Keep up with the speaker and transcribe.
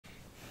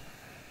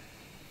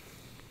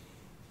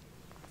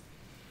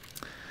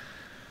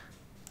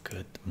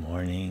Good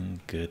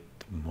morning,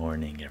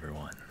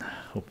 everyone.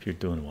 Hope you're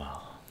doing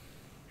well.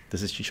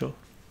 This is Chycho,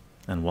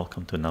 and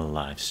welcome to another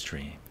live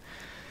stream.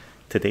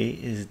 Today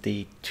is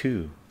day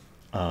 2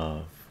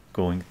 of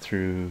going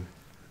through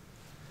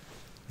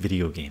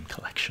video game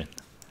collection,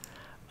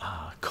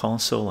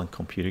 console and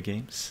computer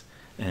games,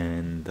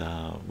 and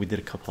we did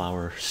a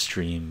couple-hour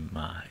stream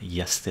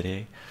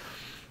yesterday,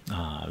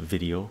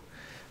 video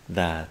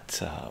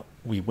that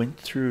we went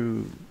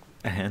through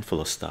a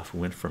handful of stuff. We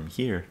went from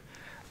here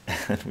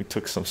and we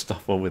took some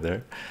stuff over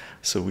there,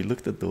 so we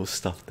looked at those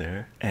stuff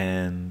there,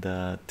 and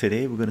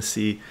today we're going to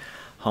see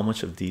how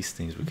much of these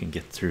things we can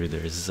get through.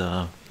 There's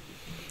about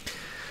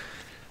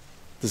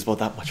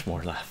that much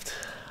more left.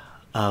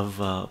 I've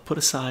put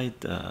aside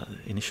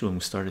initially when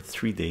we started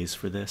 3 days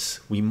for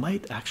this. We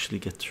might actually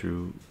get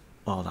through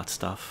all that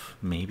stuff,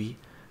 maybe,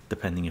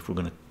 depending if we're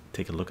going to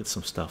take a look at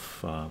some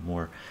stuff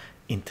more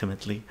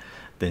intimately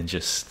than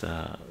just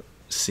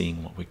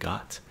seeing what we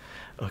got.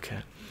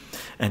 Okay,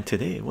 and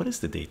today, what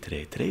is the date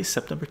today? Today is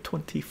September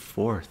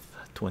 24th,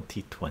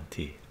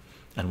 2020,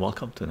 and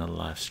welcome to another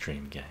live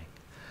stream, gang.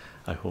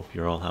 I hope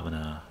you're all having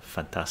a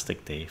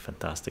fantastic day,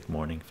 fantastic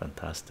morning,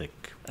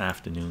 fantastic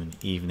afternoon,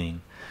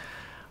 evening,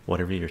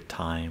 whatever your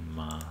time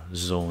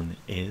zone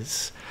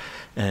is.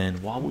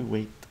 And while we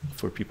wait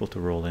for people to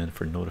roll in,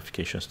 for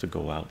notifications to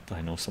go out,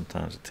 I know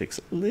sometimes it takes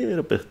a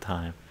little bit of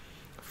time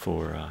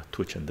for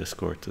Twitch and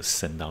Discord to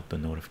send out the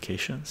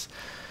notifications.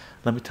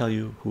 Let me tell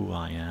you who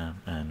I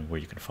am and where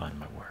you can find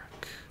my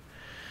work.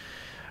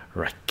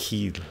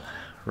 Rakiel,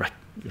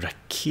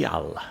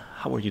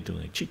 how are you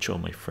doing? Chycho,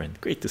 my friend,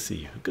 great to see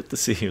you. Good to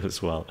see you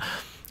as well.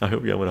 I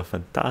hope you're having a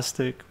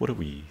fantastic, what are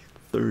we,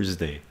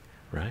 Thursday,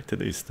 right?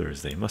 Today's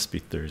Thursday. It must be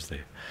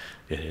Thursday.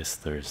 It is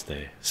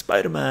Thursday.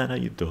 Spider-Man, how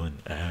you doing?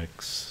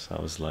 X,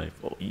 how's life?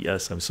 Oh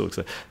yes, I'm so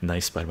excited.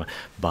 Nice, Spider-Man.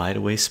 By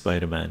the way,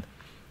 Spider-Man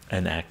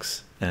and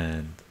X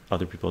and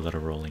other people that are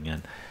rolling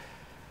in,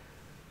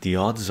 the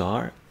odds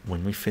are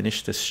when we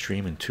finish this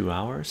stream in 2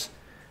 hours,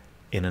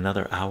 in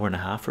another hour and a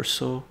half or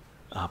so,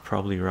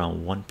 probably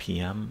around 1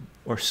 p.m.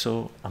 or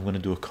so, I'm going to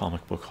do a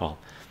comic book haul.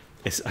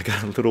 I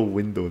got a little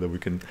window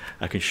that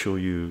I can show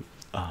you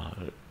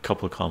a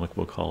couple of comic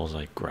book hauls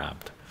I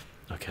grabbed.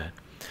 Okay,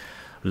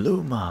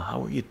 Luma,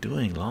 how are you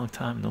doing? Long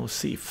time no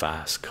see.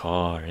 Fast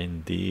car,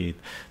 indeed.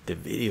 The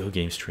video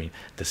game stream,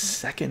 the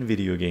second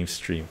video game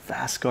stream.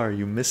 Fast car,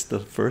 you missed the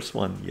first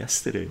one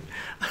yesterday.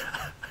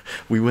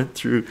 We went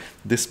through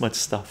this much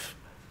stuff.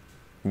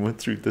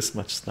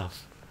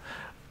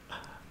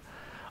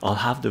 I'll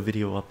have the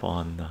video up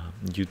on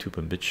YouTube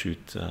and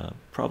BitChute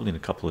probably in a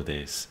couple of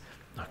days.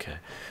 Okay,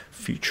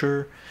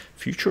 future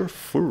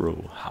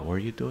Furo, how are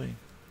you doing?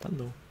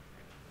 Hello.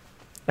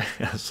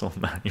 So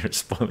man, you're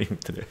spoiling me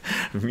today.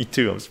 Me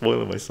too, I'm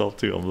spoiling myself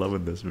too. I'm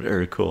loving this.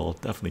 Very cool. I'll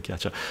definitely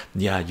catch up.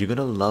 Yeah, you're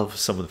gonna love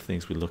some of the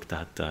things we looked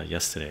at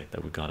yesterday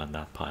that we got on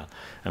that pile,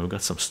 and we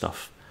got some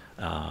stuff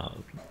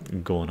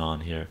going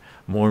on here.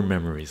 More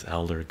memories.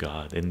 Elder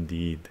God,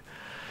 indeed.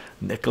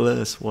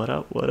 Nicholas, what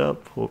up? What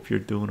up? Hope you're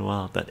doing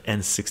well. That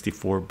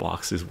N64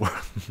 box is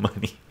worth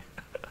money.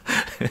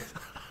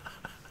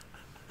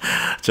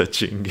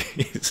 Chaching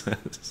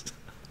says.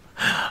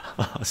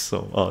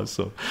 Awesome.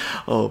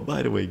 Oh,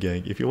 by the way,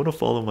 gang, if you want to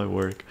follow my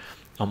work,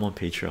 I'm on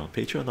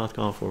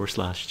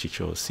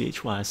patreon.com/chycho,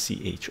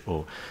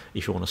 CHYCHO.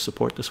 If you want to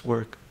support this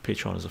work,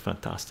 Patreon is a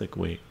fantastic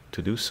way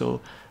to do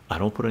so. I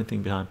don't put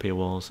anything behind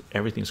paywalls.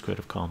 Everything's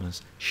Creative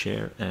Commons.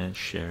 Share and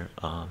share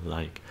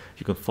alike.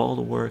 You can follow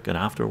the work, and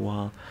after a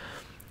while,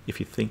 if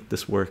you think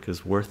this work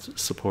is worth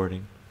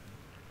supporting,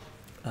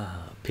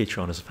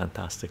 Patreon is a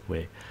fantastic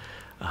way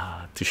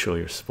to show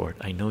your support.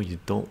 I know you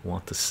don't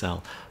want to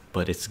sell,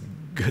 but it's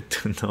good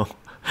to know.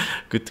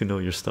 Good to know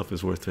your stuff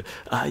is worth it.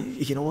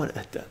 You know what?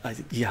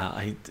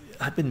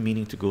 I've been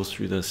meaning to go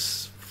through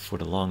this for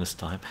the longest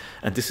time,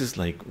 and this is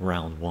like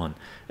round 1,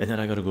 and then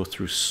I got to go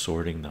through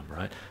sorting them,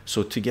 right?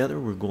 So together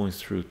we're going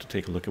through to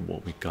take a look at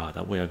what we got.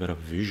 That way I got a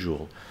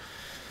visual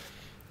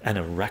and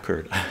a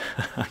record.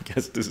 I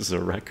guess this is a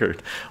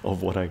record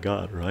of what I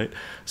got, right?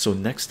 So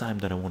next time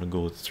that I want to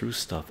go through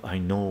stuff, I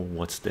know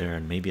what's there,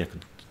 and maybe I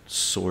could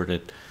sort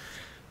it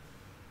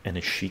in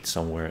a sheet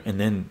somewhere and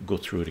then go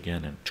through it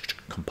again and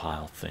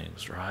compile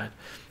things, right?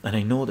 And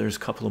I know there's a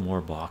couple of more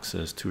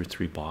boxes, 2 or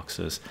 3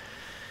 boxes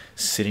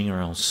sitting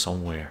around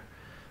somewhere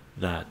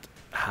that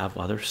have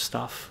other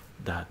stuff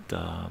that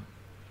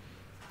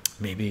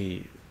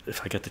maybe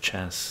if I get the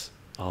chance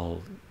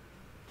I'll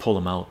pull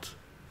them out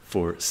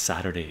for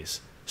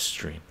Saturday's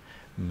stream,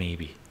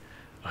 maybe.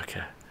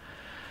 Okay.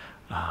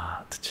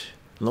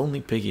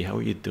 Lonely Piggy, how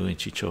are you doing?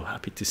 Chycho,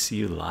 happy to see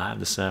you live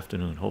this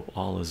afternoon. Hope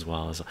all is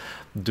well.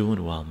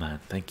 Doing well, man.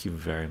 Thank you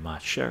very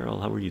much.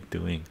 Cheryl, how are you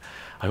doing?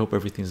 I hope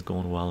everything's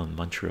going well in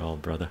Montreal,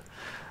 brother.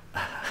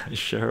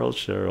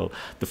 Cheryl,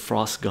 the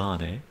frost gone,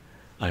 eh?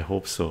 I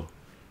hope so.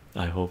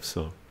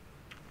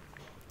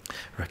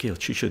 Raquel,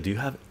 Chycho, do you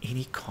have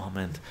any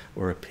comment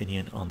or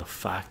opinion on the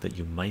fact that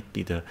you might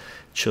be the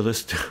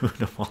chillest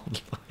dude of all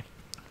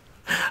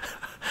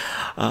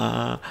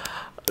time?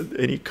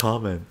 Any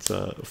comments?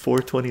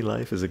 420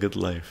 life is a good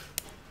life.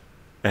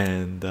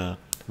 And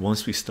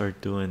once we start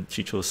doing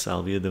Chicho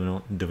Salvia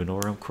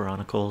Divinorum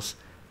Chronicles,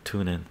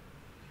 tune in.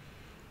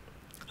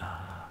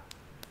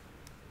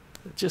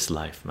 Just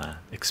life, man,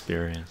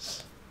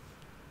 experience,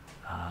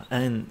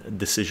 and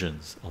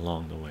decisions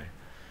along the way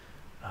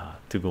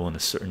to go in a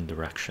certain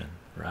direction,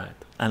 right?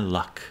 And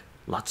luck,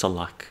 lots of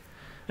luck,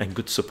 and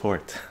good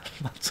support.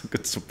 Lots of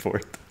good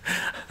support.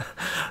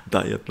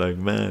 Diet, like,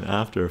 man,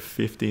 after a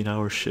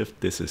 15-hour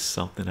shift, this is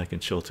something I can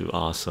chill to.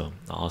 Awesome,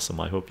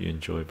 awesome. I hope you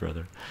enjoy,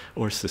 brother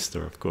or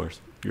sister. Of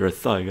course, you're a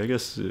thug, I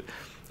guess.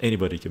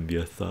 Anybody can be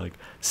a thug.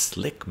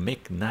 Slick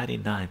Mick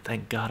 99,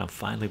 thank God I'm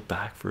finally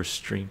back for a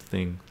stream.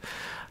 Thing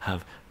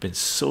have been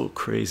so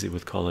crazy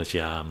with college.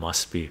 Yeah,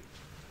 must be.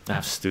 I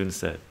have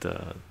students that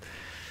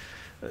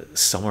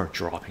some are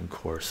dropping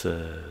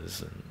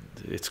courses, and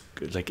it's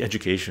like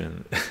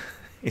education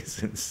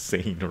is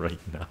insane right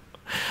now.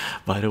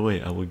 By the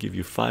way, I will give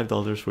you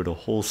 $5 for the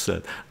whole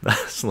set.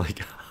 That's like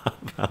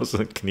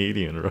 1,000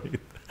 Canadian,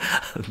 right?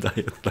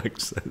 Diet like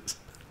says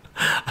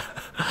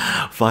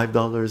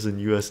 $5 in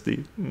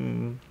USD.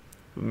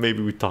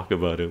 Maybe we talk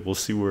about it. We'll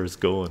see where it's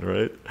going,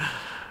 right?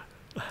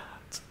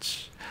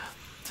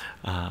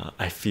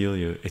 I feel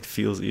you. It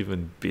feels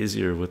even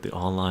busier with the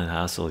online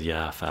hassle.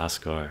 Yeah,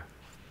 fast car.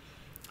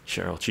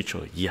 Cheryl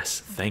Chicho, yes,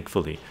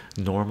 thankfully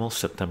normal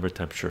September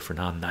temperature for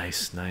now.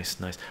 Nice, nice,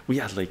 nice. We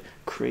had like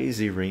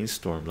crazy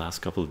rainstorm last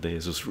couple of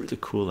days. It was really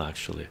cool,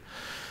 actually.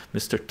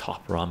 Mr.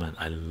 Top Ramen,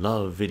 I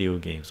love video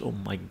games. Oh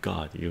my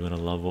god, you're gonna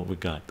love what we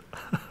got.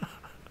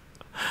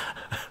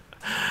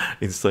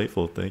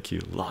 Insightful, thank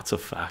you. Lots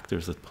of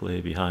factors that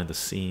play behind the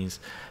scenes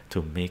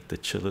to make the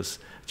chillness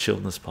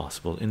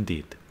possible.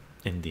 Indeed,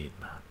 indeed,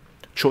 man.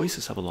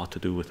 Choices have a lot to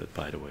do with it,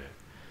 by the way.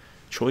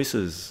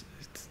 Choices,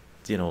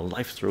 you know,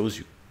 life throws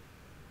you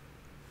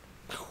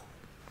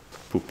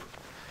poop,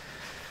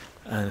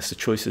 and it's the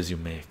choices you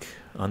make.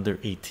 Under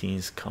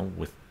 18s come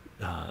with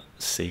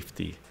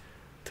safety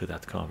to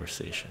that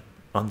conversation.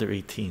 Under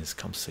 18s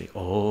come say,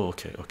 oh,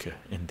 okay, okay,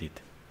 indeed,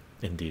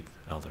 indeed,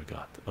 Elder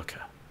God. Okay,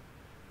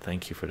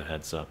 thank you for the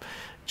heads up.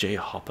 Jay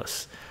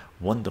Hoppus,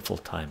 wonderful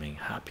timing.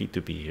 Happy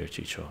to be here,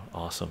 Chicho.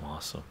 Awesome,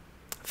 awesome.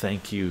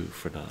 Thank you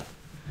for that,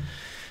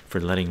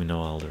 for letting me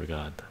know, Elder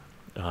God.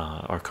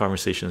 Our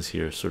conversations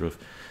here sort of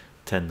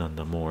tend on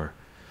the more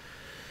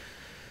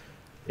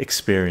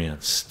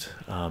experienced,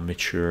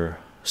 mature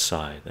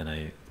side, and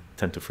I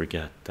tend to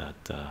forget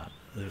that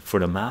for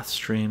the math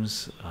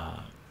streams,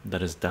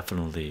 that is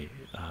definitely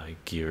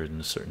geared in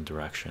a certain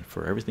direction.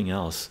 For everything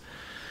else,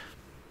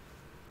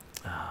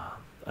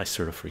 I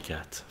sort of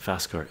forget.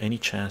 Fastcar, any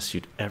chance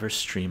you'd ever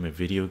stream a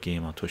video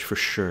game on Twitch? For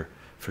sure,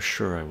 for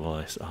sure I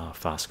will.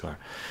 Fastcar,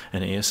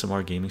 an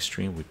ASMR gaming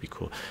stream would be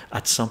cool.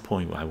 At some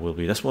point I will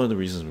be. That's one of the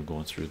reasons we're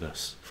going through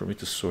this, for me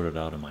to sort it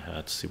out in my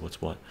head, to see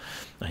what's what.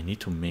 I need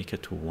to make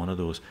it to one of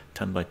those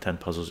 10 by 10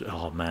 puzzles.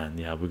 Oh man,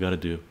 yeah, we got to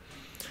do.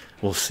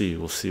 We'll see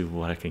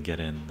what I can get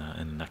in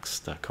the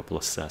next couple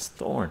of sets.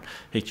 Thorn,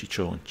 hey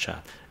Chicho in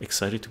chat,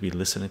 excited to be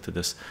listening to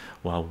this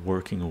while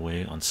working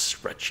away on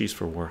spreadsheets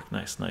for work.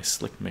 Nice, nice.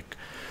 Slick Mick,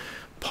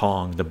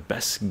 Pong, the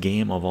best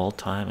game of all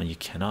time, and you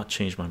cannot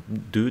change my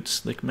dude.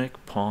 Slick Mick,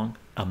 Pong,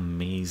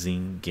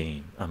 amazing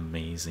game,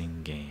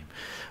 amazing game.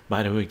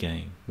 By the way,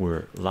 gang,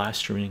 we're live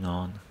streaming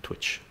on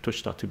Twitch,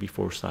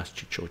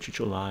 twitch.tv/Chicho,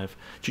 Chicho Live,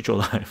 Chicho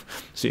Live,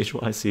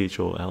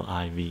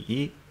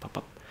 CHYCHOLIVE. Pop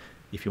up.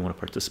 If you want to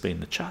participate in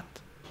the chat,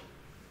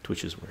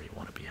 Twitch is where you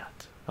want to be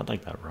at. I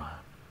like that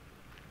rhyme.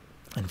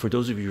 And for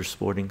those of you who are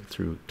supporting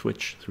through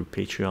Twitch, through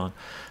Patreon,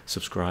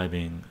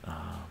 subscribing,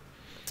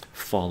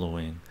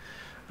 following,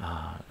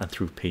 and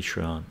through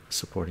Patreon,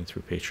 supporting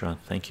through Patreon,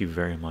 thank you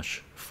very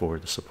much for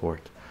the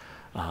support.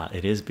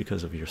 It is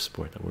because of your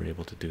support that we're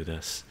able to do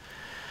this.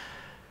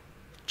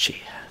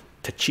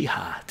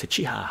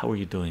 Tachiha, how are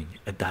you doing?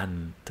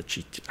 Edan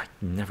Tachi, I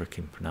never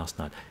can pronounce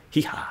that.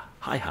 Hiha,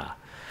 hi-ha.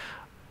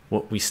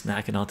 What we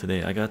snacking on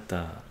today? I got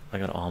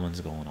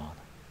almonds going on.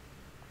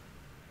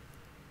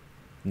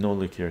 No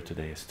liqueur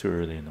today. It's too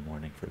early in the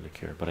morning for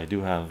liqueur, but I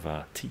do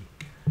have tea.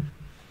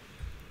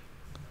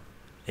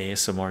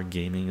 ASMR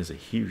gaming is a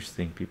huge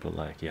thing people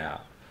like. Yeah,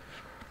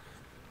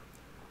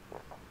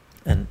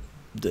 and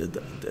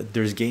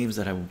there's games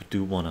that I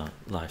do want to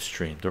live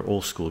stream. They're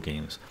old school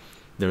games.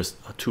 There's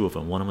two of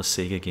them. One of them is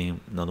a Sega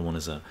game, another one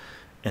is a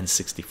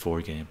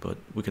N64 game, but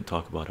we can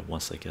talk about it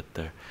once I get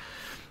there.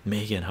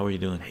 Megan, how are you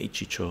doing? Hey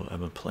Chicho, I've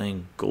been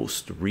playing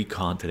Ghost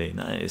Recon today.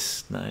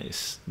 Nice,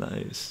 nice,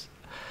 nice.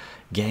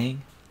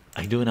 Gang,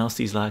 I do announce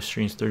these live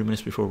streams 30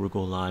 minutes before we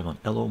go live on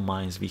LO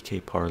Minds,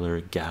 VK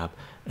Parlor, Gab,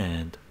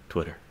 and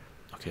Twitter.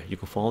 Okay, you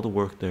can follow the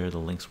work there. The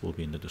links will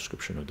be in the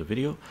description of the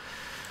video.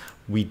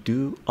 We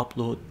do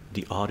upload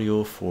the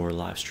audio for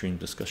live stream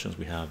discussions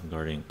we have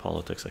regarding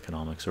politics,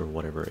 economics, or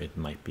whatever it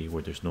might be,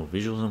 where there's no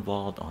visuals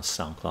involved, on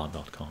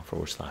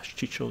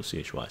soundcloud.com/Chycho,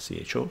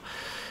 CHYCHO.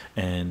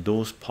 And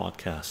those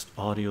podcast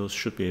audios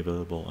should be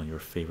available on your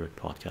favorite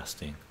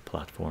podcasting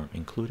platform,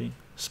 including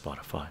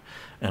Spotify.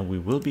 And we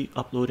will be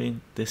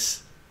uploading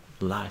this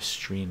live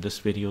stream this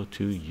video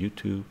to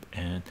YouTube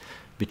and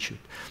BitChute,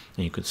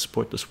 and you can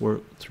support this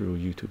work through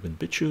YouTube and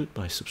BitChute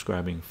by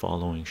subscribing,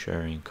 following,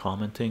 sharing,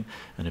 commenting.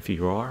 And if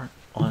you are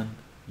on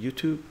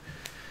YouTube,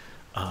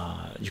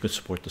 you can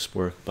support this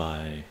work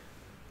by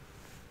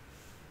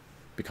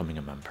becoming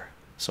a member.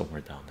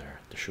 Somewhere down there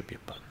should be a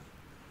button.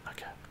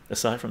 Okay,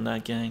 aside from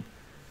that, gang,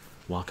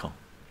 welcome,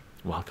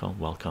 welcome,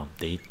 welcome.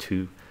 Day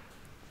 2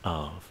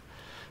 of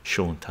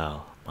show and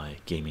tell, my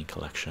gaming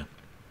collection.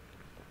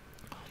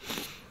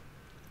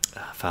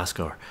 Fast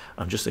car,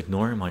 I'm just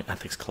ignoring my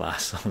ethics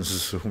class on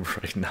Zoom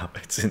right now.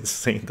 It's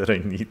insane that I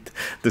need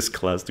this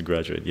class to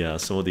graduate. Yeah,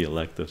 some of the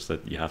electives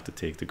that you have to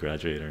take to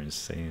graduate are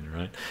insane,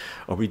 right?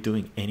 Are we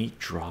doing any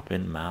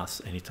drop-in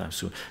maths anytime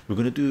soon? We're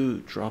gonna do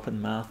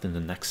drop-in math in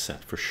the next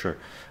set for sure.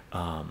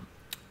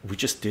 We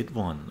just did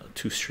one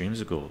 2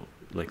 streams ago,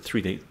 like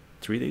 3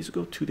 days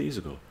ago, 2 days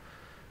ago,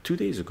 2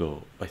 days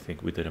ago. I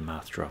think we did a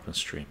math drop-in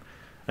stream,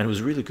 and it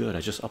was really good. I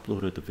just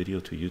uploaded the video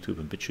to YouTube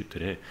and BitChute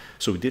today,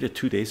 so we did it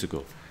 2 days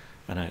ago.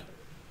 And I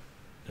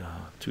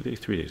 3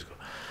 days ago,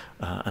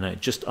 and I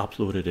just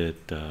uploaded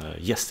it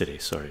yesterday.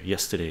 Sorry,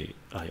 yesterday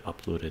I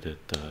uploaded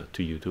it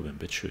to YouTube and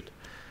BitChute,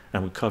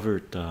 and we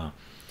covered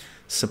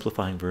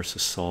simplifying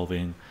versus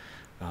solving,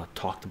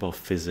 talked about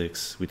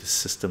physics, we did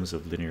systems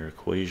of linear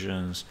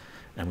equations,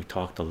 and we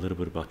talked a little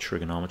bit about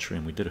trigonometry,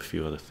 and we did a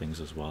few other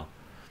things as well.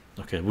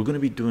 Okay, we're going to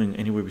be doing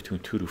anywhere between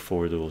 2 to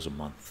 4 of those a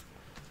month.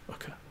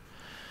 Okay,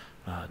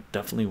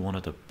 definitely one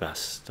of the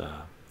best.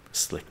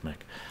 Slick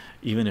Mick,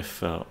 even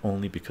if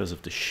only because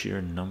of the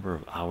sheer number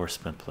of hours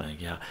spent playing.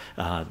 Yeah,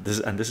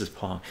 this is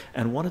Pong,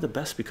 and one of the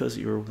best because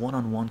you're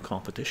one-on-one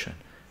competition.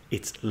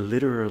 It's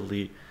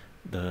literally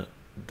the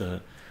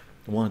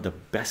one of the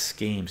best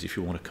games if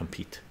you want to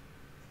compete,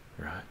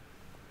 right?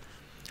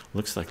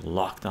 Looks like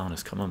lockdown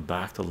is coming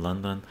back to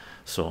London,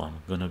 so I'm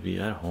gonna be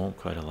at home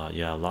quite a lot.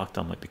 Yeah,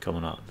 lockdown might be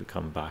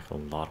coming back a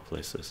lot of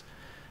places.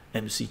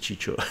 MC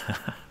Chycho.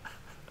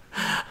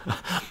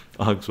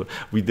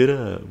 We did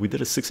a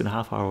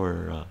 6.5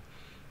 hour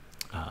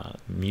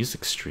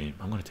music stream.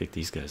 I'm gonna take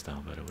these guys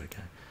down, by the way,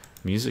 guy.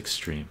 Music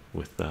stream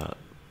with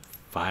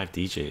 5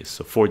 DJs,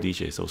 so 4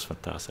 DJs. That was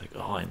fantastic.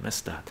 Oh, I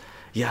missed that.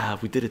 Yeah,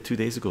 we did it 2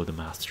 days ago, the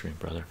math stream,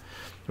 brother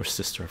or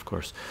sister, of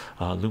course.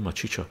 Luma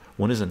Chicho,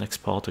 when is the next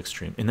politics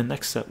stream? In the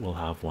next set we'll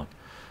have one.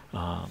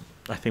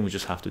 I think we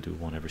just have to do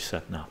one every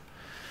set now.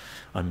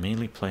 I'm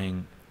mainly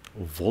playing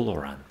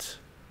Valorant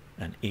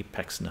and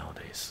Apex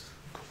nowadays.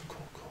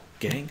 Cool.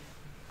 Gang,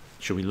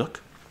 should we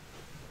look?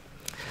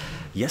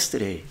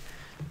 Yesterday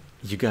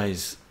you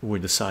guys were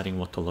deciding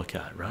what to look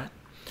at, right?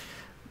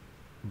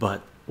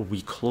 But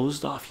we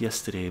closed off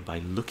yesterday by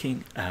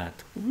looking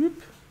at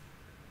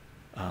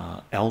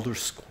elder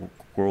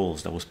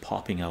scrolls that was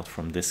popping out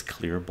from this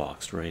clear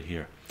box right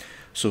here.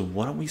 So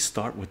why don't we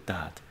start with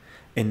that,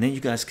 and then you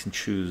guys can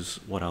choose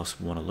what else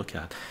we want to look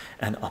at.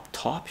 And up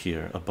top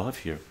here, above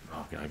here,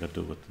 okay, I gotta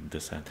do it with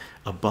this hand.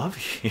 Above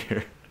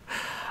here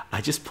I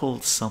just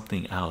pulled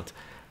something out,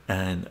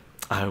 and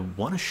I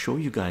want to show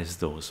you guys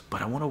those,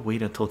 but I want to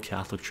wait until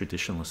Catholic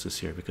Traditionalist is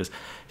here, because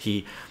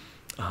he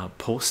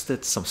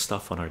posted some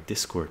stuff on our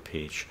Discord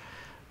page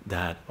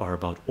that are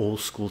about old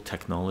school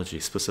technology,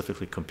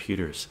 specifically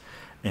computers.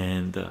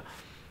 And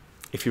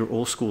if you're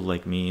old school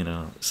like me, you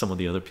know, some of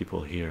the other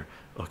people here,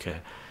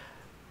 okay,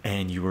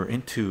 and you were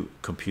into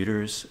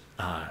computers,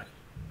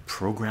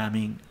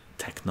 programming,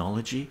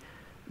 technology,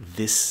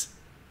 these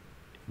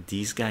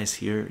guys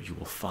here you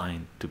will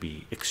find to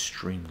be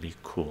extremely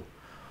cool.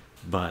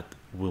 But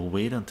we'll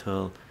wait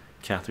until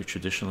Catholic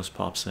Traditionalist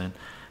pops in,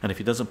 and if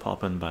he doesn't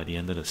pop in by the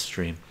end of the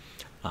stream,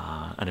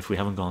 and if we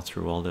haven't gone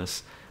through all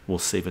this, we'll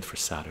save it for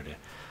Saturday.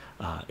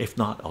 If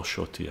not, I'll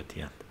show it to you at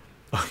the end.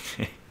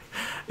 Okay,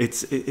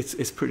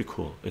 it's pretty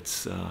cool.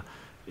 It's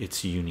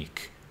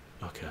unique.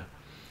 Okay,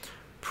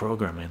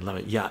 programming, love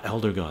it. Yeah,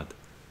 Elder God,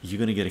 you're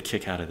gonna get a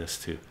kick out of this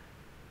too.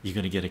 You're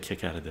gonna get a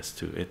kick out of this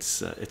too.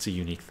 It's a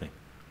unique thing.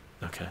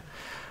 Okay,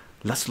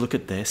 let's look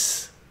at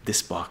this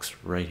box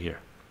right here,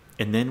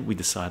 and then we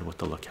decide what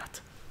to look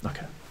at.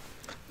 Okay,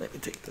 let me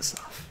take this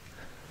off.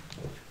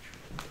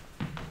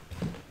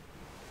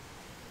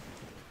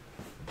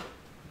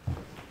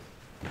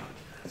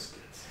 That's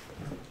good.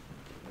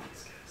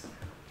 These guys.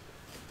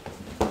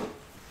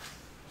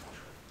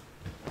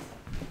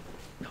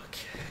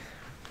 Okay,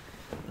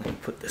 let me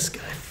put this guy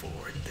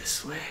forward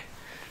this way.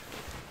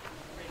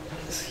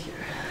 Bring this here.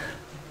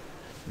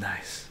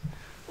 Nice.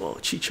 Oh,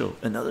 Chycho,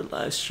 another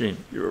live stream.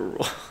 You're a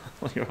roll.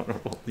 You're on a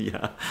roll.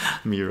 Yeah,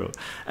 Miro.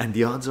 And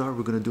the odds are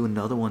we're gonna do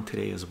another one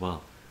today as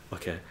well.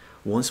 Okay,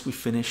 once we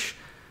finish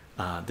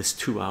this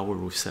 2 hour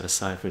we've set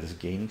aside for this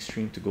gaming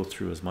stream to go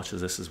through as much of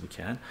this as we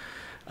can,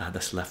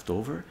 that's left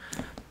over,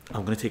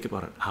 I'm gonna take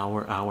about an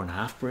hour and a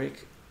half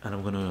break, and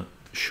I'm gonna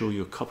show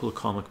you a couple of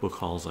comic book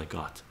hauls I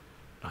got.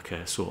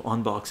 Okay, so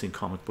unboxing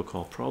comic book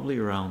haul probably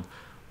around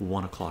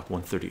 1 o'clock,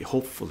 1:30,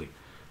 hopefully,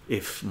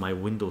 if my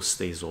window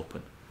stays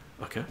open.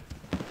 Okay.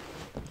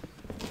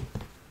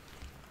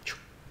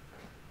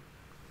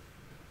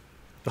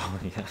 Oh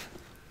yeah.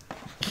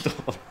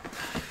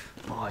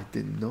 Oh, I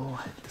didn't know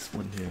I had this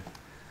one here.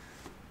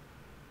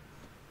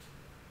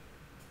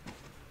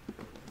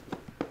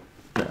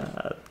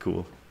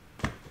 Cool.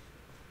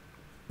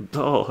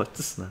 Oh, it's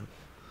a snap.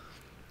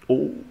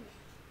 Oh,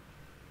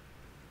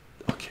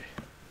 okay.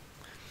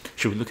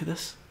 Should we look at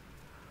this?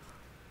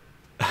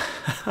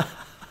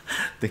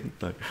 Think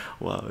like,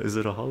 wow, is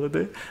it a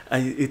holiday?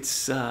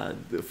 It's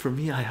for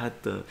me. I had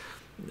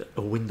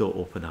a window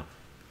open up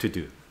to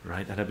do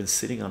right, and I've been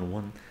sitting on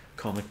one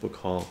comic book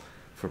haul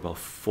for about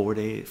 4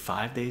 days,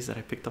 5 days that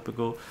I picked up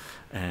ago,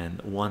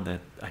 and one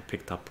that I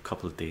picked up a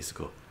couple of days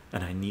ago,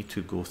 and I need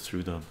to go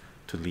through them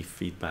to leave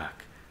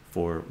feedback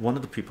for one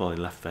of the people I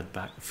left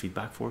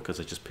feedback for, because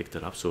I just picked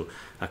it up so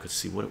I could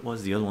see what it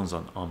was. The other one's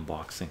on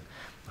unboxing.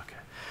 Okay,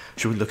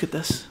 should we look at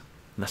this?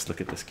 Let's look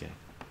at this game.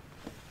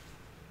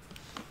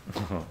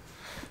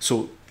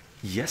 So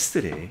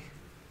yesterday,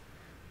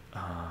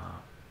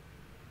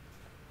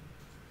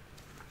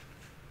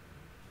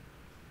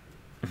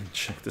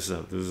 check this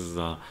out. This is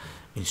the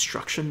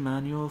instruction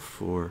manual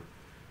for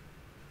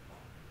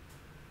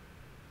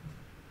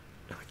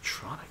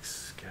electronic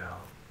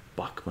scale.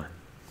 Backgammon.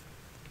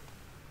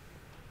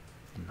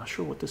 I'm not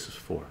sure what this is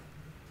for.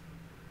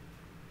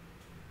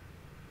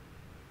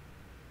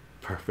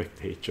 Perfect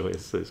HO, it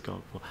says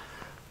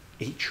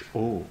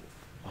HO.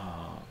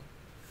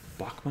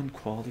 Backgammon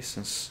quality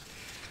since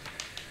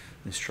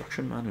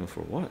instruction manual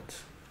for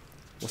what?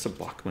 What's a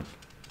Backgammon?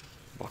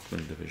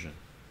 Backgammon division.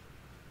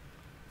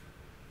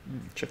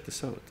 Check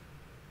this out.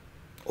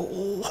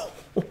 Oh,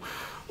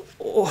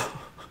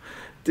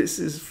 this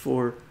is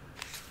for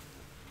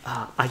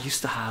I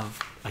used to have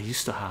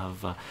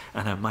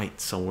and I might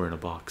somewhere in a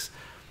box,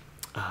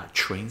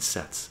 train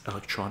sets,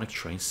 electronic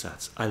train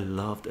sets. I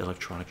loved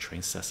electronic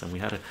train sets, and I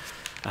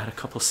had a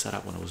couple set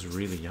up when I was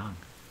really young.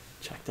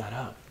 Check that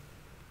out.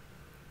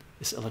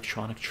 This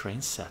electronic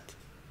train set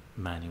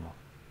manual.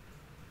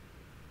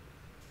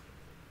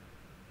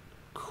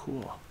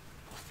 Cool.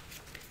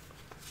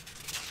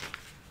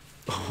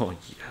 Oh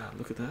yeah,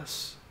 look at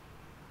this.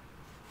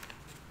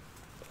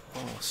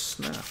 Oh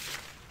snap.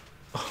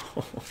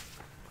 Oh,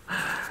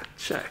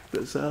 check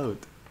this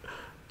out.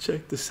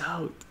 Check this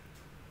out.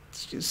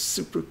 It's just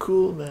super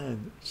cool,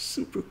 man.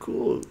 Super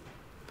cool.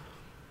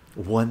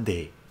 One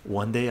day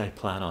I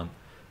plan on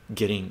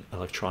getting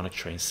electronic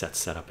train sets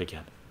set up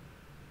again.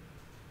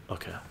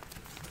 Okay,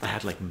 I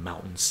had like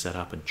mountains set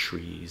up and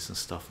trees and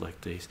stuff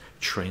like this.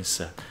 Train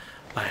set,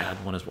 I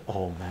had one as well.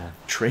 Oh man,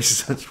 train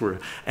sets were,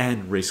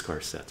 and race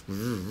car sets.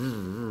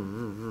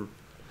 Right,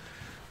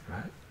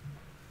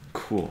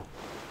 cool.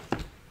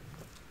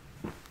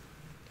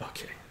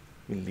 Okay,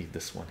 we leave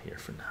this one here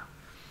for now.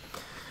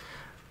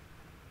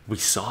 We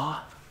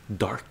saw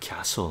Dark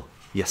Castle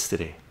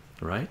yesterday,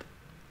 right?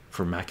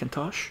 For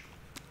Macintosh.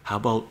 How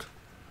about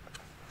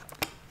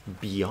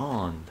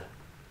Beyond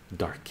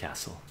Dark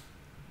Castle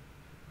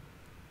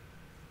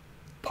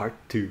Part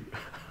 2?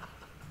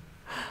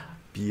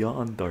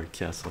 Beyond Dark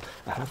Castle.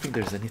 I don't think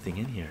there's anything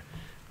in here.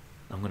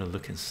 I'm gonna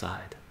look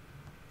inside.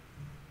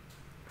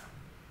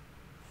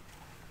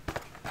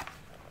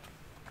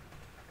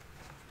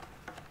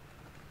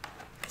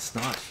 It's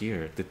not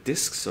here. The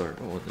discs are,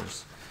 oh,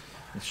 there's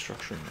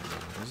instruction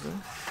manual. Is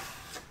there?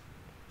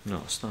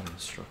 No, it's not an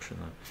instruction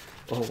manual.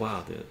 Oh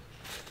wow,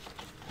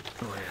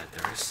 oh yeah,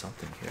 there is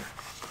something here.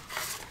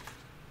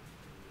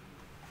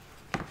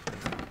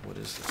 What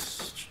is this?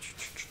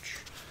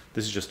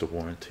 This is just a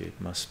warranty.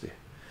 It must be.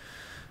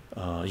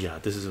 Yeah,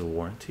 this is a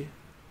warranty.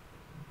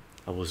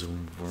 I was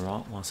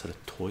once at a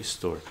toy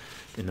store.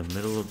 In the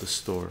middle of the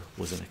store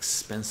was an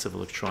expensive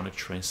electronic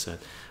train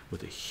set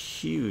with a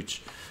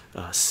huge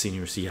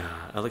seniors.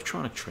 Yeah,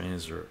 electronic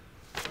trains are,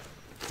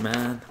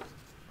 man.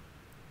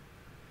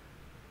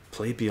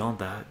 Play Beyond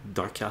that,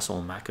 Dark Castle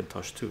on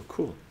Macintosh too.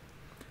 Cool.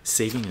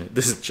 Saving it.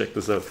 This is, check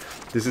this out.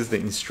 This is the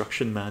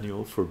instruction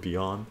manual for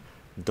Beyond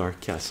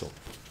Dark Castle.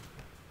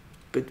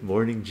 Good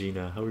morning,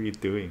 Gina. How are you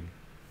doing?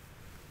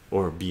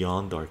 Or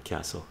Beyond Dark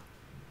Castle.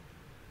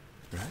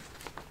 Right?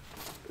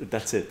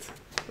 That's it.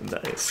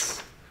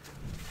 Nice.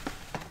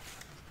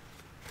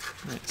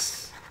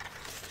 Nice.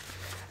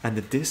 And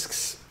the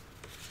discs,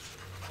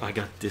 I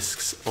got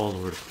discs all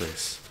over the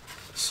place.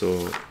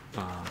 So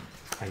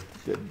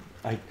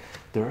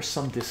there are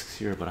some discs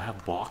here, but I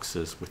have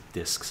boxes with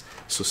discs.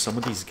 So some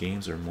of these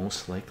games are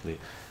most likely,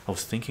 I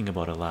was thinking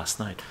about it last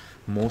night,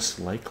 most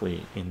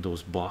likely in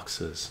those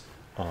boxes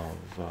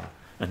of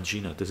and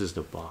Gina, this is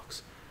the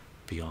box,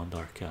 Beyond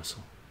Dark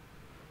Castle.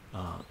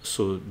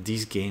 So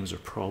these games are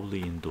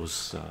probably in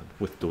those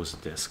with those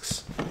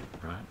discs,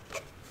 right?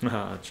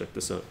 Check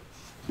this out.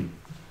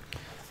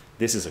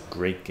 This is a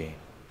great game.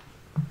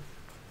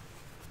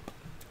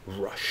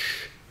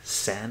 Rush,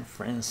 San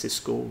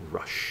Francisco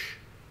Rush,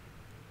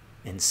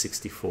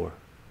 N64.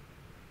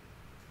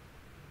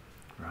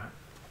 Right,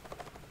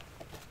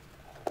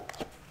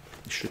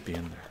 it should be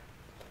in there.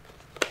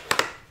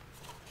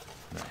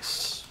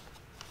 Nice,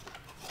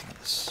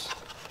 nice.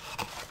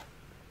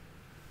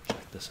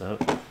 Check this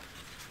out.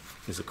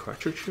 Is the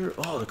cartridge here?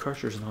 Oh, the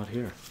cartridge is not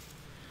here,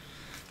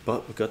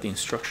 but we got the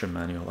instruction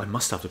manual. I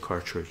must have the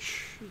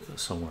cartridge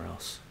somewhere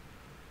else.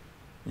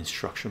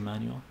 Instruction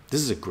manual.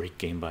 This is a great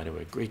game, by the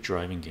way. Great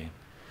driving game.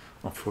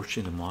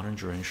 Unfortunately, the modern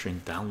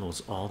generation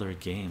downloads all their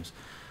games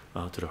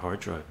to the hard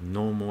drive.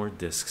 No more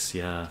discs.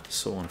 Yeah,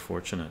 so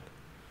unfortunate.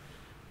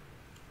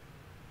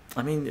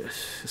 I mean,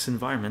 it's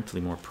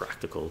environmentally more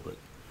practical, but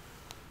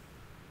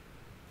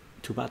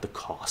too bad the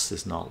cost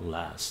is not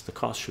less. The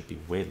cost should be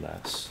way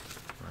less,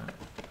 right?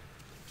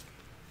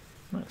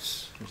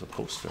 Nice. Here's a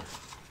poster.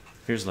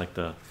 Here's like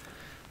the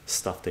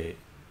stuff they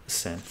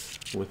sent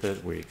with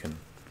it, where you can,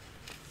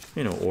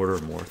 you know, order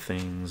more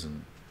things,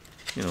 and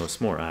you know,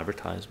 it's more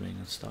advertising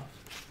and stuff,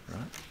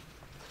 right?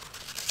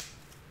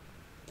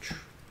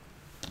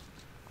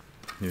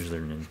 Here's their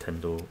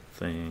Nintendo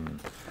thing,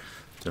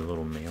 their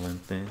little mail-in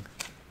thing.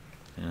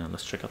 And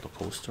let's check out the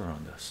poster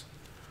on this.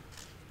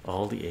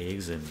 All the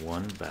eggs in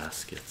one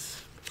basket.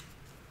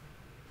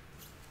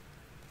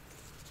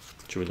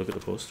 Should we look at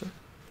the poster?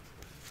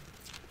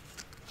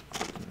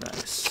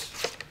 Nice.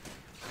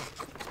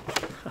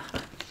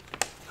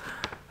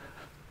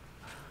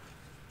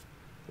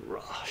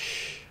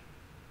 Rush.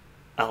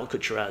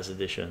 Alcatraz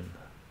edition.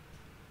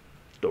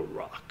 The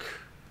Rock.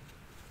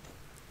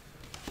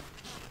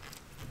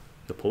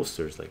 The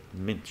poster is like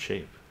mint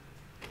shape.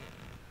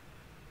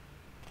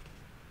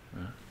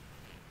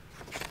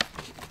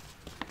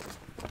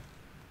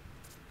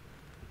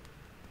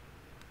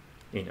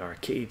 In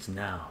arcades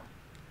now.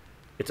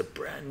 It's a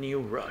brand new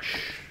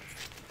Rush.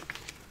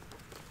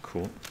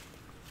 Cool.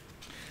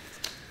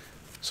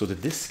 So the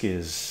disc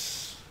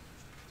is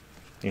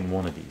in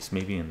one of these,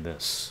 maybe in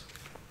this.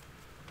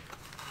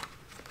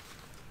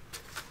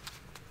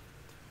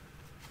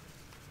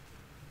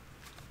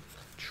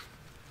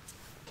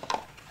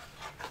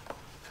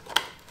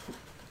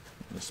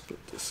 Let's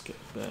put this guy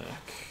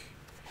back.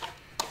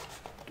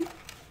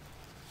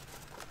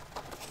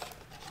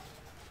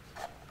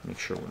 Make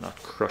sure we're not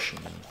crushing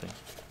anything.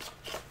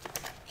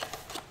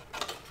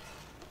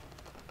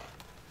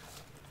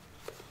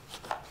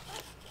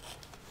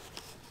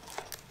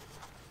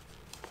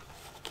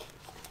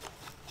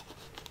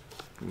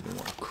 We don't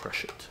want to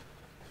crush it.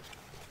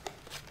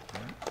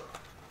 Right.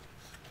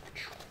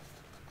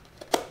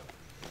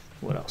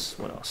 What else?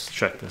 What else?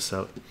 Check this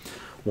out.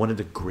 One of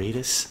the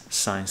greatest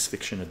science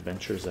fiction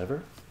adventures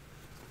ever.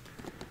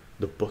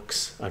 The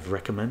books. I've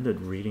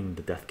recommended reading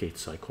the Deathgate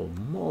Cycle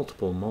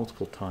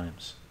multiple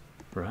times.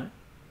 Right?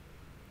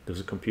 There's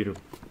a computer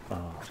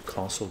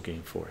console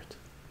game for it.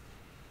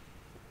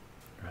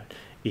 Right?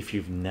 If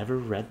you've never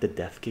read the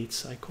Deathgate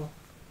Cycle,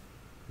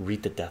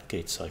 read the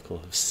Deathgate Cycle,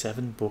 a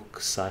 7-book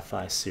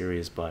sci-fi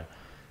series by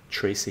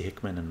Tracy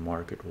Hickman and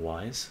Margaret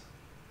Wise,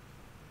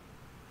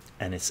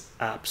 and it's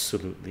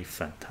absolutely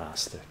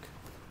fantastic.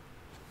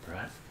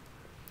 Right?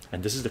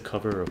 And this is the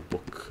cover of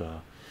book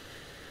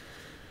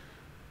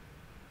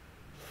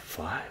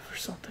 5 or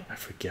something, I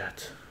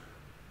forget.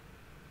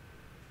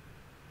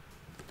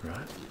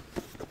 Right,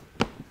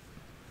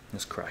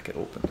 let's crack it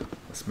open.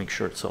 Let's make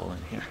sure it's all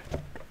in here.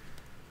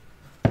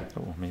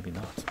 Oh, maybe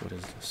not. What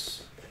is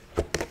this?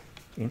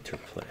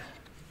 Interplay.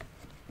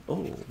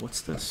 Oh,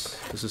 what's this?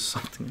 This is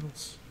something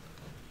else.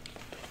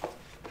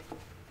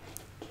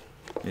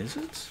 Is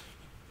it?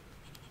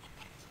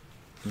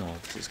 No,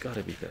 this has got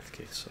to be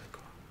Deathgate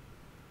Cycle.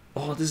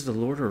 Oh, this is the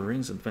Lord of the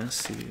Rings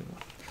Advanced CD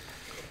one.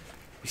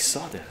 We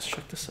saw this.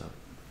 Check this out.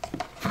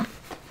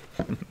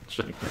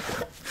 Check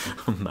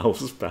a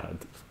mouse pad.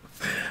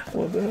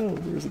 What the hell?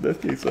 Where's the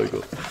Deathgate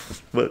Cycle?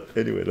 But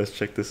anyway, let's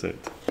check this out.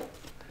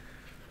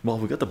 Well,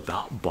 we got the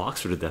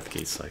box for the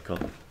Deathgate Cycle.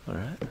 All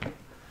right.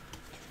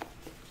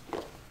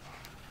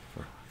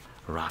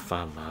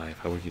 Rafa Live,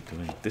 how are you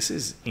doing? This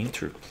is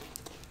Inter.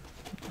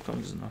 How come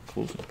it's not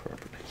closing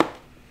properly?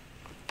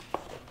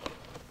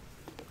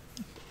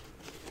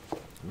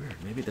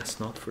 Weird. Maybe that's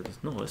not for this.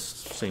 No,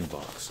 it's the same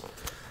box.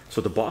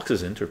 So the box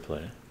is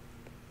Interplay.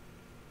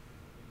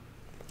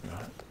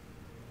 Right.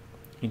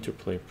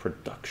 Interplay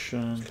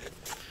production.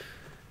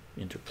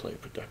 Interplay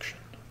production.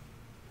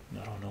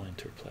 I don't know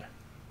Interplay.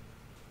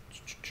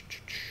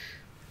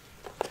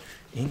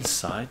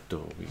 Inside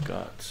though, we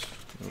got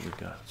what we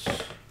got.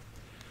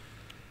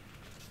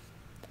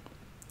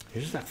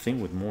 Here's that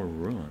thing with more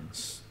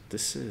ruins.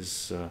 This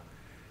is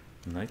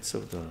Knights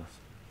of the.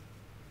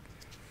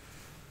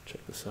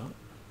 Check this out.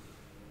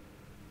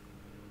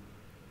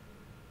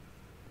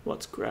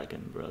 What's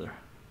cracking, brother?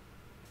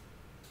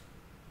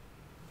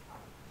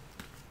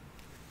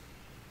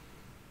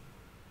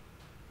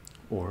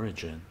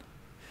 Origin.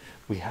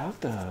 We have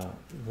the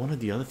one of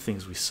the other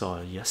things we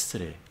saw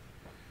yesterday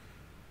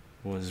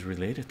was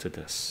related to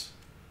this.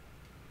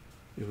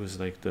 It was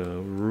like the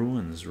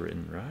ruins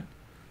written, right?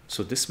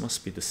 So this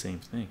must be the same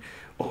thing.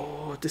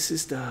 Oh, this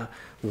is the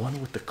one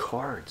with the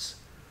cards.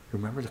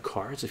 Remember the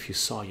cards? If you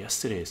saw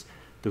yesterday's,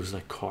 there was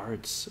like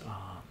cards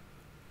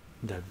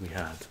that we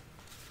had.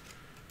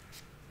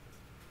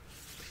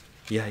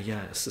 Yeah,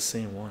 it's the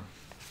same one.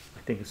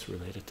 I think it's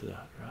related to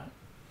that, right?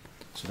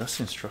 So that's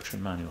the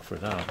instruction manual for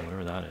that,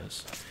 whatever that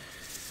is.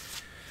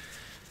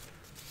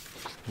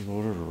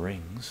 Lord of the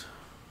Rings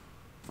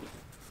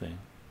thing.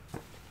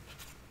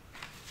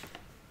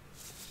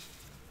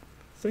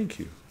 Thank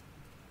you.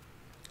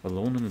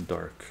 Alone in the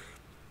Dark.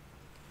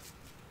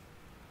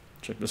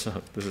 Check this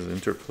out. This is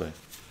Interplay.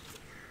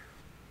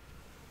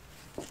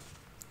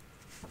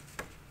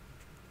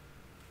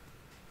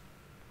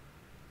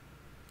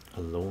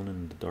 Alone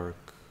in the Dark,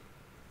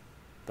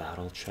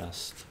 Battle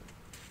Chest.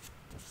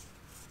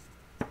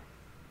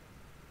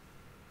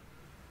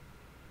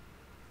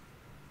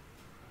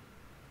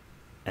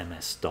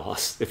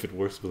 MS-DOS, if it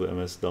works with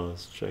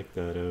MS-DOS, check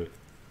that out.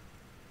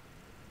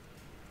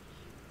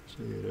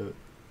 Check it out.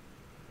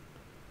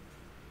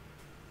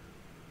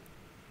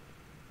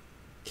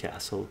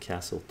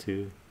 Castle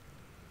 2.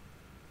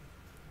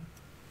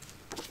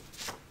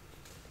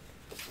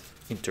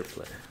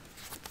 Interplay.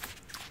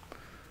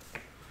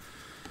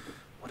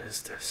 What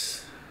is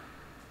this?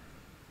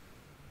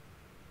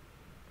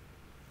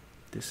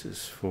 This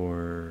is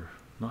for,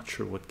 not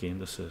sure what game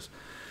this is.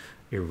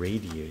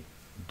 Irradiate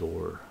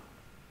Door.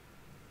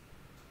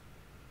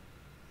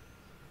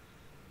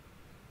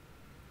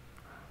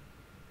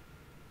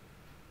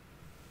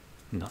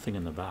 Nothing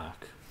in the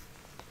back.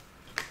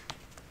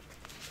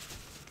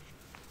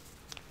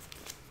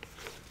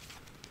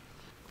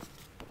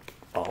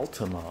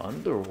 Ultima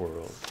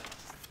Underworld.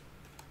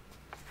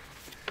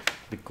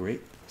 The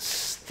Great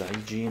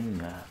Stygian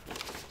Map.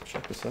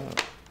 Check this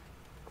out.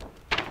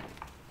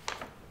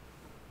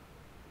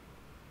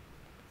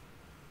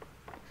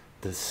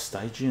 The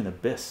Stygian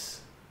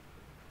Abyss.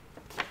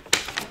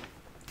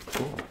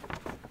 Cool.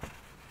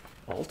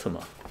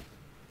 Ultima.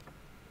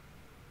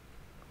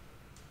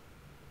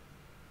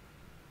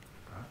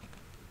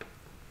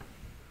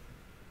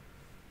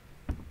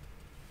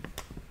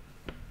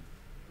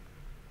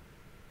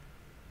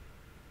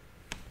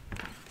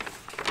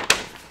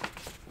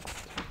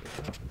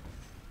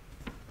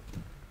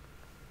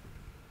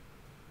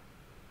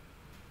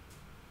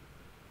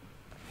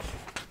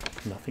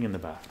 Nothing in the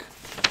back.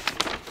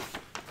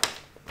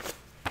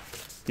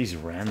 These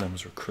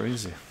randoms are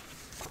crazy.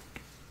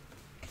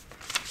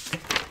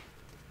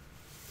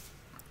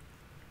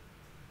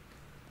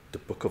 The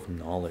Book of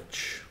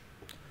Knowledge.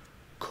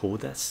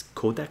 Codex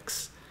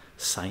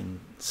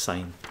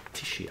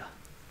Scientifica.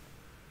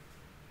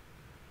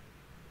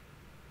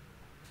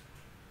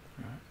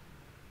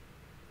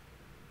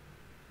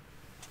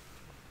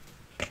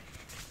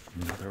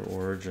 Another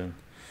origin.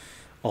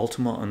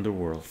 Ultima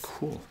Underworld.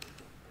 Cool.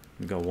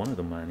 We got one of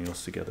the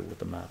manuals together with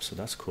the map, so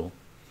that's cool.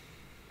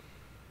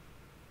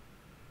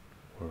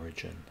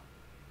 Origin.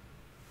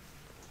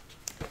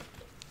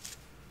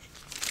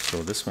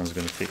 So this one's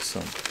going to take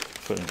some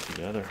putting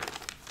together.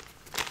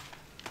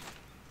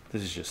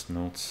 This is just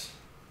notes.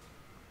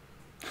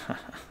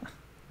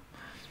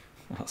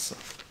 Awesome.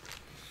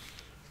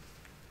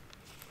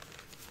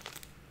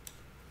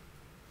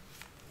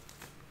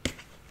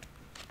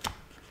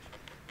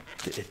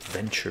 The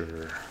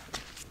Adventurer.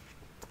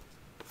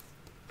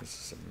 This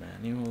is a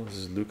manual. This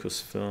is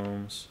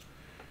Lucasfilms.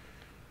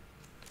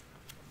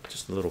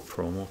 Just a little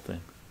promo thing.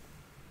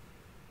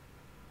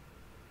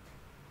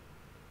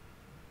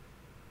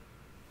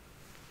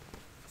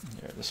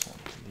 Yeah, this one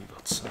can leave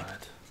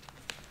outside.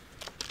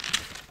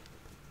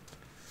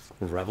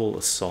 Rebel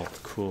Assault.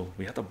 Cool.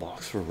 We had the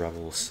box for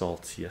Rebel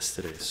Assault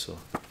yesterday, so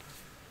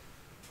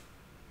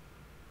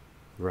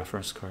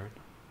reference card.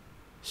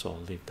 So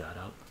I'll leave that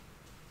out.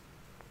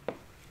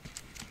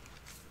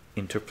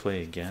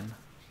 Interplay again.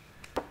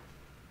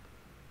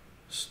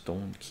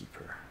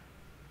 Stonekeeper.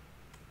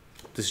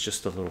 This is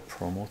just a little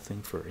promo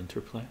thing for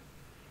Interplay.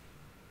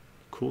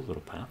 Cool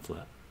little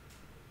pamphlet.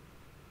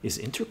 Is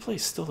Interplay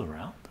still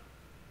around?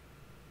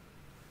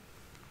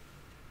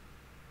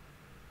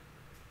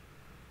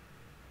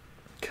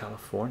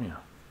 California.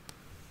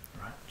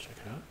 All right, check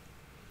it out.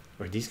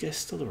 Are these guys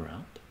still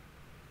around?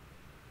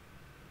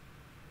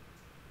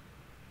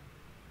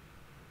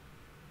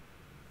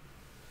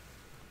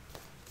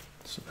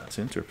 So that's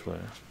Interplay.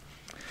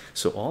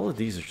 So all of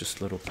these are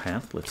just little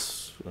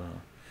pamphlets,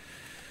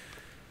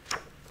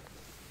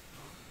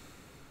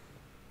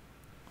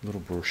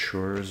 little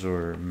brochures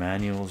or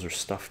manuals or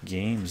stuffed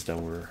games that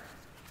were.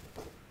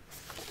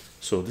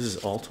 So this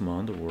is Ultima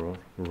Underworld,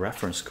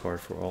 reference card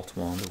for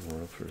Ultima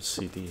Underworld for a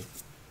CD.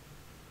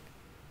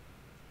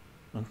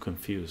 I'm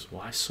confused.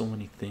 Why so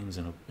many things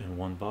in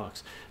one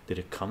box? Did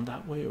it come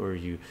that way, or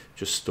you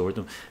just stored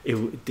them?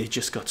 They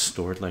just got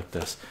stored like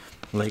this,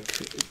 like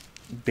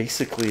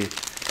basically.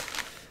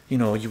 You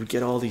know, you would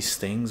get all these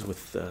things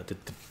with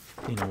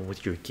you know,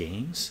 with your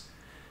games,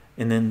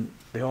 and then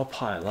they all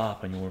pile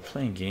up, and you were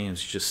playing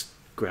games. You just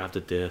grab the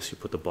disc, you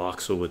put the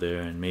box over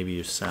there, and maybe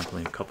you're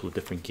sampling a couple of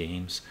different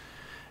games,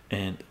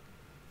 and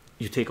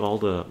you take all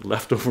the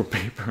leftover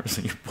papers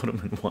and you put them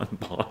in one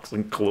box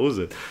and close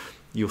it.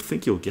 You'll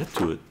think you'll get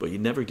to it, but you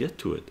never get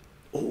to it.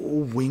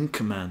 Oh, Wing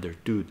Commander,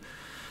 dude.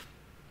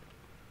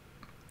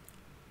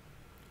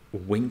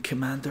 Wing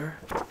Commander.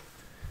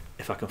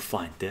 If I can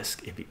find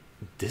disc,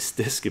 this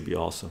disc could be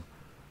awesome.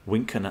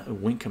 Wing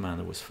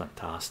Commander was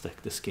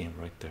fantastic. This game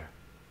right there,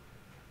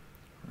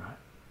 right?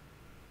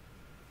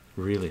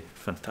 Really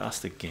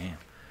fantastic game.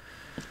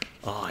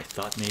 Oh, I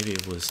thought maybe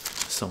it was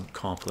some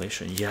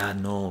compilation. Yeah,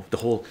 no,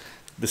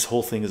 this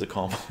whole thing is a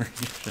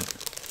compilation.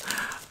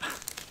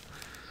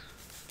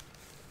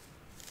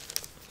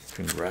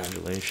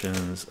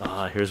 Congratulations.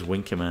 Ah, here's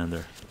Wing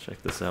Commander.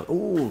 Check this out.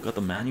 Oh, got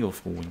the manual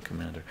for Wing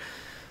Commander.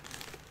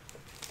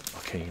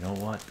 Okay, you know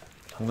what?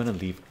 I'm gonna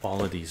leave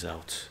all of these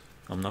out.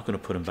 I'm not gonna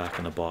put them back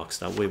in the box.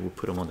 That way we'll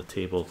put them on the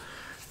table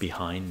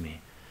behind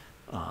me,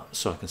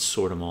 so I can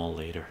sort them all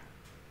later.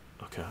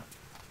 Okay.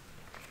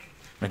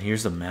 And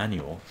here's the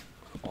manual.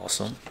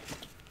 Awesome.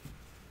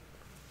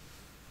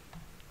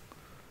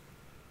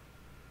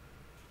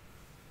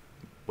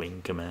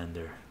 Wing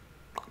Commander.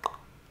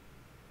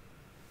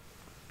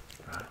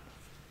 Right.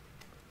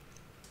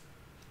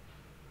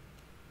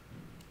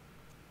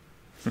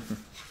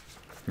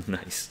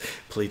 Nice.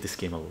 Played this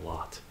game a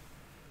lot.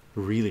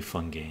 Really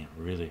fun game.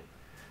 Really,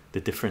 the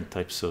different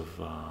types of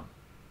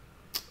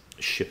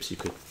ships you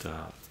could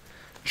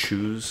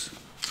choose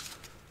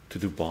to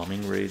do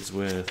bombing raids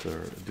with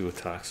or do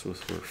attacks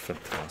with were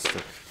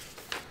fantastic.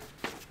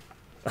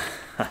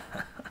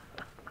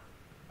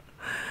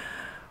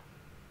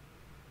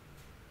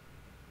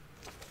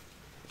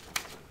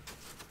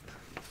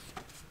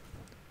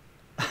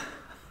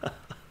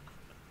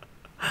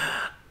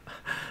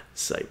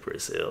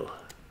 Cypress Hill.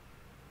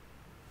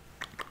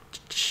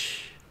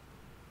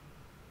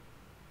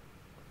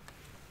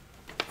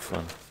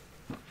 Fun.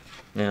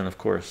 And of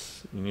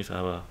course you need to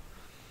have a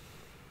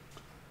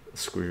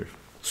screw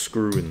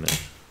in there.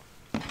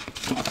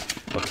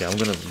 Okay, I'm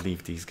gonna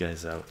leave these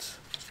guys out.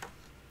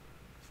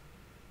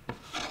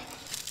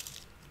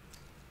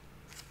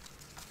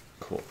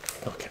 Cool.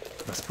 Okay,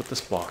 let's put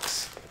this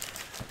box,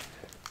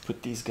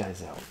 put these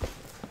guys out,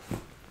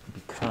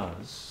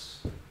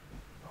 because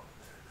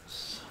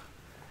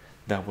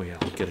that way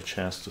I'll get a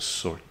chance to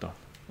sort them.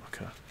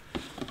 Okay,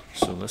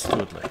 so let's do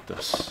it like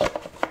this.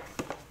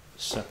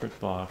 Separate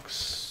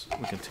box.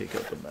 We can take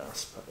out the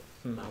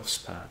mouse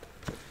pad.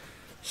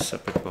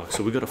 Separate box.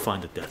 So we got to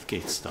find the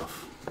Deathgate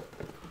stuff,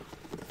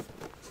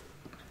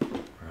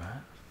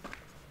 right?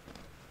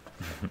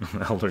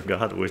 Elder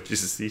God, what you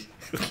see?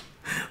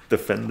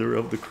 Defender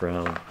of the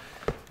Crown.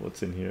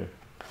 What's in here?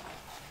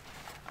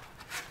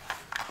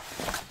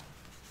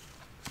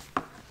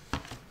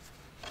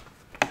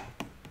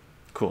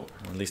 Cool.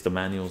 At least the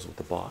manuals with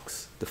the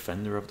box.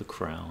 Defender of the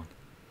Crown.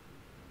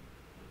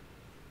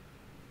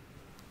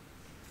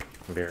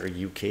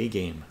 Very UK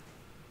game.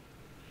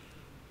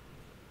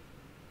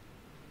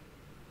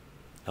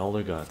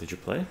 Elder God, did you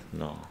play?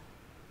 No.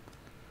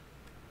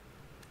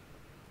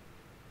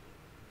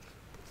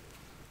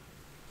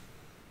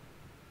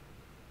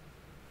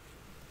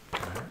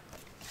 Right.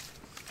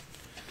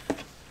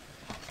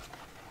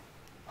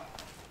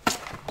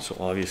 So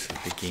obviously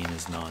the game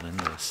is not in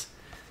this.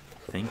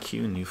 Thank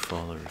you, new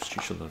followers.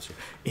 Chycho loves you.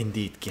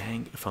 Indeed,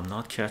 gang. If I'm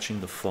not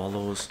catching the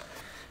follows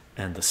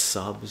and the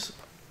subs,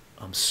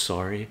 I'm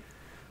sorry.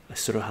 I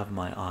sort of have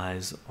my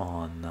eyes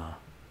on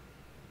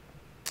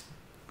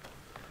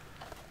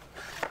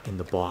in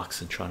the box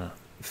and trying to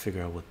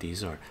figure out what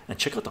these are. And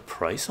check out the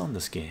price on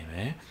this game,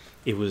 eh?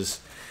 It was,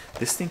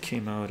 this thing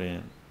came out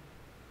in,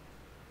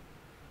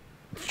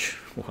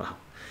 wow,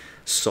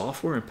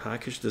 software and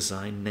package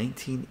design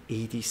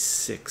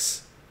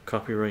 1986,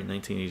 copyright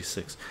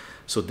 1986.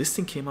 So this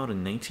thing came out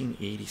in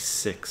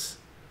 1986,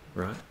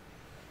 right?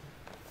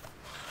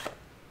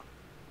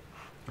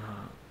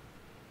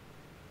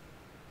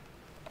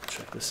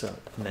 Check this out.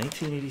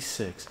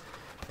 1986.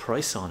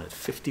 Price on it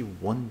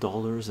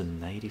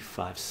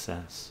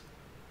 $51.95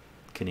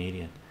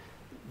 Canadian.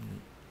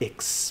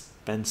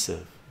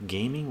 Expensive.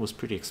 Gaming was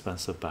pretty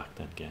expensive back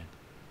then, gang.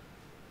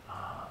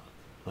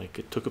 Like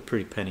it took a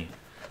pretty penny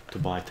to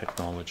buy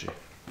technology.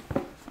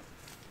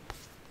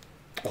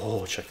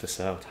 Oh, check this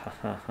out.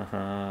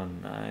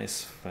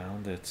 Nice,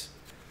 found it.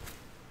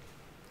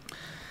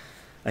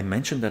 I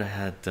mentioned that I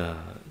had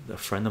a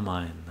friend of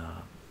mine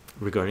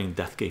regarding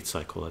Deathgate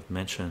Cycle. I'd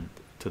mentioned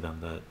to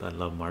them that I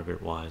love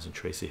Margaret Wise and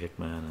Tracy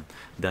Hickman and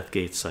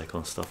Deathgate Cycle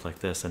and stuff like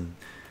this, and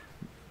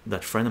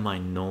that friend of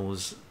mine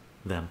knows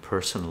them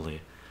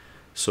personally,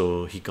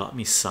 so he got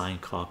me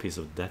signed copies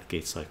of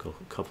Deathgate Cycle,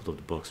 a couple of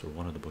the books, or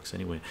one of the books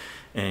anyway,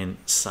 and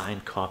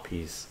signed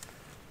copies,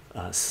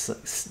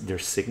 their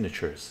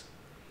signatures.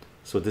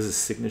 So this is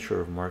signature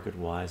of Margaret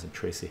Wise and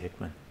Tracy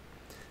Hickman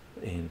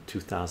in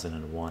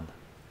 2001.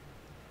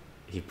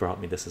 He brought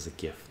me this as a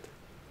gift.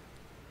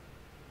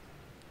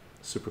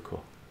 Super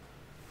cool.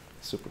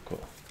 Super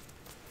cool.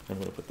 I'm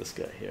gonna put this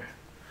guy here.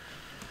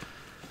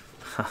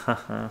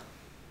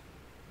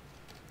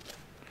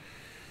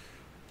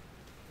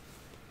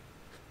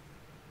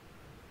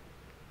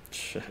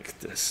 Check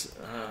this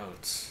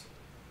out.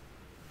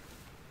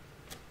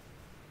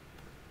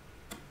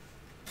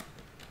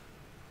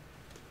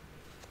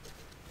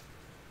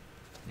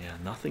 Yeah,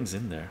 nothing's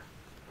in there.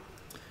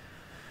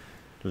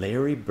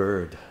 Larry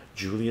Bird,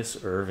 Julius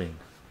Irving,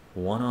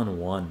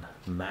 one-on-one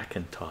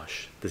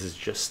Macintosh. This is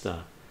just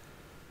a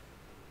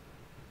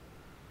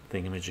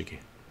thingamajiggy.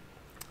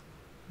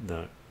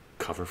 The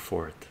cover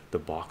for it, the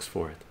box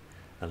for it.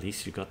 At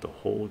least you got the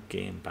whole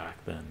game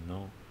back then.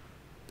 No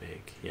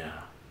big,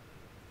 yeah.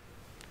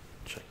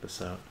 Check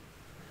this out.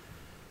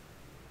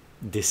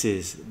 This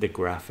is the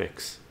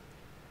graphics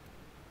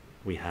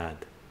we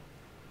had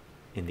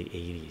in the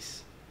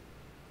 80s.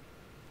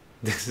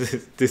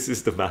 This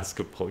is the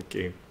basketball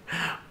game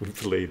we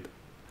played.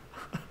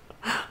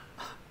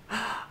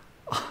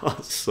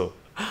 Awesome,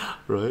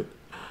 right?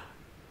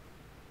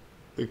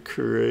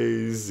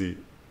 Crazy,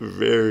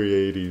 very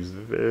 80s,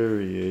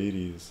 very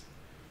 80s.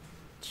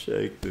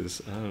 Check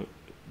this out.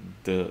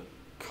 The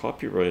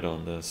copyright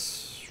on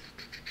this,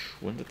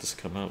 when did this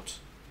come out?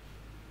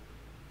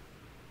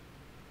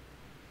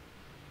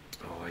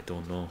 Oh, I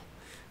don't know.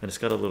 And it's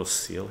got a little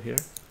seal here.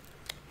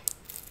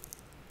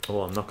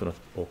 Oh, I'm not gonna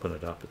open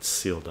it up, it's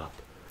sealed up.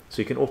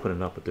 So you can open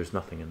it up, but there's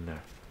nothing in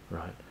there,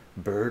 right?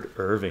 Bird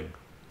Irving.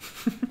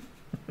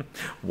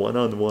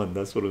 One-on-one,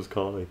 that's what it was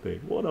called, I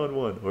think.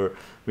 One-on-one, or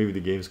maybe the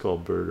game's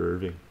called Bird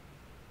Irving.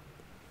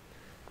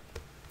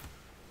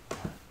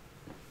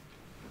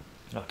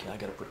 Okay, I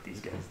gotta put these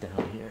guys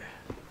down here.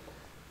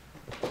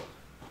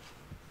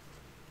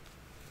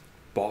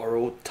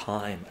 Borrowed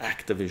Time,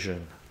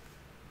 Activision.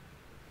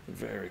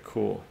 Very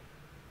cool.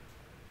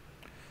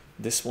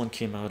 This one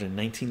came out in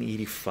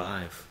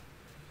 1985.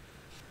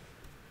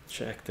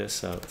 Check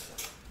this out.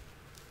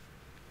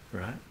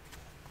 Right?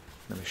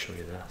 Let me show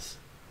you this.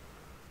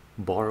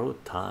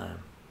 Borrowed Time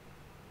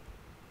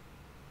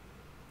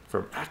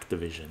from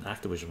Activision.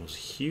 Activision was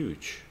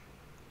huge,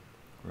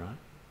 right?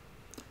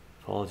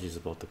 Apologies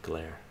about the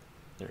glare.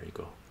 There you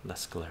go,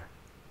 less glare.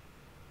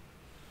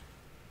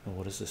 And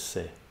what does this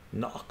say?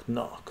 Knock,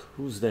 knock.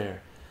 Who's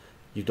there?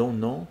 You don't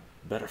know?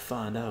 Better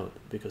find out,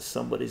 because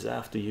somebody's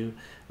after you,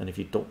 and if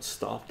you don't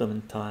stop them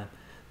in time,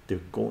 they're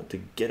going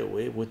to get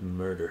away with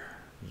murder.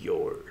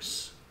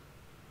 Yours.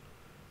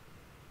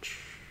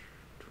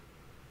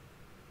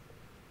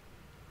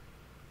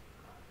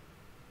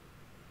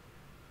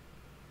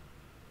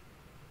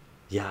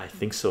 Yeah, I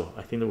think so.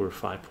 I think there were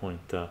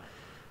 5.5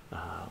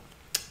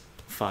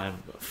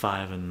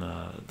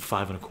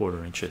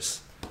 5.25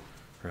 inches,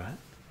 right?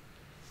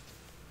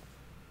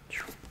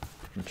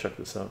 And check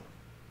this out.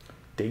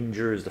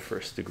 Danger is the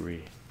first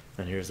degree,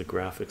 and here's the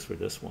graphics for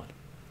this one.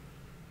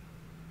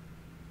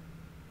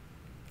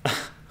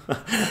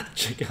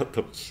 Check out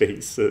the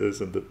faces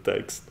and the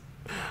text.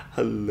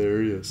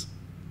 Hilarious.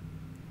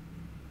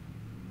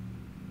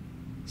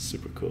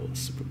 Super cool,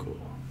 super cool.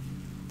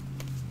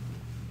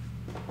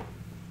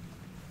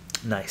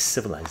 Nice.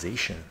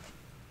 Civilization.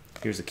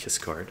 Here's a kiss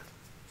card.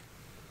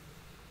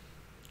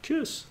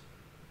 Kiss.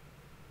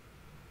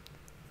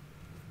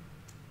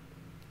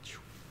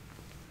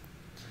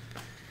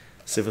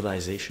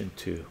 Civilization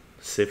 2,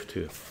 Civ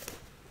 2.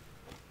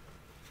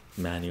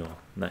 Manual.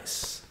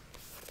 Nice.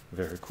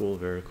 Very cool,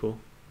 very cool.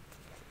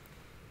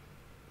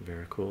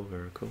 Very cool,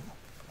 very cool.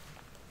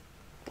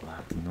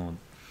 Glad to know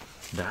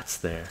that's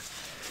there.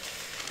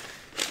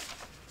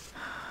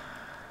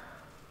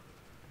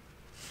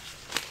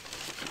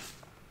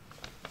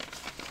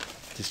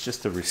 It's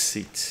just a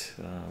receipt.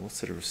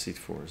 What's it a receipt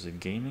for? Is it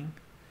gaming?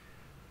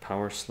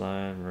 Power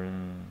slide.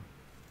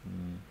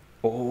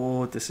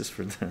 Oh, this is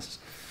for this.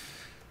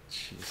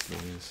 Jeez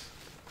Louise.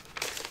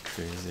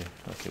 Crazy.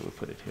 Okay, we'll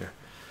put it here.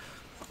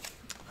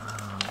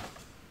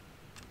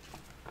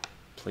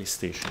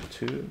 PlayStation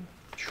 2.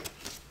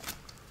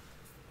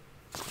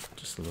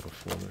 Just a little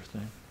folder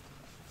thing.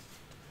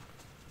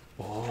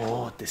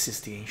 Oh, this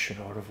is the Ancient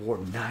Art of War.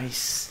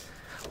 Nice.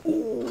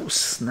 Oh,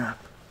 snap.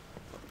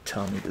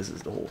 Tell me this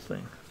is the whole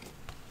thing.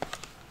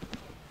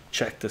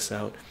 Check this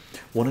out.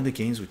 One of the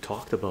games we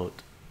talked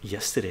about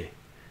yesterday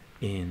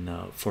in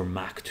for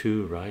Mac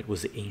 2, right,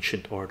 was the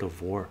Ancient Art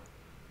of War,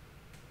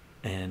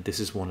 and this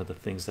is one of the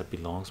things that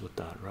belongs with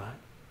that, right?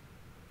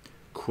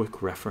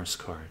 Quick reference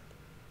card.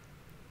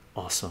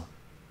 Awesome.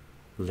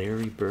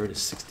 Larry Bird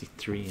is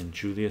 63 and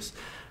Julius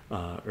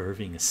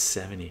Irving is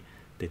 70.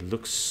 They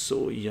look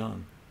so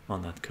young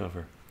on that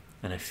cover,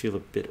 and I feel a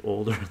bit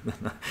older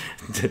than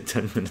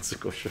 10 minutes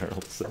ago.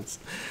 Cheryl says,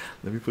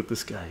 let me put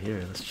this guy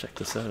here. Let's check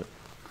this out.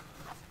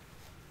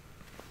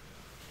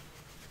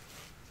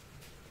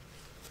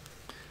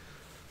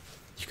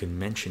 You can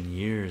mention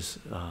years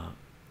on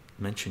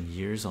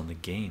the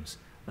games.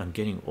 I'm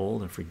getting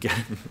old and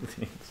forgetting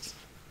things.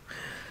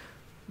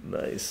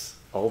 Nice.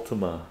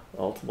 Ultima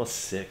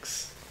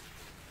 6.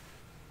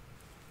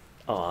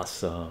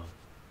 Awesome.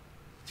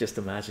 Just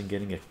imagine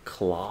getting a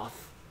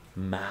cloth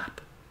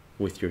map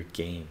with your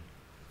game.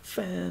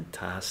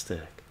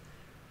 Fantastic,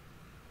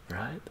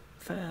 right?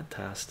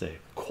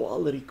 Fantastic.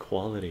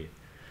 Quality.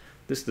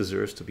 This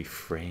deserves to be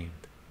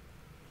framed.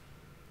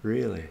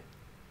 Really,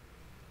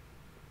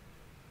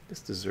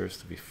 this deserves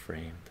to be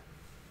framed.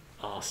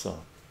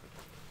 Awesome.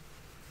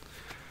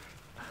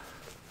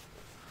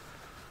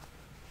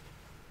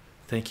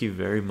 Thank you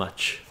very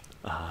much,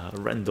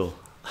 Rendell.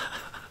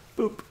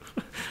 Boop.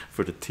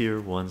 For the tier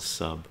 1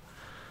 sub.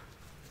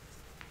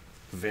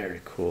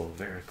 Very cool,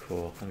 very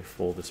cool. Let me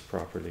fold this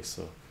properly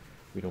so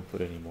we don't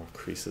put any more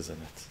creases in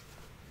it.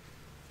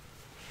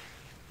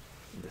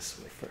 This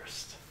way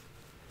first,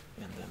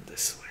 and then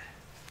this way.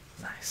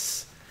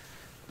 Nice.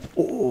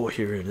 Oh,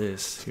 here it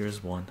is.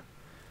 Here's one.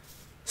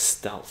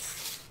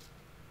 Stealth.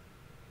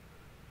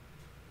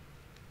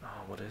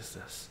 Oh, what is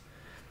this?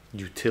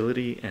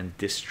 Utility and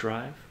disk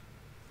drive.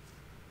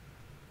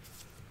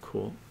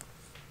 cool.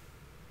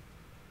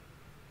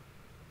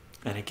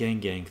 And again,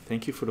 gang,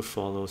 thank you for the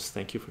follows,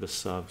 thank you for the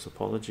subs.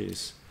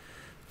 Apologies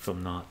if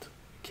I'm not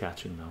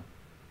catching them.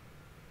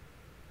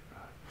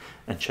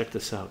 And check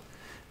this out,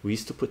 we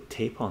used to put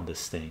tape on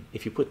this thing.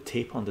 If you put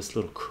tape on this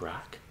little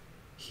crack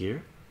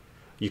here,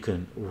 you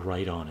can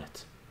write on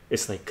it.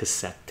 It's like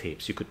cassette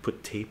tapes. You could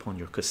put tape on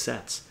your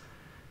cassettes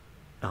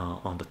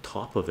on the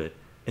top of it,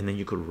 and then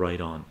you could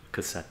write on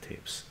cassette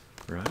tapes,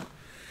 right?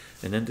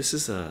 And then this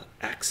is a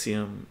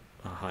Axiom,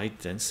 a high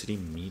density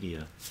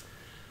media.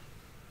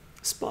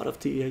 Spot of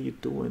tea, how you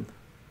doing?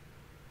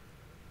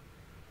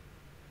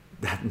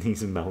 That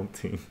needs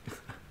mounting.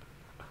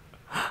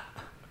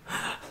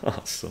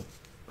 Awesome.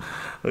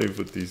 Let me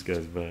put these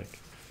guys back.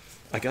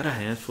 I got a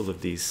handful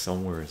of these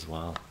somewhere as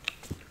well.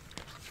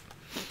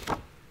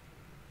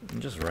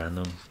 Just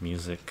random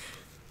music.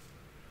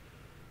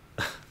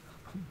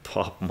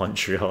 Pop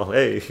Montreal.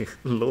 Hey,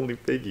 Lonely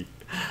Piggy.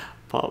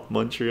 Pop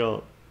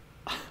Montreal.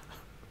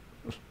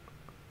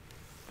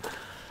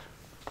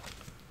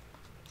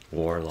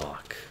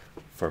 Warlock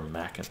for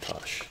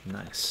Macintosh.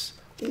 Nice.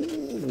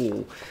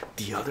 Ooh,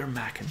 the other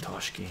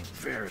Macintosh game.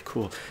 Very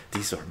cool.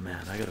 These are,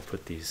 man, I gotta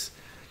put these.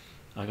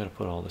 I gotta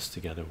put all this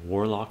together.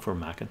 Warlock for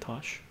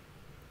Macintosh,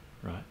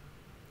 right?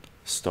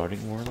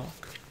 Starting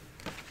Warlock.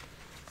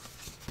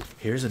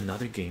 Here's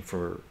another game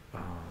for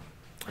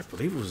I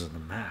believe it was on the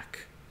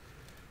Mac.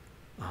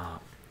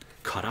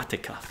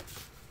 Karateka.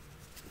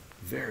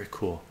 Very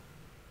cool.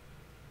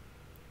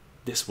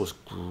 This was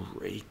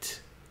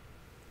great.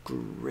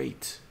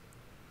 Great.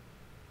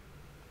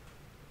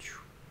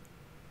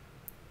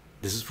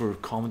 This is for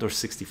Commodore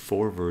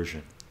 64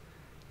 version.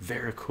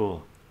 Very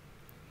cool.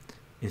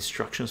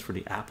 Instructions for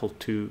the Apple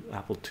II,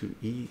 Apple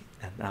IIe,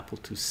 and Apple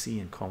IIc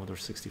and Commodore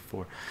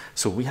 64.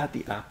 So we had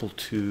the Apple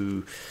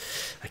II.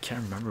 I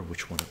can't remember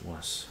which one it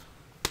was.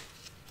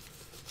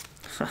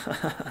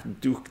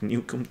 Duke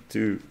Nukem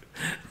 2.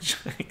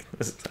 Check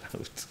this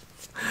out.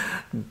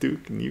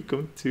 Duke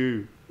Nukem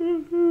 2.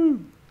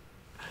 Woohoo!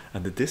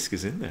 And the disc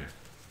is in there.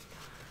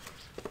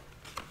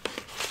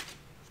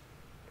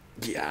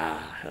 Yeah,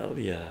 hell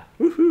yeah.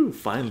 Woohoo!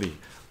 Finally,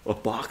 a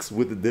box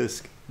with a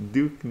disc.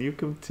 Duke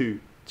Nukem 2.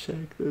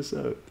 Check this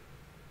out.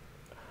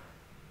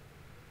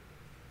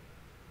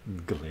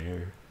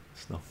 Glare,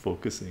 it's not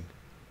focusing.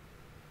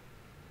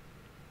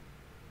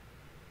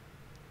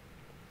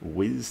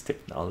 Wiz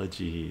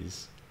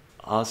Technologies.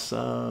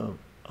 Awesome.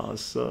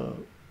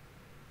 Awesome.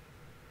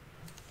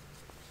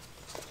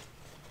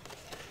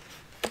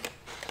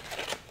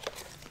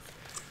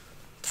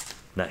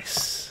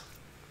 Nice.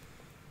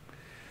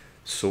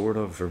 Sword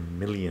of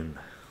Vermilion.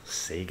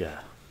 Sega.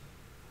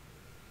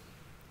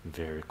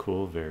 Very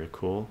cool, very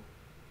cool.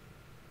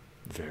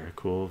 Very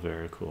cool,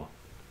 very cool.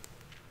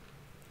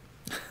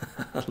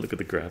 Look at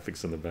the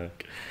graphics in the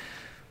back.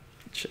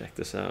 Check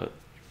this out.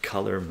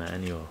 Color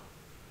manual.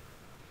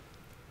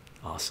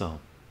 Awesome.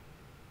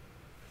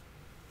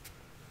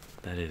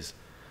 That is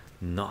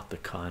not the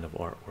kind of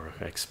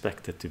artwork I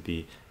expected to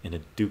be in a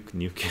Duke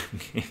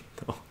Nukem game,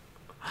 though.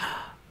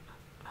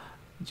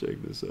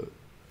 Check this out.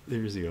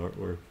 There's the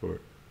artwork for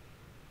it.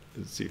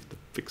 Let's see if the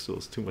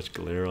pixels, too much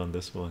glare on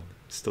this one.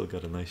 Still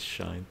got a nice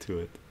shine to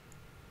it.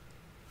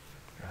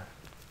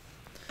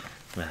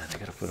 Man, I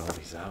gotta put all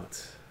these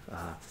out.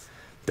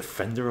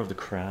 Defender of the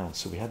Crown.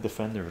 So we had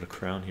Defender of the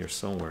Crown here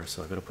somewhere.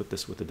 So I gotta put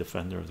this with the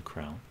Defender of the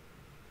Crown.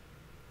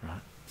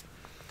 Right.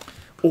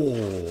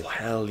 Oh,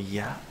 hell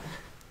yeah.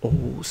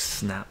 Oh,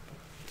 snap.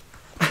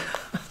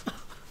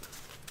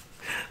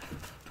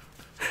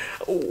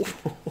 Oh.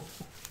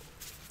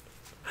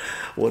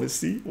 Wanna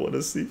see?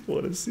 Wanna see?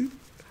 Wanna see?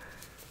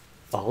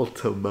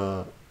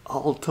 Ultima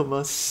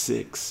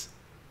 6.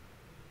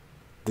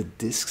 The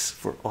discs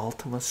for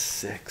Ultima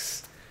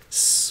 6.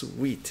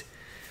 Sweet.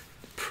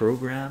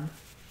 Program.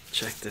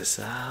 Check this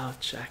out.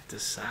 Check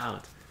this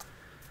out.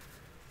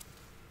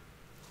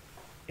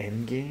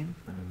 Endgame.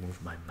 Let me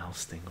move my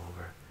mouse thing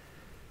over.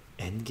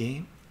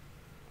 Endgame.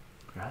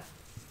 Right.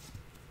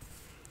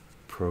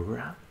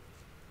 Program.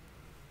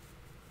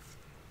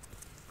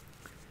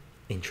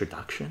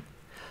 Introduction.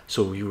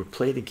 So you would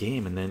play the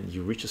game and then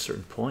you reach a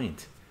certain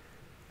point,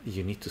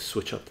 you need to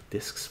switch up the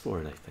discs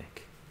for it, I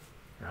think.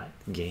 Right.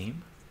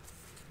 Game.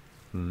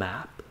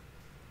 Map.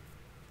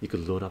 You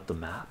could load up the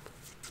map.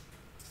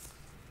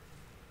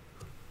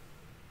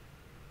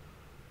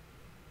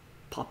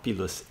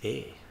 Populous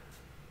A.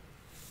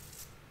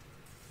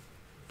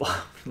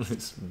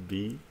 Populous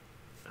B.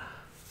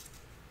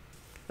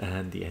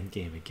 And the end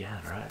game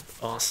again, right?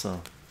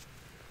 Awesome.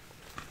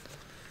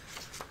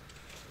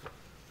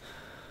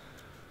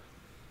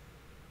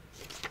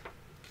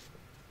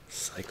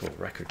 Cycle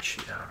record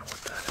sheet. I don't know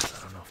what that is.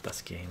 I don't know if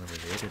that's game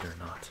related or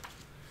not.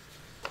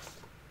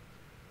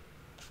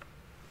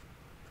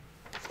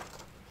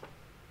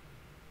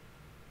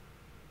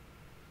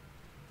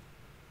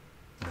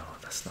 No,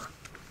 that's not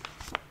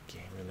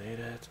game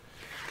related.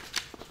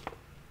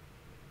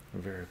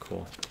 Very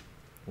cool.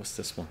 What's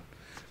this one?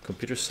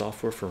 Computer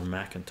software for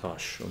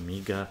Macintosh,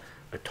 Amiga,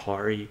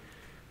 Atari,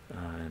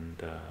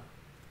 and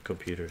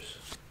computers.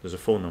 There's a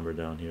phone number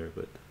down here,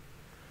 but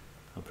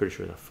I'm pretty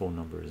sure that phone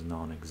number is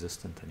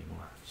non-existent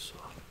anymore. So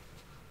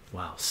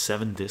wow,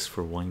 7 discs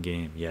for one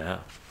game. Yeah,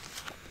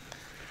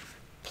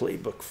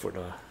 playbook for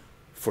the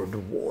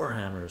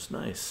Warhammers.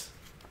 Nice.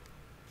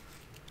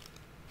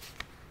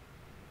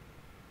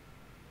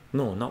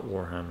 No, not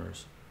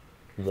Warhammers,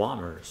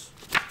 Whammers.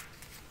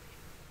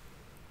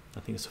 I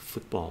think it's a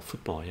football,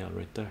 yeah,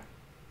 right there.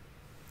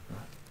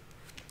 Right.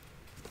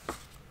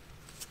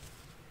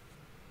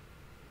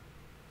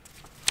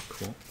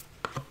 Cool.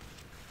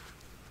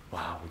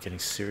 Wow, we're getting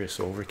serious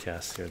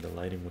overcast here. The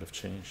lighting would have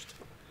changed.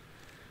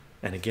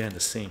 And again, the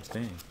same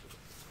thing.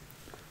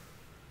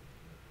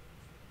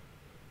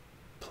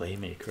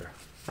 Playmaker.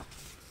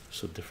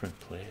 So different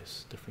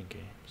plays, different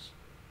games.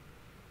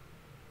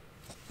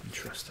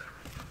 Interesting.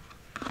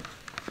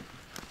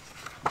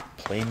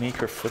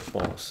 Playmaker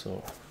football.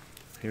 So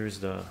here's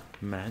the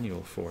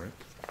manual for it.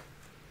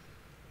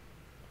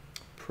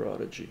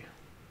 Prodigy.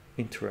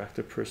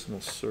 Interactive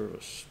personal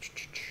service.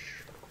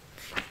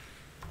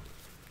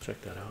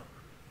 Check that out.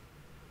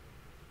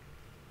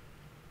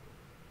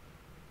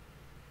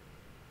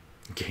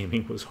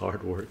 Gaming was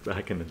hard work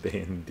back in the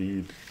day,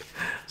 indeed.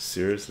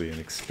 Seriously, and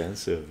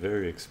expensive,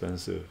 very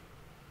expensive,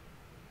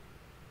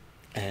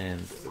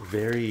 and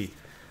very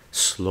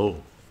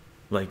slow.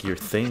 Like your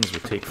things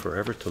would take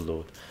forever to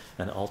load.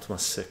 An Ultima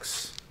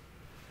 6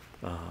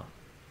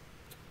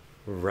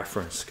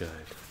 reference guide.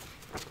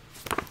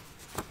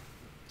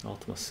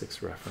 Ultima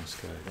 6 reference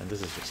guide, and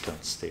this is just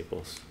on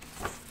Staples.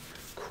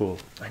 Cool.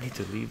 I need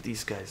to leave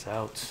these guys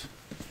out.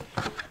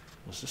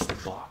 Was this the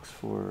box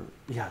for?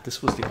 Yeah,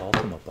 this was the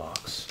Ultima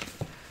box.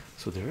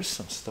 So there is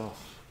some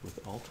stuff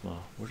with Ultima.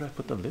 Where did I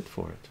put the lid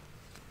for it?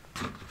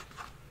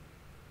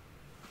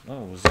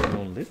 Oh, was there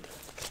no lid?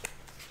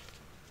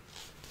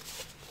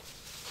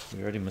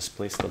 We already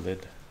misplaced the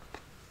lid.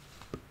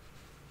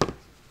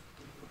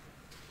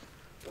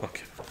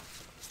 Okay,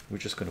 we're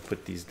just gonna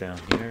put these down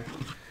here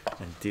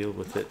and deal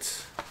with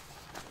it,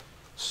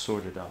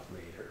 sort it out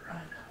later.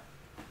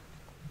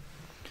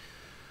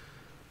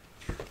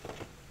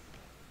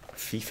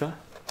 FIFA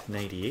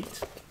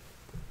 98.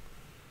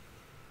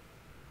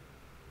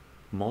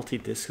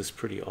 Multi-disc is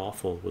pretty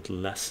awful with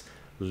less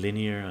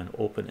linear and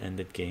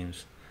open-ended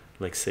games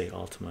like say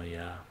Ultima.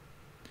 Yeah,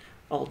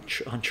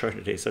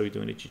 Uncharted days. How are you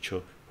doing,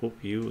 chycho?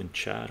 Hope you and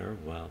chat are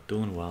well.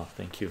 Doing well,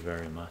 thank you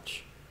very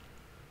much.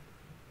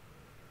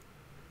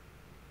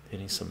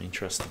 Hitting some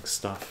interesting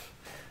stuff.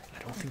 I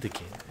don't think the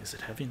game is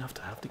it heavy enough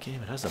to have the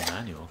game. It has a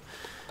manual.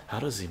 How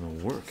does it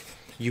even work?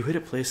 You hit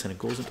a place and it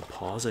goes into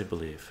pause, I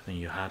believe, and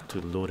you had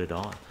to load it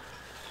on.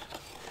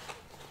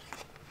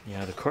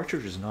 Yeah, the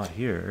cartridge is not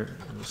here.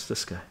 What's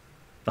this guy?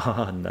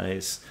 Ah,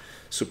 nice.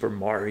 Super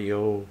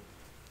Mario.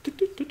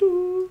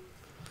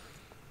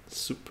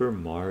 Super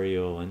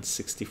Mario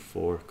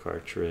N64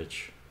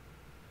 cartridge.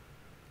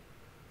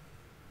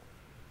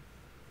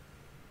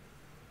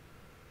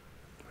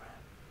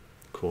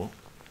 Cool.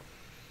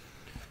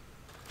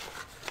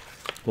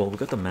 Well, we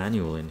got the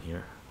manual in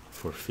here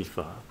for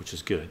FIFA, which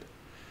is good.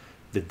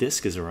 The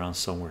disc is around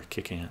somewhere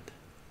kicking it,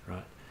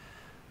 right?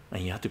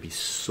 And you have to be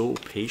so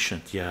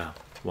patient, yeah,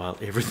 while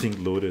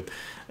everything loaded,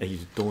 and you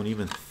don't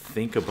even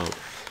think about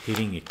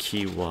hitting a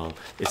key while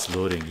it's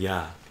loading.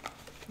 Yeah,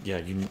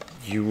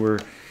 you were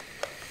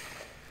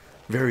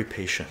very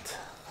patient,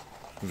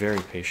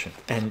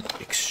 and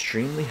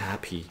extremely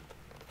happy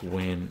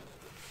when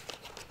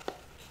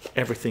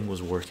everything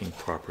was working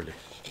properly.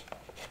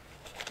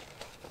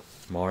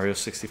 Mario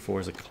 64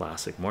 is a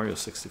classic. Mario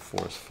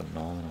 64 is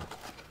phenomenal.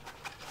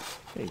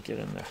 Hey, get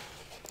in there.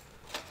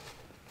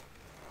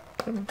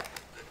 Come on.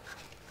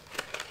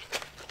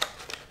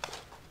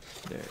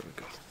 There we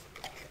go.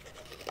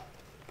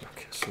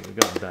 Okay, so we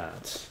got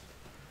that.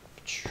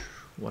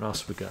 What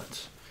else we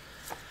got?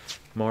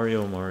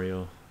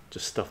 Mario,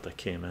 just stuff that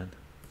came in.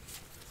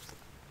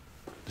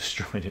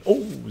 Destroyed it.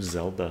 Oh,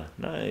 Zelda,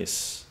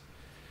 nice.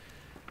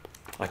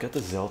 I got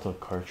the Zelda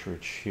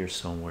cartridge here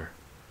somewhere.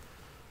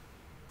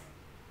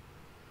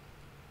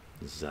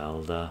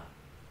 Zelda.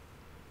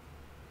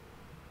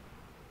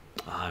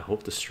 I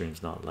hope the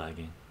stream's not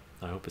lagging.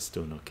 I hope it's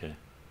doing okay.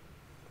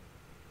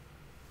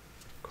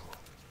 Cool.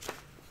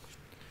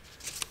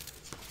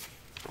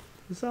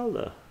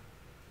 Zelda.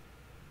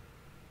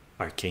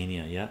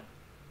 Arcania, yeah.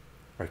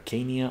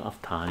 Arcania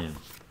of Time.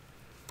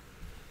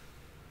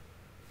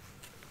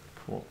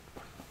 Cool.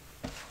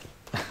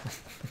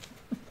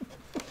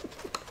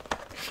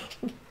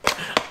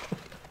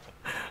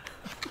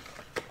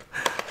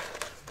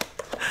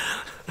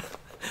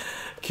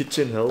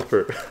 Kitchen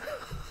helper.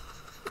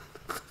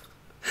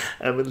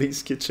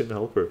 Emily's Kitchen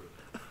Helper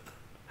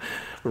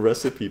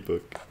recipe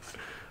book.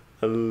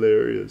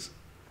 Hilarious.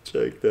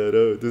 Check that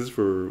out. This is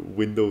for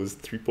Windows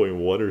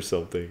 3.1 or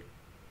something.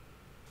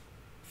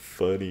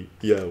 Funny.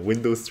 Yeah,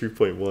 Windows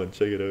 3.1.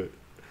 Check it out.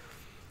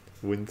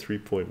 Win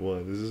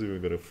 3.1. This is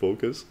even gonna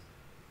focus.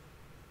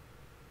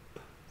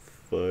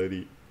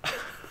 Funny.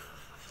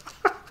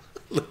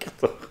 Look at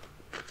the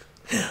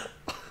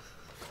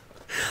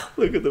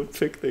Look at the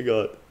pic they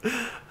got.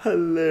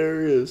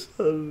 Hilarious,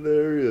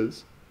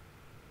 hilarious.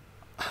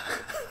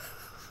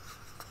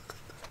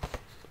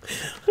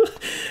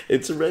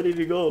 It's ready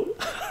to go.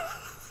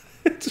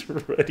 It's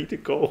ready to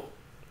go.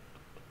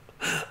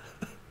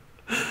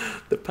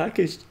 The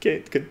package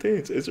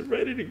contains, it's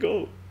ready to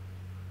go.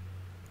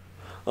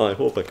 Oh, I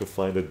hope I can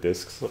find the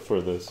discs for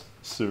this.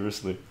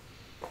 Seriously,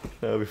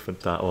 that'd be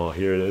fantastic. Oh,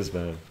 here it is,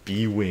 man.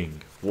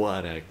 B-Wing.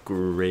 What a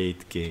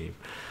great game.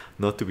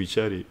 Not to be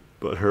chatty,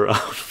 but her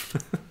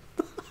outfit.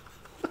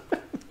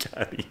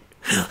 Caddy.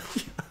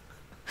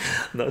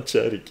 Not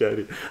chatty,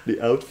 caddy.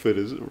 The outfit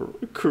is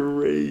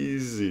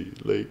crazy.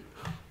 Like,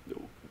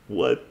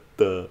 what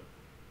the,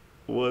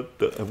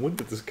 and when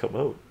did this come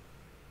out?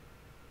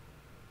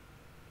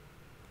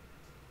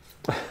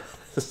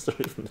 There's not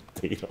even a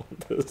date on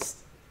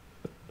this.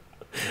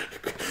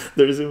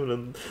 There's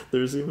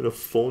even a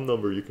phone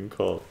number you can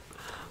call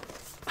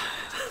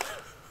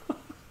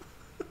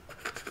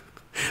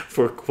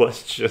for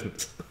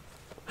questions.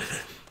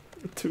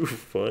 Too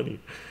funny.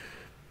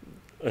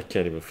 I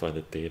can't even find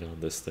the date on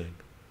this thing.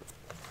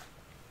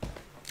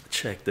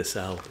 Check this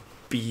out.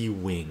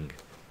 B-Wing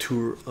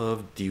Tour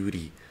of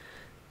Duty.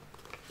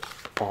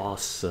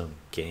 Awesome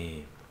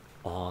game.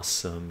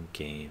 Awesome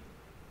game.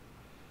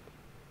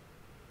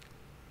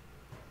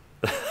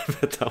 I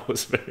bet that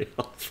was very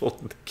helpful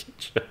in the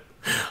kitchen.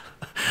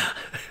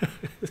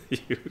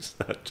 Use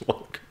that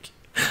one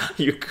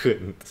cookie. You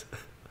couldn't.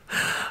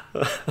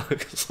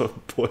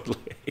 Some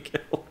bootleg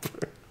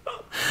helper.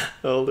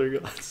 Elder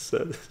God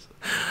says,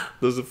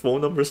 does the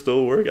phone number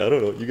still work? I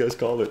don't know. You guys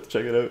call it.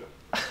 Check it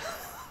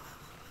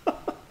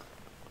out.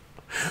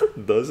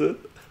 Does it?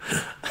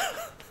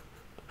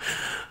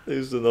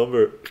 Here's the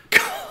number.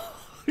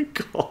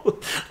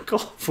 Call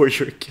for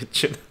your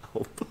kitchen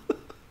help.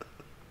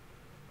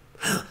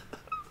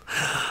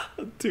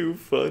 Too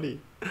funny.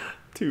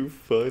 Too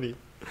funny.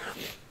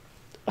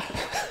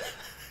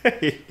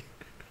 Hey,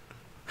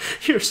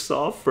 your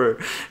software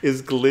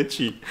is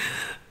glitchy.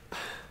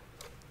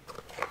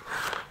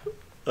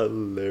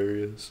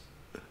 Hilarious.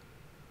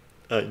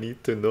 I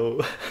need to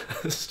know.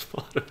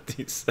 Spot of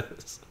these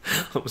says,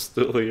 I'm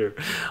still here.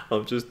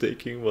 I'm just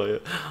taking my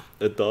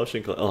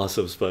adoption class.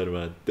 Awesome,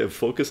 Spider-Man. Then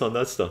focus on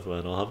that stuff,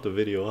 man. I'll have the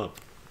video up.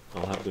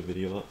 I'll have the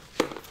video up.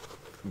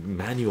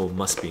 Manual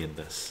must be in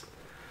this.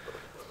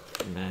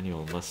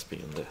 Manual must be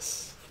in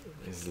this.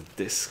 There's the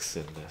discs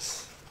in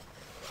this.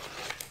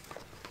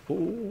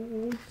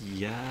 Oh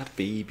yeah,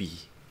 baby.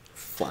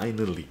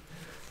 Finally.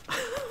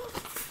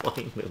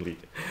 Finally.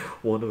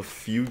 One of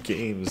few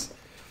games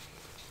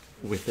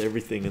with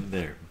everything in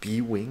there.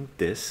 B-Wing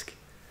disc.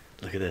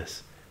 Look at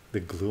this. The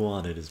glue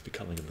on it is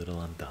becoming a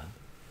little undone.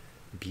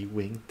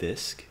 B-Wing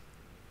disc.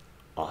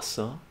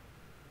 Awesome.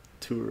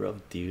 Tour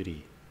of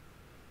Duty.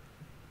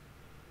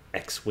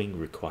 X-Wing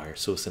required,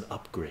 so it's an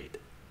upgrade,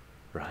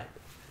 right?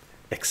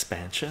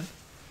 Expansion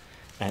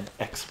and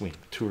X-Wing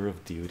Tour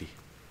of Duty.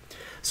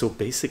 So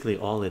basically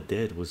all it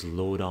did was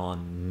load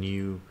on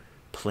new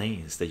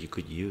planes that you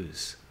could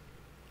use,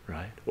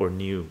 right? Or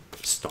new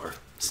star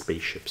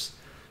spaceships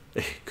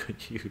that you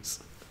could use.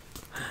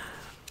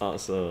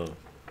 Awesome.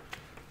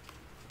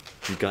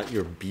 You got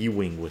your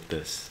B-Wing with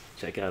this.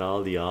 Check out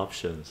all the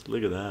options.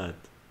 Look at that.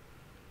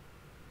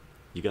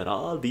 You got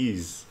all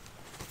these.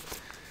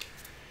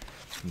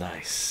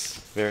 Nice.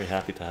 Very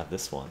happy to have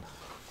this one.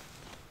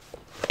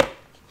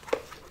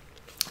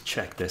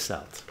 Check this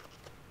out.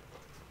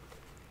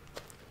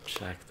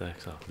 Check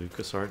that out.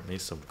 LucasArts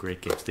made some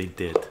great games. They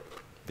did.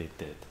 They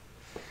did.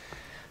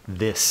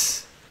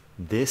 This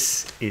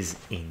is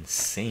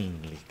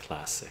insanely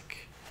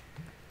classic.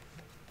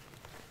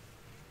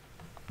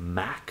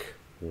 Mac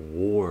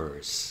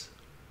Wars.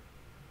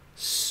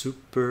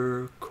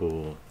 Super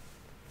cool.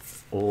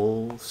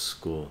 Old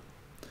school.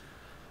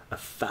 A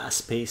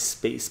fast-paced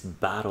space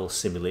battle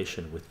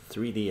simulation with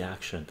 3D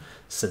action,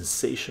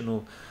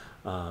 sensational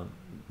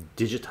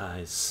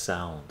digitized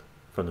sound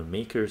from the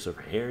makers of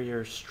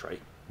Harrier Strike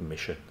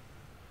Mission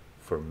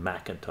for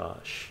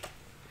Macintosh.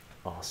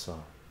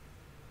 Awesome,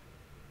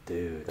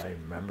 dude. I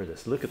remember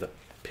this. Look at the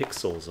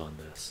pixels on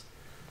this.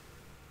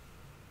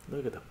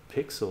 Look at the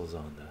pixels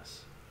on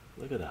this.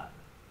 Look at that.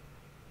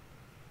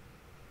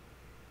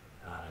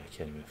 I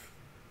can't even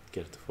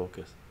get it to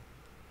focus.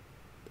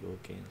 The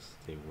old games,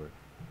 they were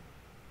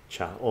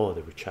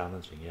they were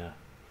challenging. Yeah,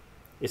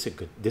 it's a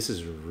good, this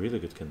is a really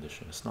good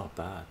condition. It's not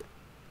bad.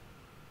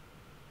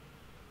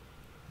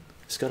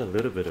 It's got a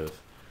little bit of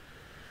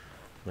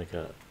like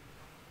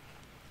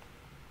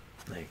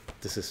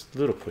this is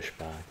little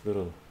pushback,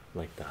 little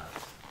like that.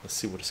 Let's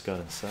see what it's got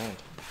inside.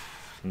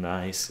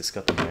 Nice. It's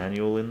got the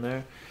manual in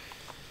there.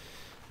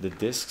 The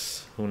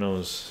discs, who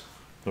knows,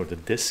 or the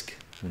disc,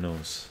 who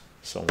knows,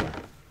 somewhere.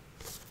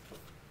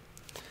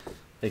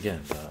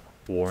 Again, the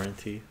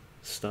warranty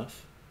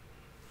stuff.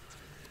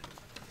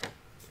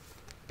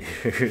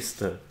 Here's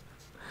the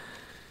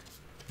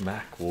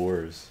Mac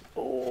Wars.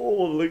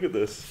 Oh, look at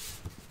this.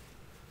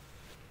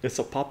 It's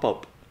a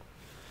pop-up.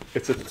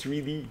 It's a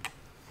 3D.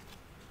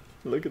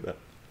 Look at that.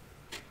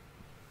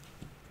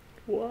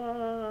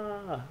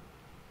 Wow.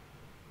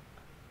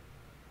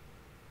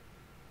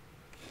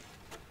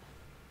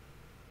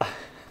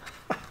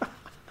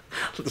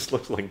 This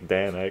looks like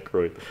Dan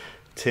Aykroyd,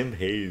 Tim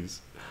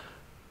Hayes.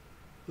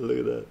 Look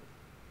at that.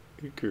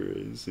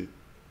 Crazy.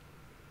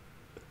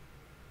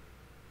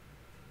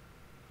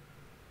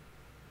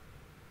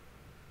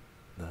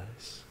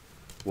 Nice.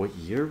 What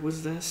year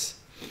was this?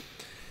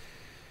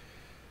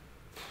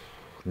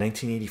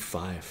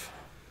 1985.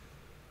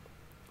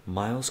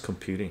 Miles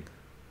Computing.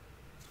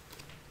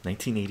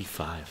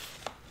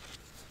 1985.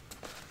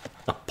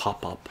 A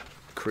pop-up.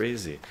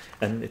 Crazy.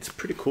 And it's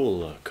pretty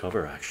cool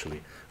cover,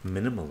 actually.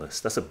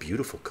 Minimalist. That's a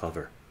beautiful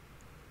cover.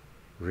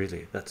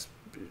 Really, that's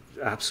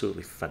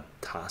absolutely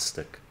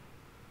fantastic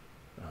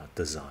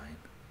design.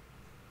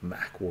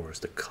 Mac Wars,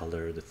 the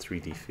color, the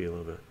 3D feel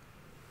of it.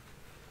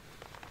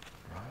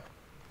 Right.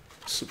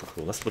 Super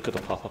cool. Let's look at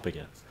the pop-up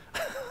again.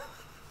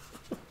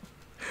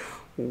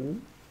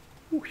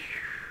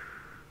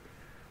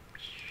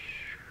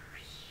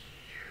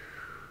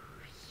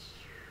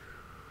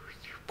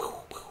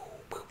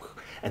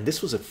 And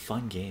this was a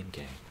fun game,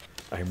 gang.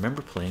 I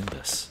remember playing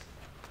this.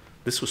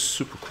 This was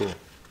super cool.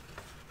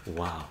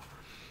 Wow.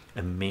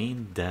 A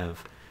main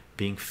dev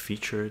being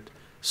featured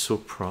so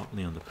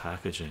promptly on the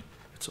packaging.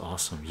 It's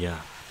awesome.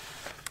 Yeah.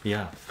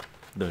 Yeah.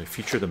 The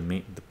feature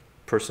the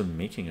person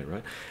making it,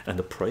 right? And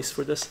the price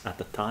for this at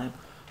the time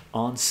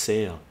on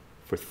sale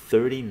for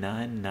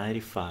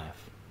 $39.95. Right?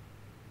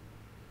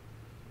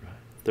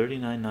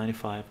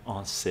 $39.95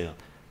 on sale.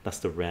 That's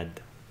the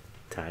red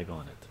tag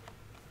on it.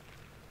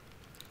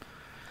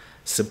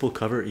 Simple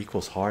cover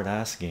equals hard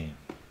ass game.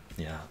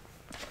 Yeah.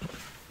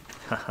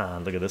 Haha,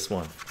 look at this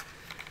one.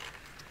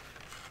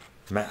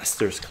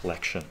 Masters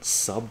Collection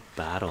Sub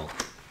Battle.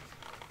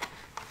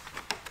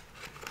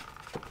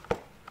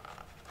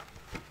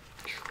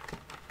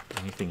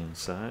 Anything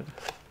inside?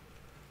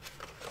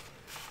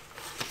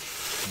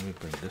 Let me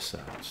bring this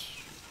out.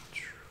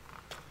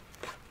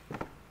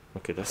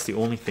 Okay, that's the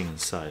only thing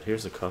inside.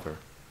 Here's the cover.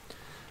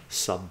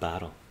 Sub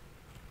Battle.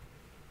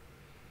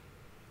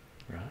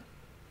 Right?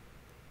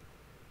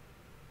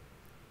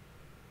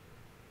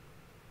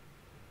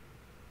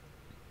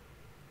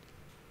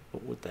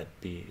 What would that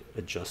be?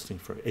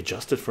 Adjusted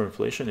for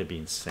inflation? It'd be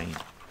insane.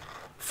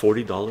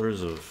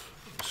 $40 of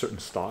certain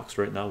stocks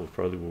right now would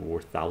probably be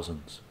worth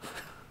thousands.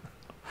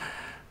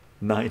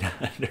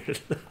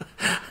 900.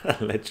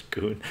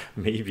 Litecoin,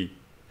 maybe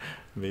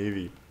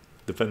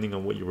depending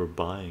on what you were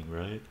buying,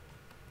 right?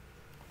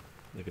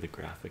 Look at the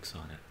graphics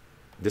on it.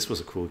 This was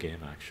a cool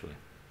game, actually.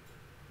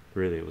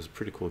 Really, it was a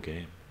pretty cool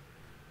game.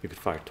 You could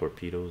fire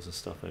torpedoes and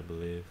stuff, I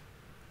believe.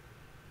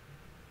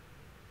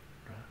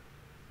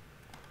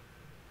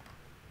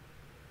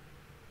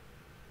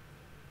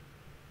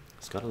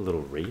 It's got a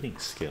little rating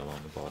scale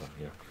on the bottom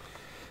here.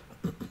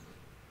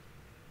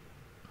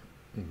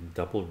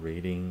 Double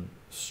rating,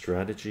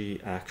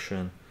 strategy,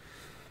 action,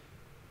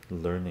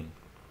 learning.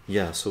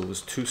 Yeah, so it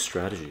was 2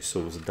 strategies, so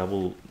it was a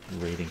double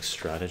rating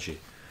strategy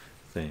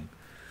thing.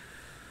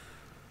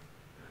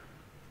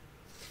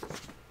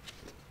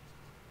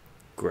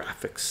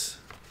 Graphics,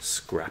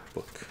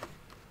 scrapbook.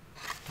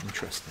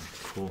 Interesting,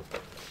 cool.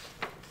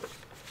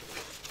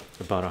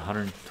 About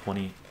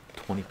 120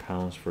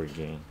 £20 for a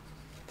game.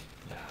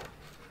 Yeah,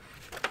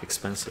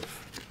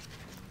 expensive.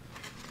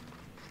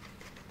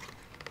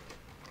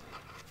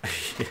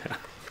 Yeah.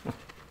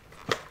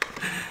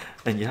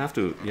 And you have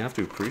to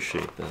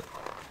appreciate that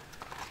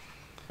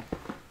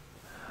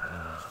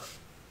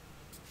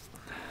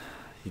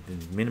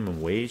the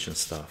minimum wage and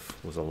stuff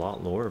was a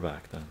lot lower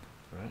back then,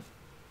 right?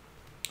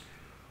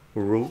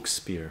 Rogue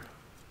Spear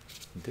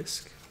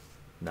disc,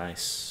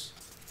 nice.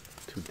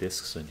 2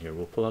 discs in here.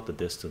 We'll pull out the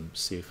disc and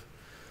see if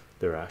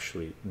they're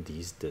actually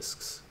these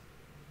discs.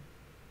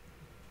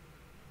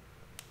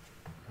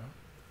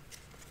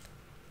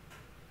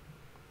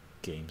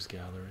 Games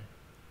gallery.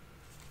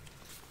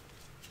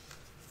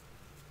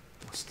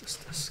 What's this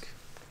disc?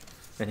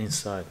 And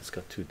inside it's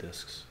got 2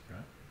 discs,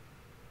 right?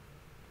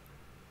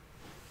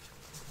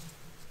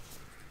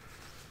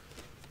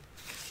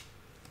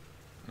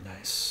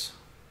 Nice.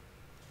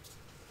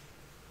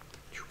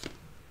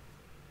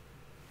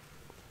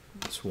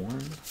 It's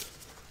worn.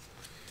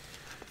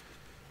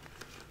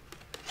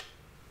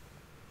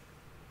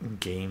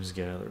 Games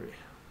gallery.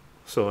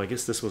 So I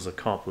guess this was a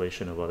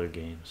compilation of other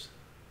games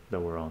that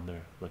were on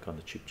there, like on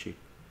the cheap cheap.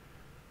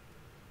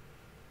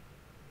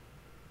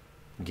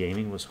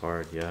 Gaming was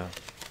hard, yeah.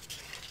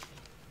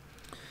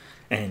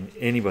 And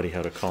anybody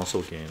had a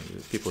console game,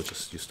 people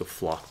just used to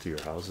flock to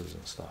your houses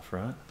and stuff,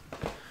 right?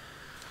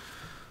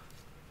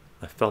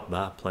 I felt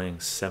that playing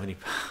 £70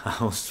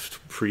 to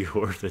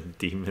pre-order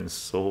Demon's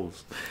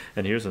Souls.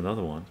 And here's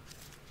another one.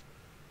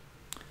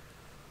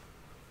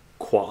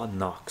 Quad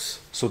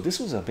Nox. So this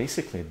was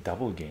basically a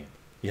double game.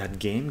 You had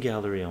Game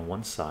Gallery on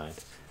one side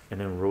and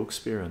then Rogue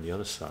Spear on the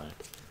other side,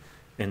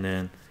 and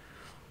then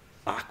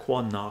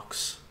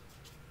Aquanox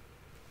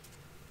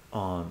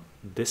on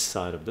this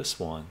side of this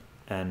one,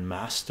 and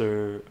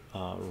Master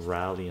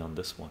Rally on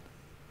this one.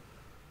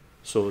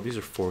 So these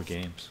are 4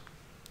 games.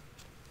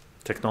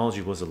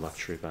 Technology was a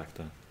luxury back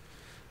then.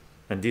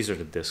 And these are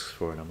the discs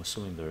for it. I'm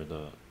assuming they're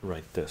the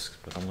right discs,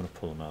 but I'm going to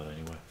pull them out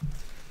anyway.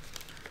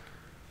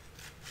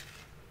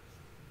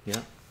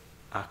 Yeah,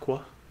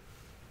 Aqua,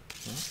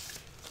 yeah.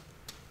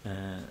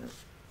 And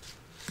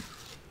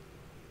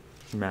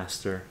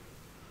Master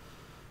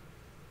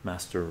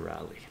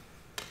Rally.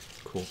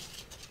 Cool.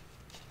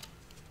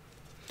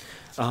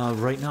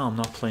 Right now I'm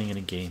not playing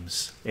any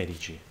games, Eddie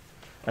G.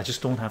 I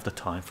just don't have the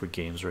time for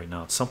games right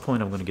now. At some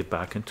point I'm going to get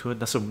back into it.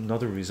 That's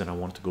another reason I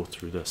wanted to go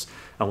through this.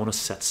 I want to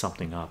set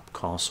something up,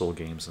 console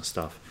games and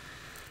stuff,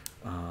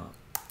 and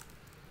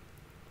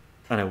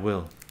I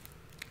will.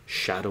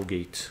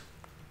 Shadowgate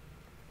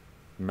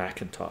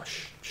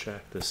Macintosh,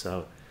 check this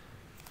out.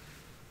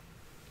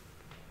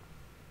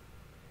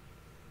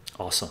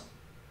 Awesome,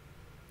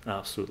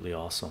 absolutely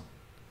awesome.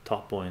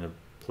 Top boy in the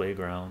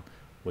playground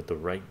with the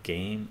right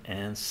game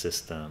and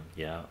system.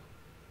 Yeah,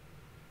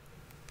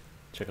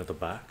 check out the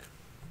back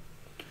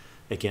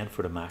again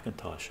for the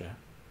Macintosh.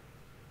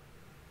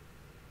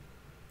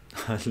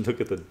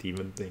 Look at the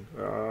demon thing.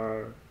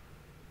 Arr.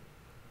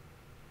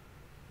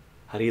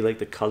 How do you like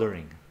the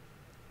coloring?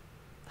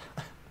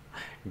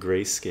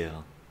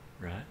 Grayscale,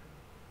 right?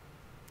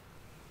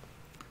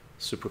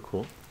 Super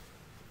cool.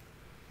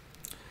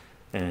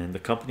 And the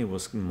company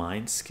was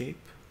Mindscape,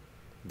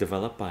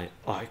 developed by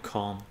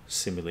ICOM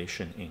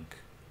Simulation Inc.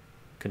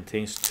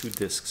 Contains 2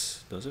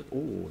 discs. Does it?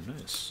 Oh,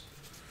 nice.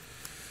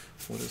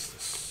 What is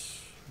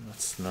this?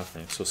 That's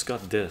nothing. So it's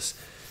got this.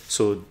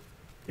 So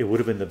it would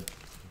have been the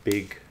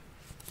big,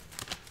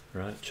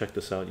 right? Check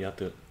this out. You have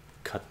to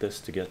cut this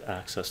to get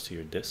access to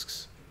your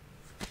discs,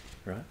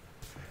 right?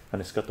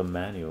 And it's got the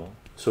manual.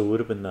 So it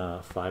would have been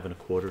 5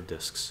 1/4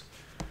 discs.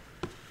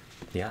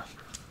 Yeah.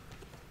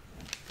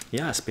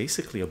 Yeah, it's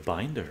basically a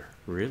binder,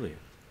 really.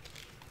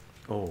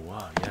 Oh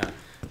wow, yeah,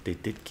 they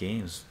did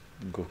games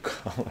go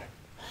color.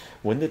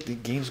 When did the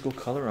games go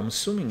color? I'm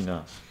assuming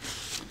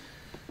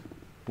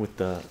with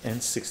the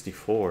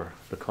N64,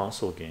 the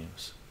console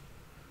games,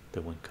 they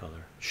went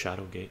color.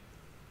 Shadowgate,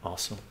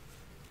 awesome.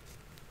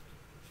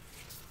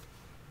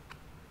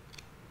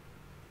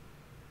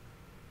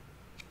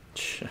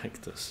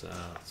 Check this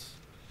out.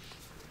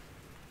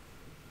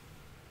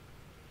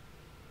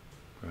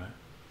 Right,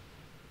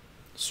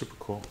 super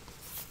cool.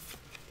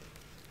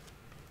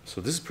 So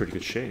this is pretty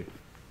good shape.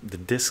 The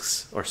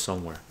discs are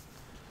somewhere.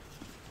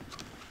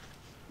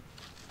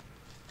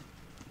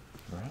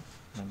 All right,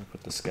 let me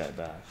put this guy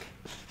back.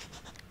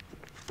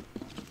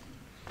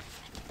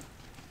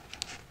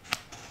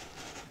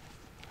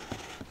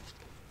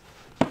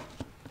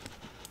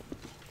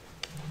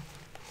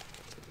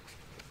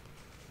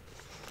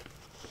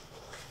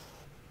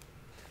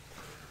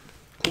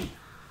 Cool.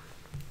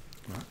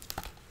 All right.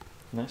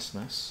 Nice,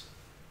 nice.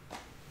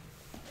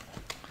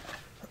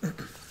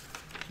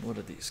 What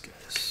are these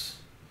guys?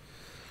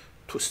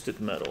 Twisted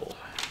metal.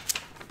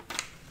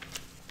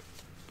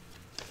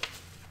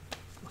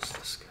 What's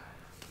this guy?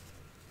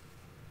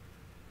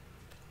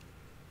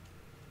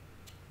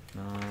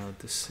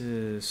 This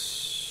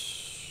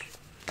is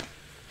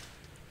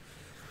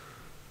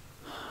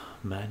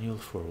manual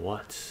for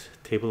what?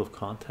 Table of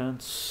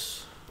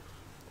contents.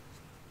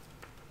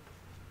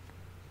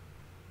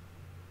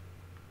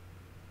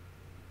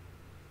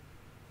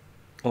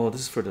 Oh,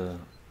 this is for the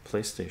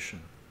PlayStation.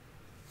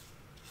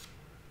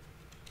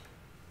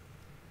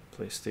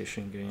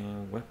 PlayStation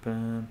game,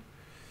 weapon.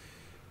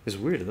 It's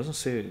weird, it doesn't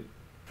say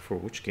for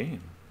which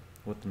game,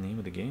 what the name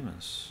of the game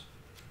is.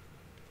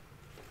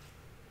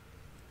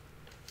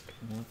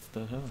 What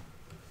the hell?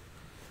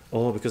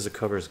 Oh, because the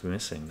cover is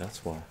missing,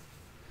 that's why.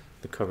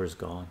 The cover is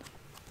gone.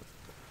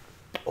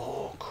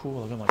 Oh,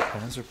 cool, I got my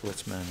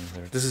Panzerblitz manual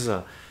there. This is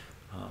a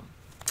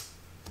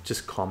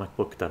just comic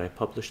book that I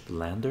published,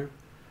 Lander.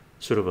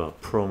 Sort of a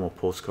promo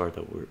postcard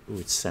that we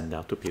would send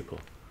out to people,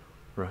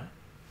 right?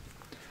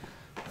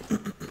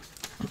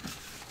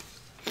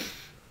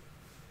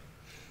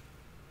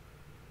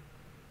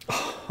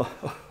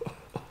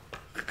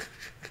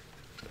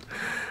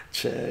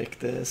 Check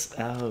this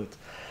out.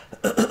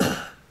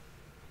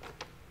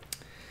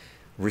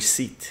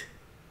 Receipt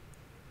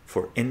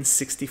for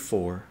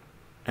N64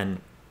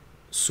 and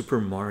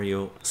Super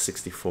Mario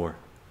 64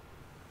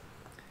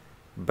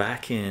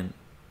 back in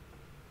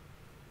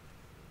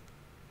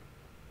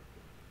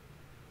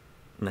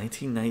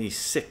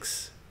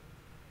 1996.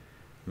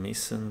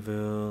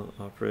 Masonville,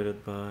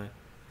 operated by,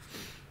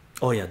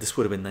 oh yeah, this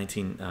would have been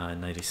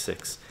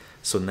 1996.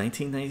 So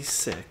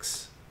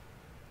 1996.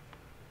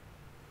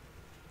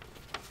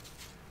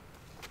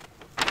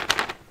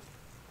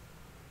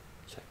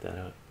 Check that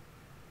out.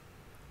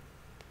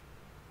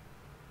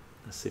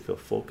 Let's see if it'll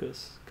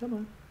focus. Come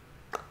on.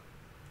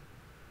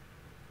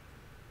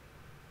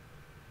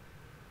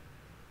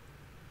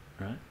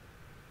 Right,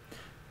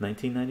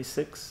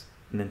 1996.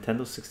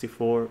 Nintendo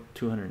 64,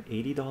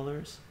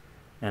 $280,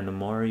 and the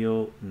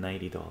Mario,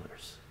 $90.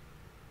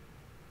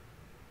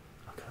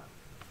 Okay,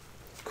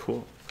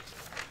 cool,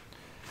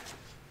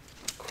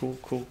 cool,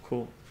 cool,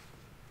 cool.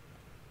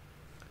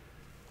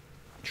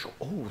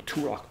 Oh,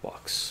 Turok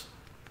box,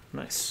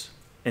 nice.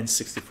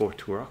 N64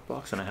 Turok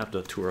box, and I have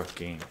the Turok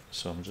game,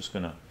 so I'm just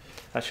gonna,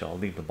 actually I'll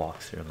leave the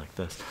box here like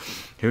this.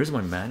 Here's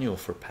my manual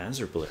for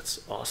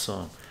Panzerblitz.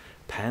 Awesome.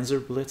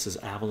 Panzer Blitz is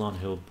Avalon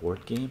Hill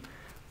board game.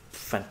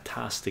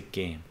 Fantastic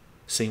game.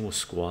 Same with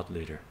Squad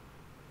Leader.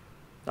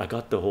 I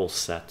got the whole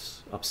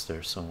set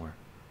upstairs somewhere.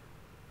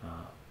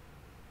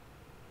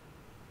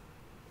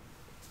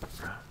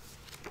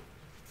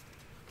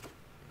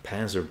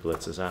 Panzer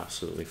Blitz is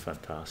absolutely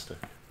fantastic.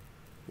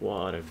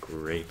 What a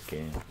great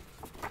game.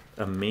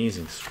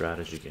 Amazing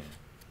strategy game.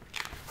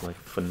 Like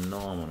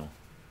phenomenal.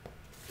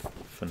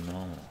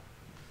 Phenomenal.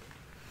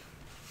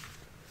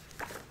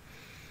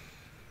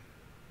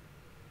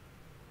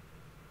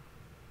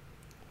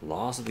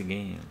 Laws of the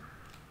game.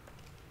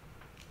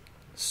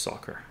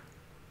 Soccer.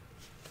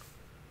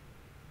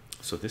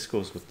 So this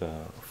goes with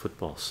the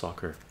football,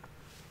 soccer.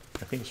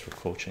 I think it's for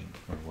coaching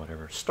or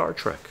whatever. Star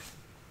Trek.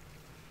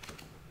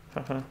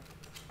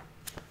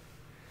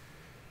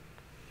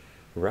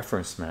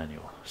 Reference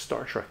manual.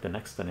 Star Trek: The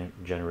Next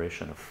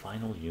Generation of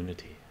Final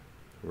Unity.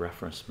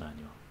 Reference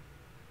manual.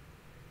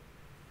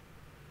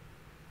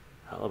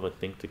 Hell of a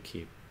thing to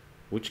keep.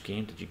 Which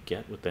game did you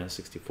get with the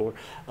N64?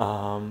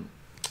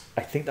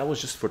 I think that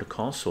was just for the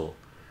console,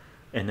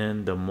 and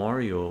then the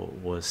Mario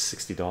was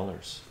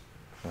 $60,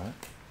 right?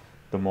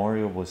 The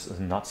Mario was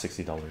not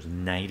 $60,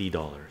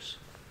 $90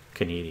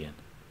 Canadian,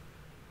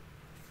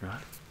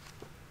 right?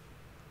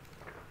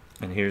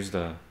 And here's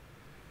the,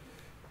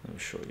 let me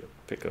show you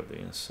a pic of the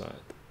inside.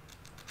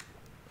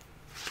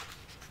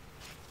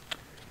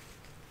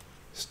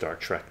 Star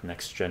Trek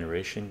Next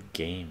Generation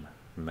game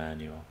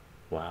manual.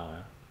 Wow,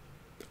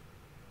 eh?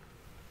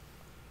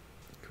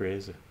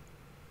 Crazy.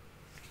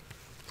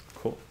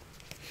 Cool.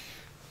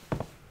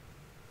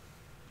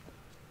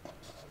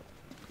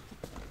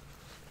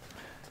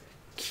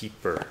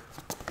 Keeper.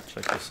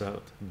 Check this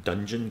out.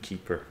 Dungeon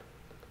Keeper.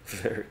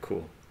 Very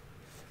cool.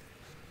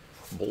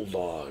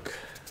 Bulldog.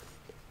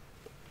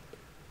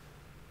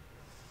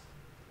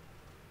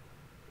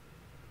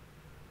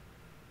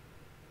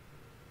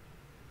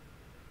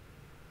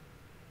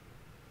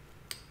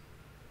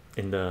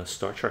 In the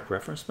Star Trek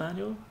reference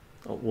manual,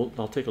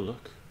 I'll take a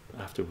look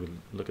after we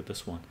look at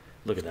this one.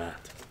 Look at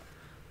that.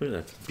 Look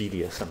at that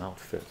BDSM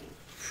outfit.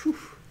 Whew.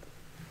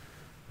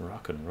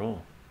 Rock and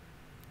roll.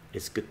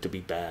 It's good to be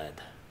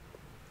bad.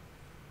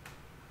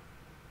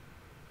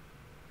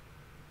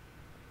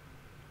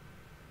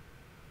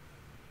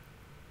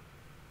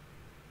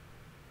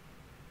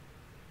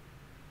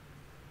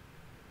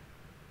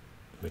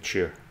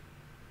 Mature.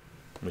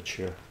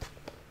 Mature.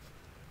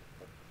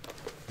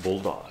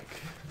 Bulldog.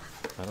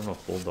 I don't know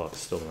if Bulldog's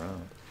still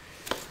around.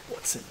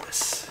 What's in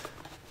this?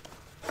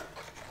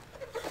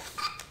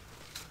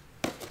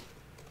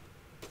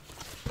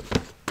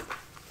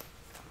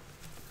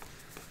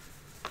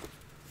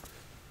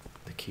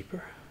 The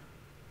Keeper.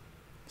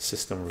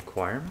 System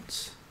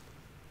requirements.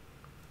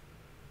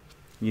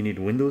 You need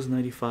Windows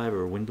 95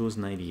 or Windows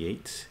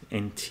 98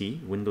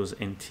 NT. Windows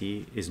NT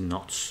is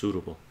not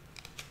suitable.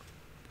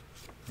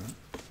 Right.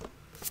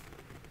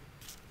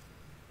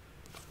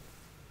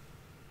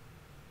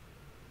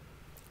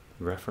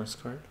 Reference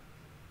card.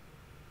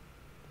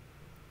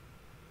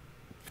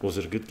 Was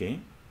it a good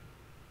game?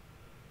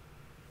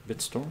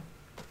 Bitstorm.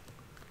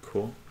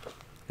 Cool.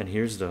 And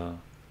here's the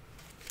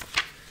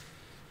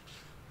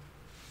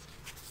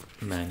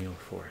manual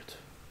for it.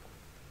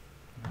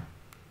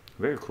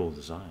 Very cool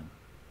design.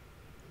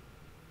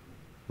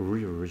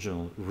 Really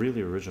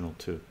original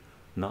too.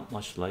 Not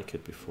much like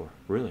it before.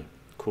 Really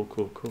cool.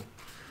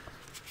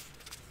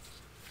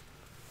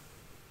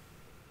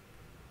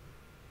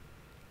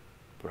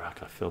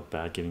 Brack, I felt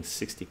bad giving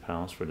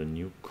 £60 for the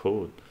new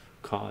COD.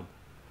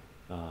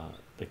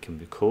 That can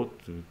be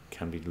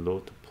low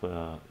to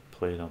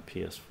play it on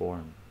PS4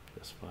 and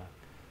PS5.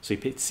 So you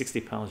paid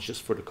 £60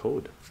 just for the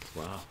code.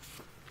 Wow.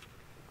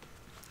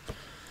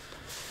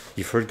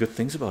 You've heard good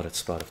things about it,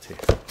 Spot of Tea.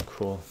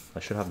 Cool. I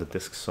should have the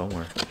disc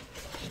somewhere.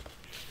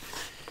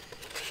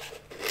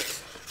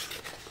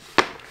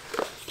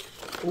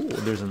 Oh,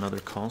 there's another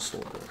console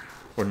there,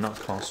 or not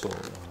console,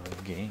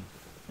 game.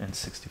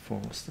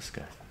 N64. What's this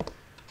guy?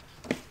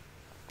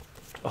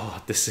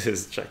 Oh, this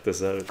is, check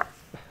this out.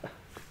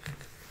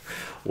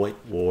 White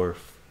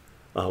Wolf.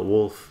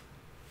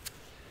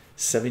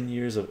 7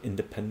 years of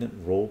independent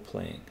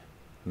role-playing.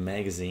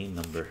 Magazine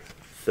number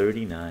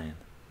 39.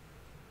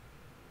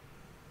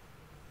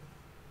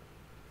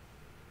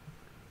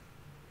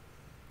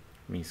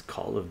 Means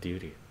Call of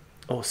Duty.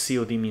 Oh,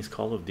 COD means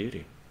Call of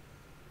Duty.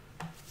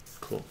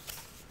 Cool.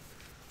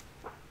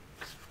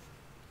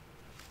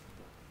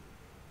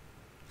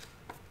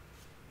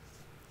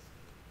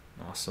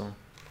 Awesome.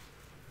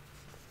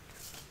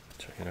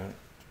 Check it out.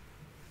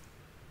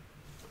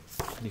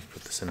 I need to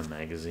put this in a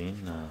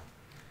magazine.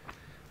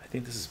 I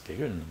think this is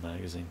bigger than the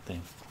magazine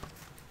thing.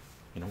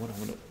 You know what?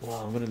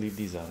 I'm gonna leave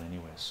these out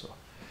anyway, so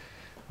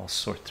I'll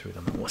sort through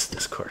them. What's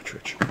this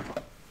cartridge?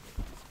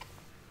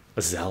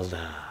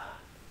 Zelda.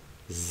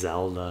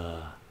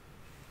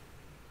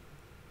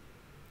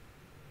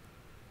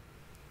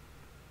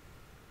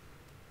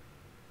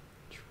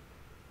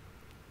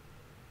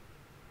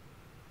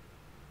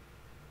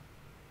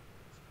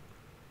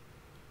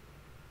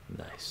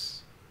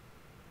 Nice.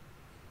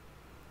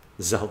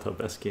 Zelda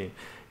best game.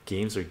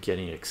 Games are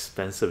getting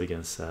expensive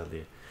again,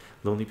 sadly.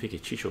 Lonely Piggy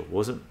Chycho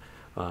wasn't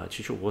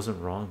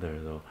wrong there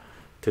though.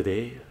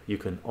 Today you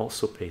can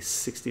also pay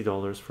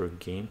 $60 for a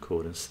game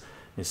code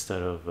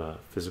instead of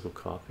physical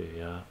copy.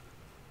 Yeah,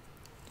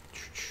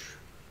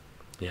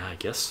 yeah, I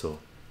guess so.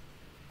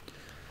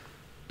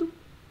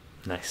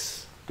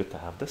 Nice, good to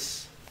have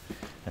this.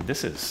 And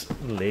this is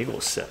Lego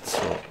set.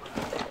 So,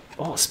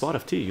 oh, Spot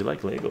of Tea, you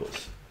like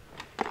Legos?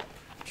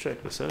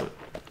 Check this out.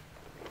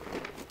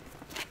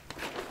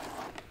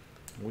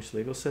 Which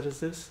Lego set is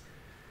this?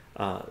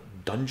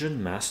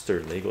 Dungeon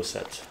Master Lego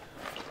set.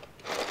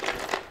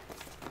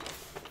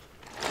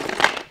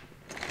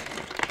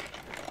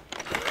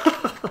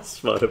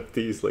 Spot of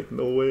Tea is like,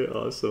 no way,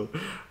 awesome.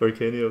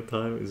 Arcania of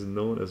Time is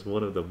known as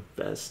one of the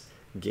best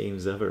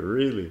games ever.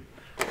 Really?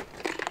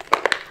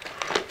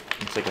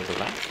 Take a look at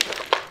that.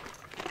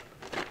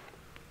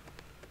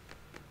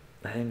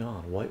 Hang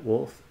on, White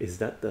Wolf, is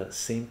that the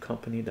same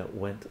company that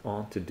went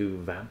on to do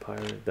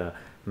Vampire the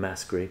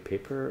Masquerade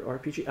Paper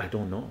RPG? I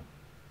don't know.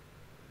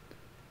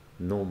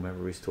 No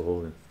memories to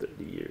hold in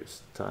 30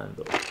 years time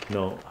though.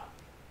 No.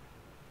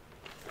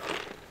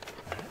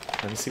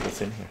 Let me see what's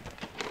in here.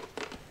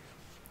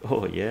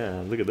 Oh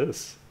yeah, look at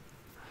this.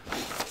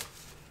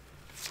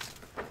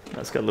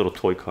 That's got little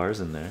toy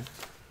cars in there.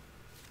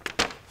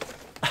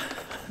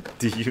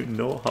 Do you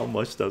know how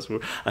much that's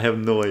worth? I have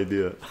no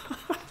idea.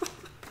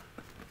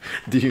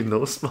 Do you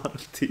know, Spot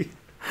of Tea?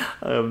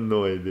 I have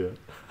no idea.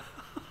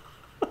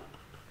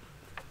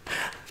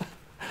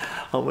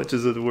 How much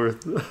is it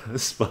worth?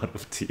 Spot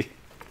of Tea.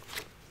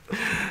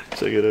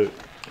 Check it out.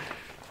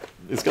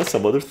 It's got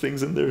some other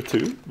things in there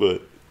too,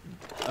 but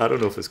I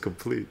don't know if it's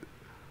complete.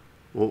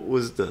 What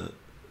was the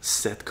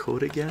set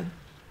code again?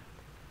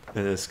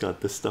 And it's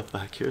got this stuff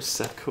back here.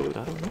 Set code,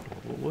 I don't know.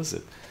 What was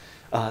it?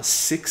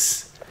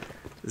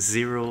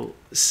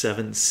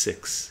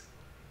 6076.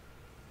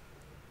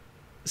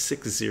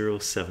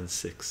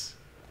 6076.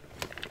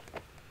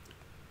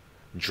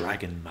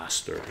 Dragon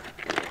Master.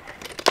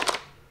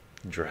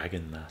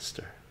 Dragon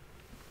Master.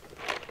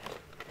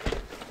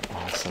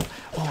 Awesome.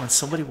 Oh, and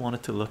somebody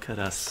wanted to look at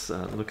us,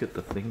 look at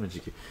the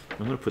thingamajiggy.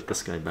 I'm gonna put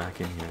this guy back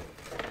in here.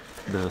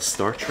 The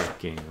Star Trek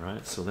game,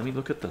 right? So let me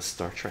look at the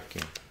Star Trek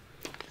game.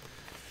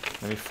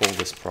 Let me fold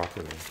this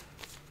properly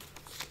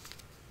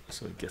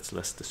so it gets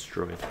less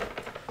destroyed.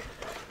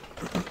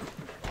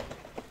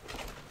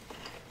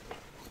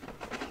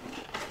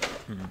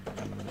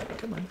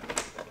 Come on.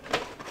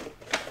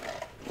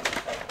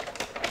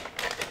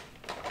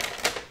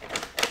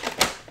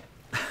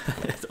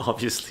 It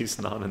obviously is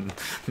not in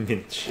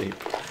mint shape.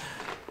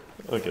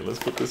 Okay, let's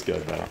put this guy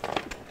back.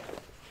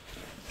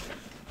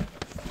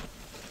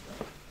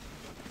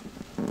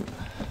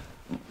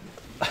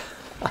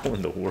 How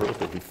in the world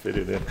did we fit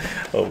it in?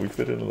 Oh, we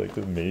fit it in like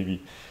this,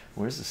 maybe.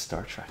 Where's the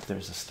Star Trek?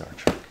 There's a Star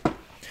Trek.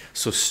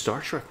 So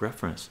Star Trek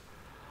reference.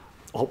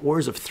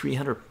 Upwards of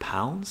 300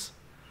 pounds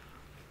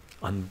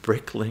on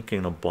brick link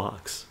in a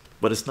box,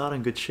 but it's not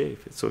in good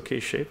shape. It's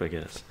okay shape, I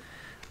guess.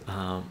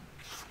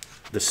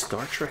 The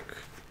Star Trek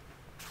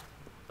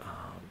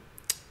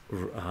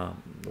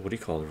what do you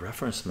call it,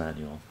 reference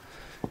manual,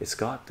 it's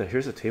got the,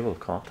 here's a table of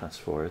contents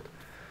for it.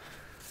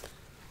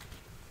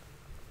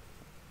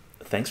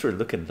 Thanks for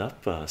looking it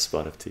up,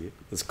 Spot of Tea.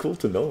 It's cool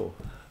to know.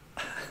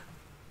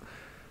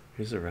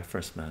 Here's a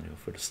reference manual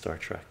for the Star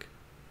Trek.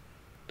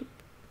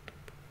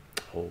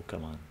 Oh,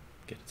 come on,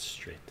 get it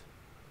straight.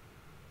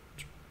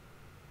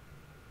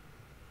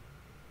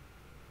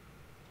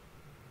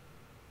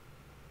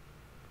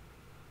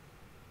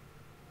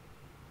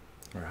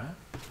 All right.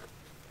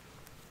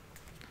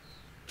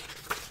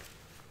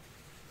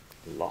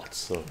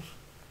 Lots of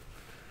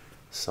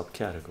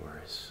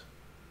subcategories.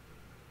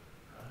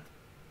 Right.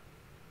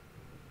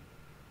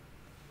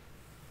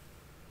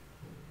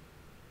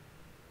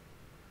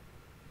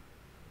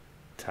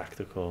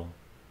 Tactical.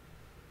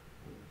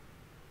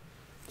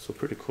 So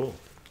pretty cool.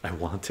 I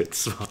want it.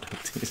 Spot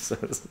of Tea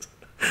says.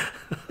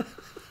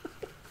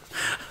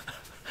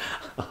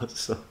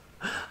 Awesome.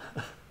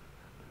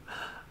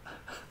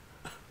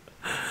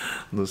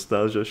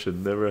 Nostalgia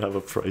should never have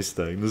a price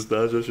tag.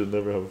 Nostalgia should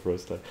never have a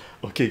price tag.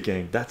 Okay,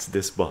 gang, that's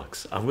this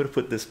box. I'm gonna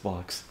put this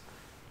box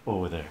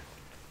over there,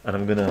 and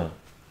I'm gonna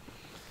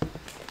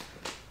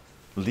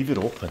leave it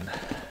open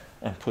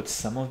and put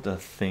some of the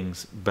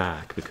things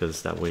back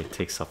because that way it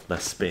takes up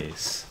less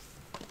space.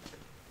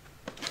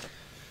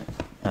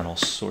 And I'll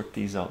sort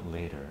these out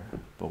later.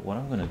 But what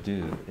I'm gonna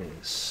do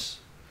is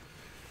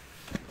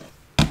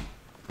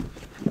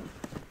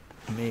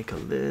make a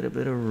little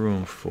bit of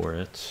room for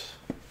it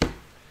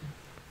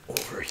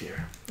over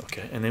here.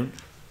 Okay, and then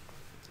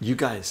you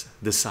guys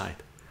decide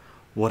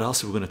what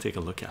else we're going to take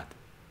a look at.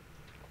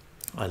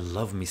 I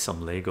love me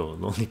some Lego.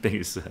 Lonely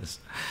Piggy says,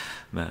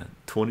 man,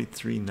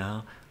 23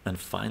 now and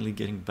finally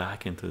getting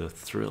back into the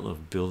thrill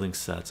of building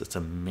sets. It's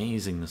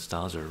amazing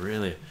nostalgia,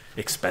 really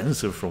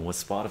expensive from what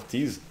Spot of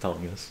Tea is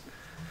telling us.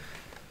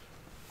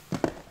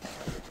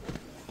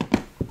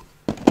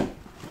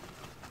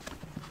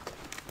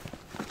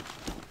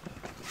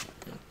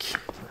 Okay,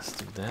 let's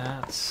do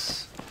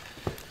that.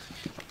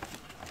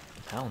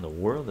 How in the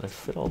world did I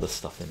fit all this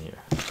stuff in here?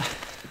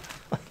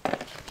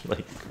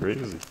 Like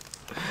crazy.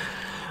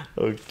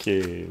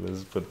 Okay,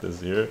 let's put this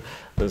here.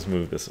 Let's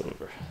move this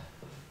over.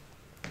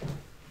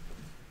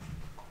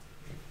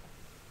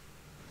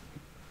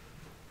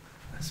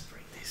 Let's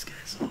bring these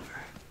guys over.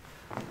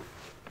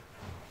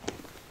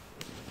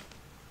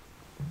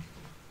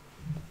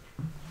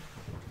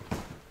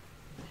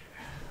 Here,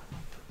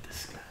 I'll put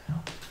this guy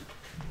up.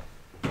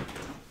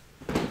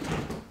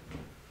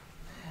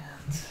 And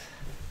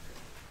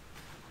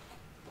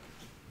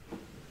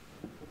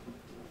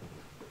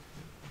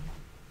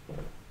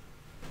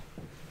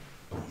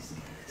these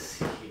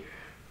guys here.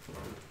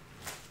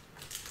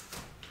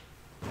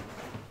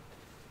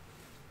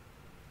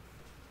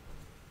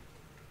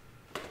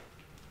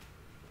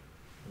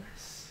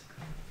 Nice.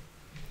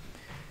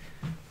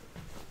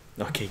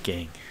 Okay,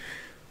 gang.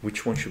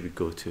 Which one should we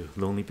go to?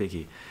 Lonely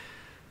Piggy.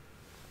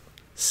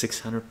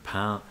 £600,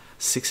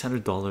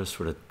 $600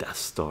 for the Death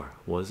Star.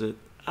 Was it?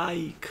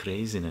 Aye,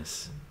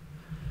 craziness.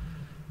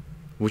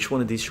 Which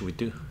one of these should we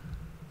do?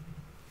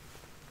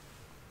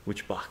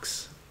 Which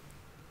box?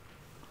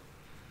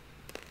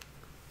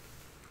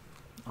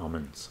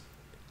 Almonds.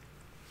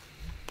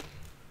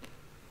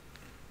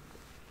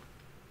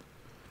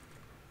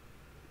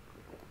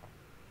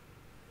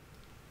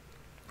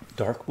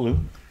 Dark blue.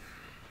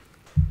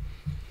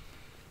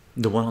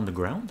 The one on the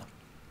ground.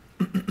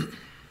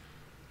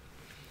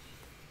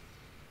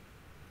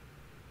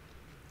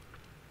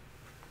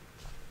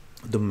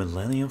 The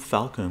Millennium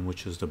Falcon,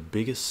 which is the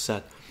biggest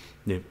set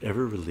they've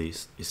ever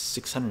released, is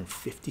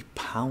 650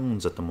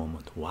 pounds at the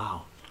moment.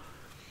 Wow.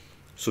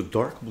 So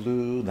dark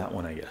blue, that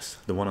one, I guess,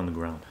 the one on the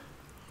ground.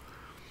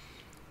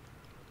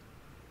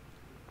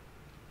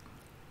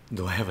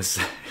 Do I have a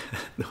second?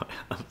 Do I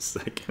have a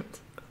second?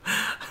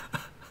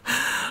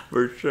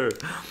 For sure.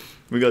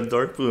 We got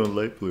dark blue and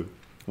light blue.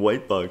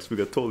 White box, we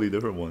got totally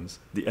different ones.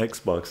 The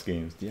Xbox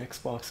games. The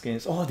Xbox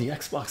games. Oh, the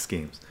Xbox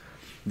games.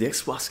 The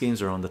Xbox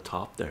games are on the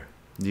top there.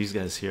 These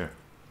guys here.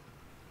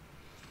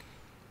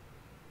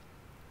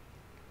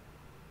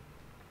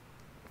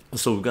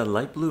 So we got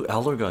light blue.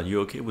 Elder God, you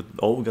okay with?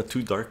 Oh, we got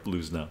two dark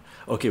blues now.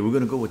 Okay, we're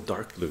gonna go with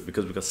dark blue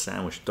because we got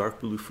sandwiched.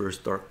 Dark blue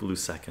first, dark blue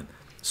second.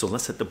 So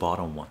let's hit the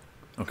bottom one.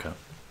 Okay,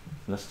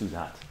 let's do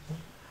that.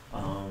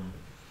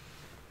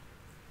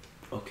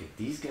 Okay,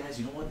 these guys,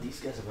 you know what? These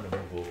guys are gonna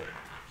move over.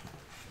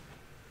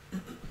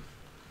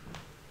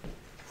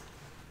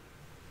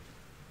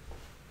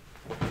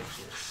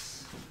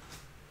 Yes.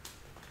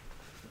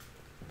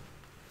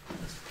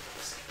 Let's put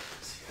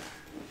this here.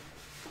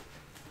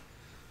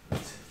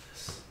 Let's hit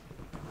this.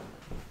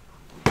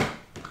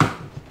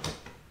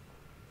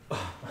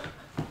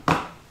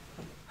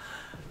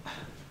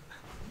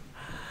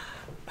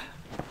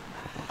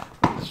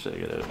 Let's check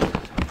it out.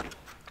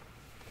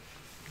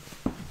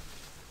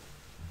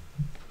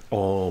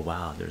 Oh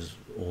wow, there's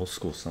old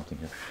school something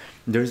here.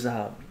 There's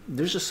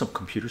just some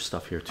computer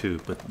stuff here too,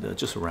 but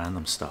just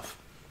random stuff.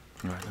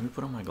 All right, let me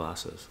put on my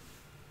glasses.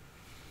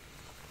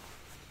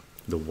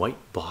 The white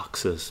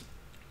boxes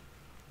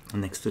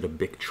next to the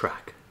big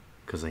track,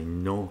 because I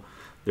know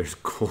there's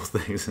cool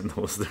things in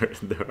those.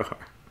 There are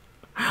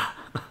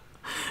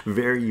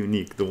very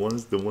unique. The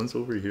ones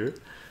over here,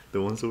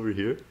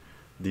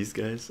 these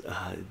guys,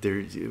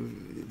 they're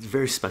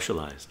very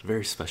specialized,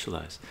 very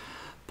specialized.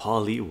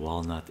 Poly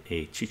walnut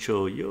a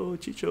chycho. Yo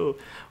chycho,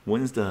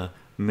 when's the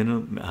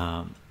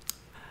mineral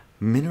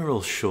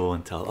show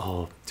and tell?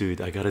 Oh dude,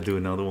 I gotta do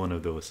another one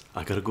of those.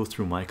 I gotta go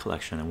through my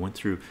collection. I went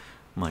through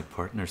my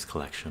partner's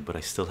collection, but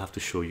I still have to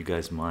show you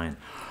guys mine.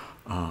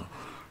 I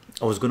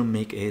was gonna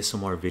make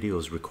ASMR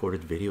videos,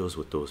 recorded videos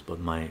with those,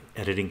 but my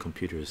editing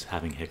computer is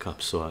having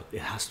hiccups, so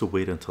it has to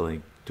wait until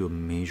I do a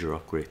major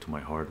upgrade to my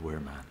hardware,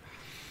 man.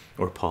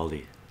 Or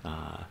Poly,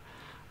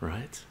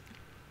 right?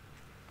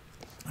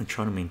 I'm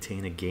trying to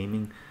maintain a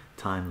gaming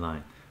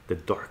timeline. The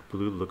dark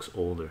blue looks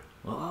older.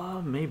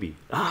 Maybe.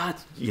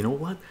 You know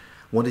what?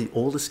 One of the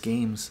oldest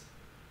games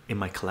in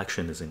my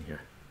collection is in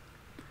here.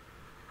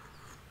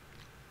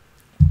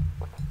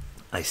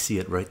 I see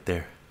it right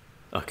there.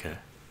 Okay,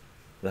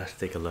 let's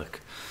take a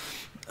look.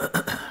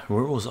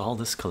 Where was all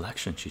this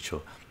collection,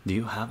 Chycho? Do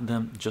you have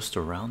them just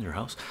around your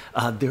house?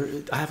 I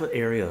have an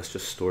area that's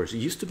just storage. It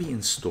used to be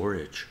in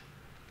storage,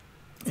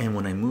 and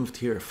when I moved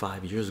here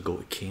 5 years ago,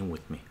 it came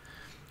with me.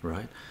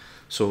 Right,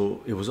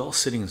 so it was all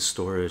sitting in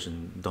storage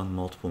and done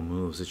multiple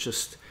moves. It's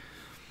just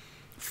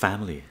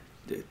family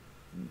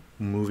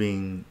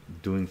moving,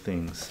 doing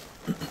things.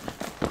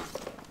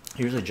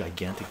 Here's a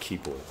gigantic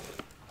keyboard.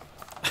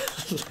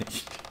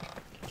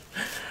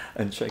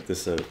 And check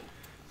this out.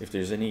 If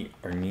there's any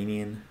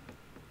Armenian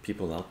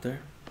people out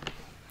there,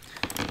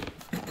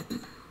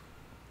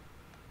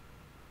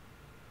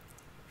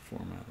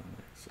 format.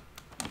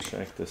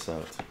 Check this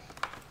out.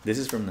 This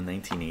is from the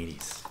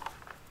 1980s.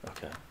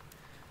 Okay.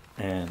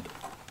 And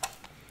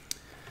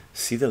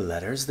see the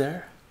letters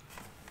there?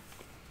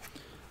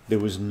 There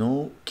was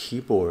no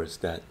keyboards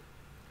that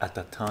at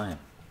that time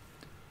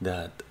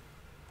that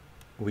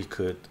we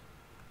could,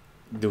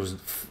 there was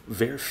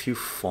very few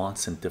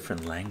fonts in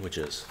different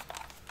languages,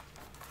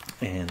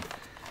 and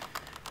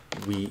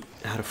we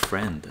had a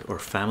friend or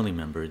family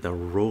member that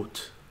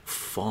wrote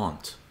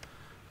font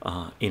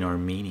in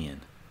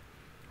Armenian,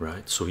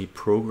 right? So he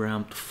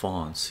programmed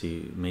fonts,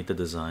 he made the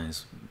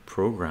designs,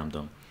 programmed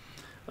them,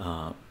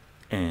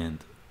 and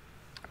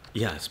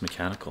yeah, it's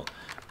mechanical.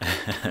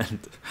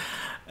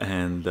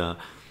 and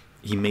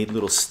he made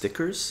little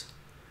stickers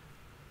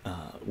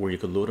where you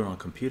could load it on a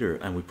computer,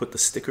 and we put the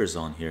stickers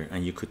on here,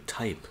 and you could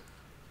type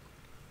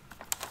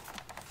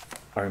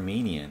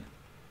Armenian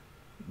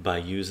by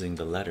using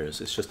the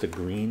letters. It's just the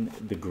green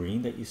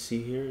that you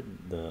see here,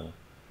 the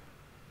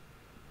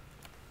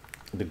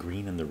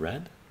green and the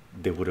red,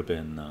 they would have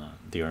been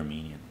the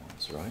Armenian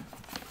ones, right?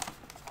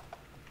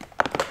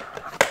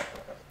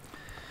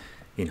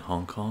 In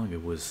Hong Kong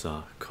it was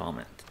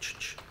comment.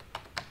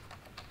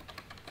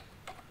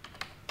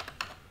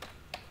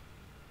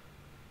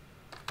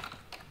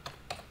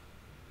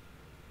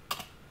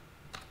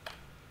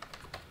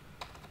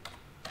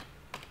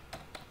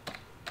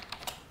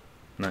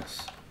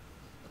 Nice,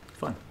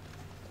 fun.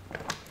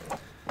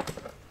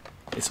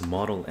 It's a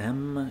Model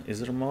M.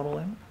 Is it a Model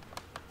M?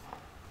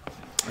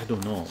 I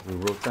don't know. We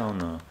wrote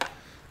down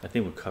I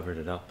think we covered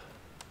it up.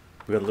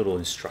 We got little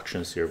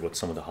instructions here of what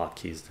some of the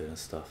hotkeys did and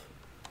stuff.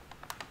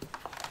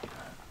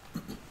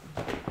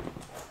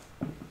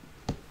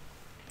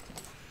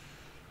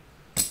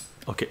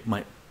 Okay,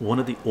 one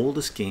of the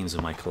oldest games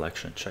in my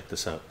collection, check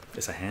this out.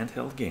 It's a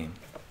handheld game.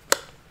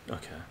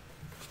 Okay,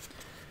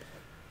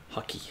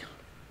 hockey.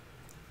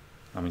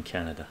 I'm in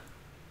Canada.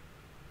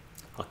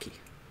 Hockey.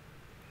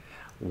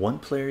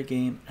 1-player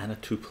game and a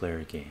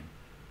 2-player game.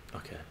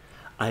 Okay,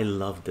 I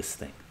love this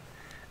thing,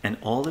 and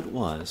all it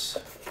was,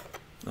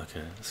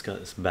 okay,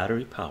 it's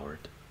battery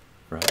powered,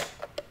 right?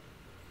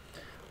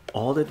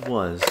 All it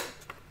was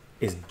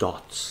is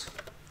dots.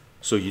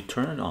 So you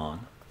turn it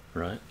on,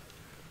 right?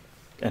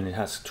 And it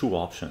has two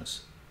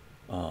options,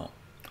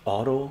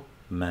 auto,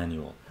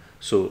 manual.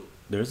 So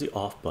there's the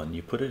off button.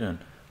 You put it in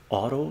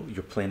auto,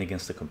 you're playing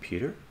against the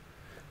computer,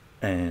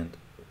 and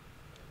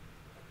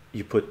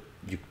you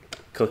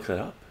click that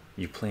up,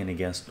 you're playing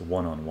against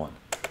one-on-one,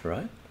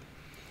 right?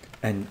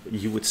 And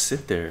you would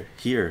sit there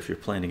here if you're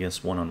playing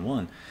against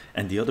one-on-one,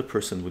 and the other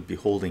person would be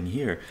holding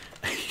here.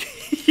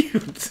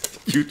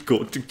 you'd go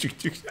and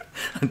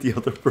the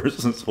other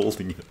person's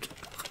holding it.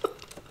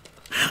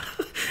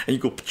 And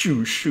you go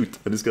shoot,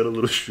 and it's got a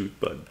little shoot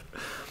button.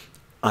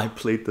 I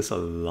played this a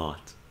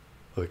lot.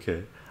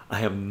 Okay, I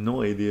have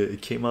no idea.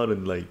 It came out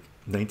in like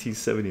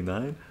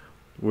 1979,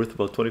 worth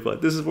about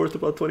 25. This is worth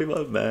about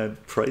 25, man.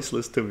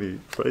 Priceless to me,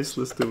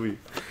 priceless to me.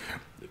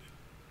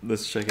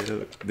 Let's check it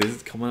out. This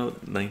is come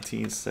out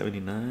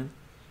 1979.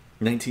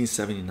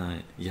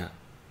 Yeah,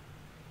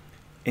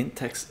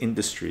 Intex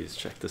Industries,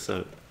 check this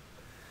out.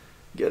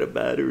 Get a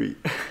battery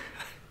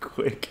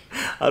quick.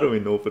 I don't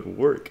even know if it will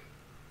work.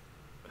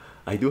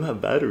 I do have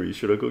batteries.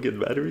 Should I go get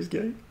batteries,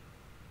 gang?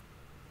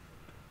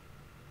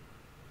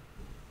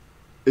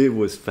 It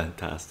was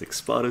fantastic.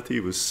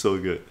 Spotty was so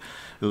good.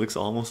 It looks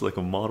almost like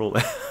a Model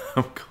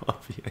M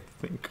copy, I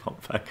think.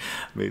 Compact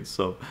made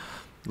some.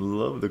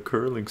 Love the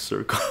curling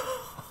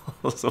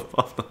circles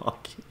above the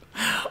hockey.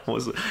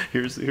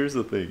 Here's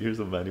the thing. Here's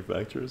the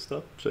manufacturer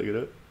stuff. Check it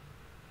out.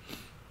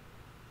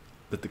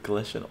 Did the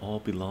collection all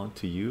belong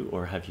to you,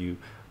 or have you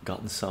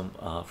gotten some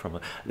from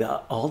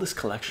all this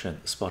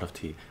collection? Spot of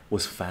tea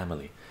was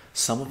family.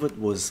 Some of it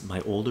was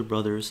my older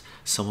brothers,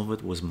 some of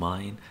it was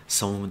mine,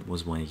 some of it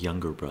was my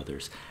younger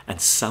brothers,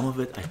 and some of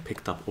it I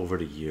picked up over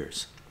the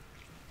years.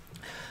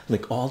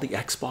 Like all the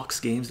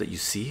Xbox games that you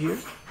see here.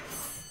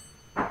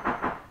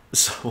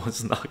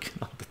 Someone's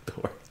knocking on the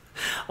door.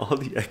 All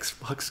the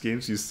Xbox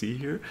games you see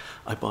here,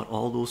 I bought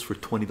all those for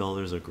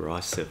 $20 at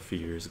garage sale a few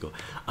years ago.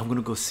 I'm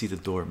gonna go see the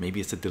door. Maybe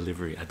it's a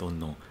delivery, I don't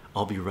know.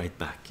 I'll be right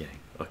back,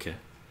 gang. Okay,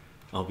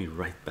 I'll be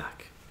right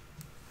back.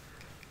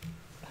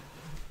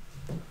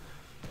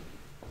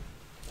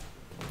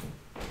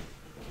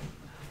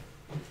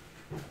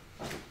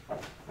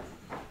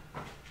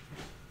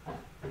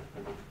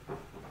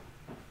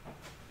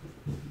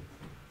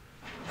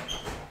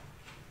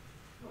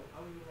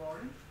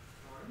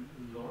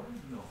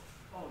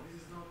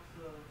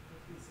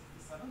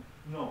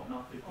 No,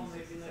 not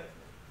 1567.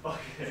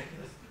 Okay.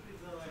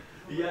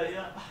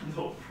 Yeah,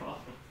 no problem.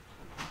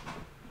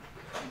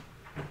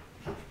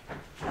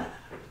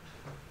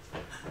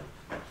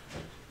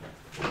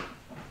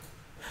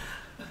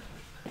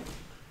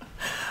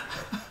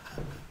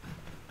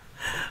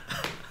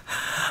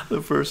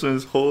 The person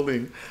is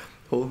holding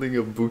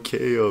a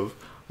bouquet of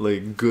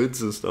like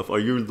goods and stuff. Are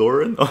you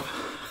Lauren?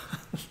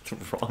 The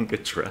wrong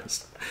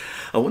address.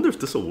 I wonder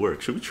if this will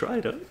work. Should we try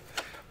it out?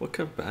 What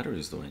kind of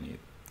batteries do I need?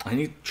 I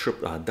need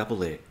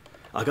double A.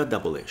 I got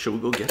double A. Should we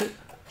go get it?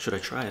 Should I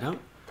try it out?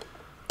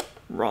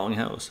 Wrong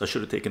house. I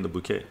should have taken the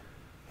bouquet.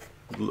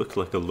 Look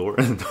like a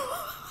Lauren.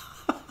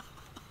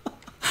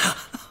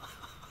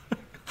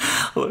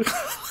 Look.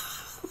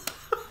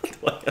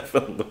 I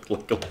look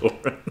like a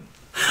Lauren.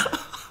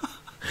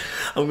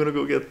 I'm gonna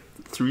go get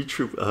three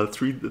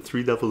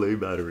double A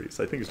batteries.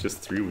 I think it's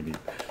just 3 we need.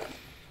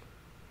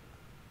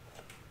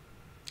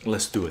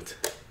 Let's do it.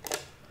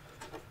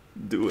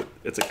 Do it.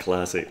 It's a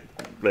classic,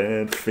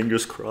 man.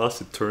 Fingers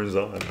crossed it turns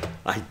on.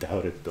 I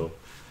doubt it though.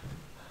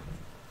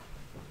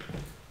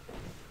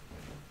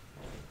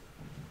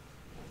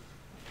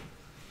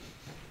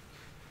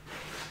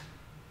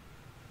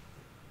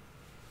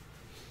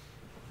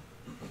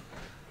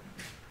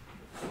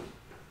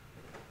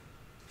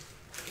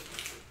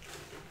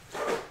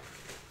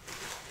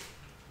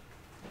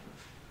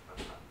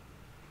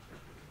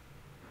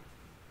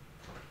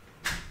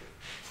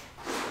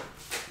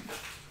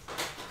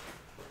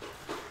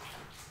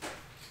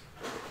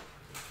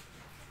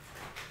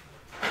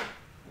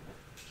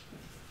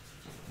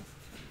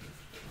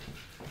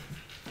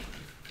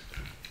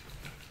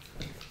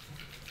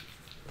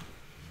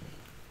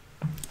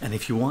 And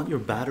if you want your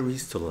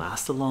batteries to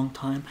last a long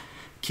time,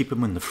 keep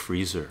them in the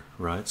freezer,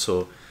 right?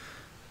 So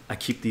I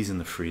keep these in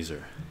the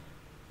freezer.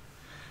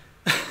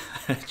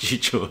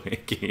 Chycho,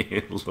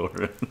 aka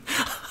Lauren.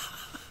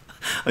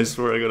 I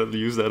swear I gotta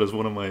use that as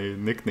one of my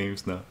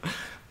nicknames now.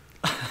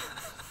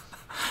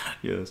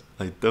 Yes,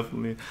 I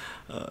definitely,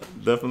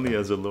 definitely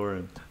as a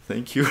Lauren.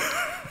 Thank you.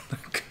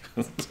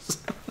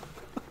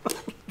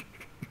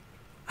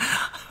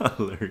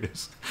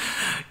 Hilarious.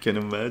 Can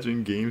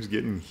imagine games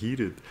getting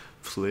heated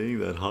playing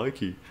that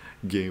hockey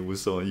game with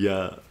someone.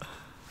 Yeah,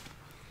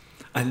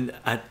 and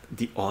at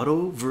the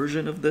auto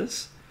version of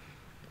this,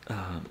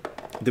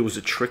 there was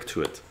a trick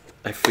to it.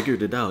 I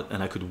figured it out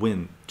and I could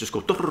win. Just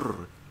go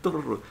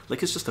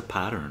like it's just a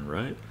pattern,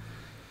 right?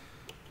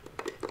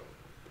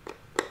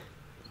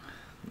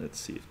 Let's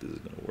see if this is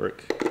gonna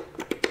work.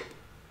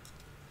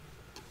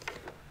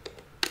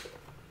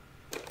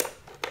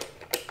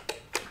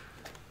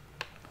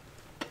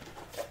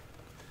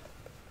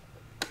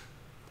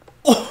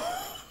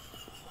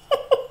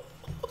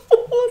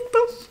 What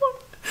the fuck?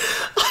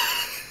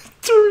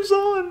 Turns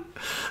on,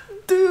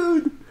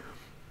 dude.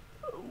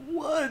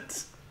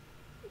 What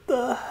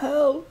the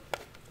hell?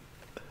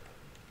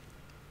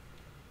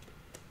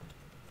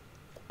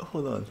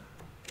 Hold on.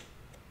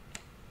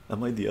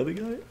 Am I the other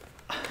guy?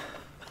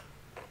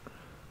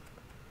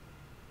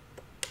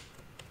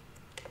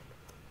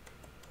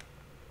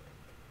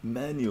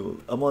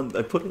 Manual. I'm on.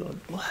 I put it on.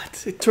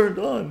 What? It turned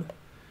on.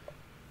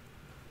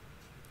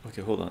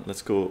 Okay, hold on.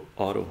 Let's go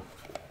auto.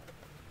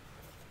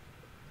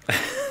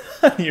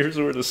 Here's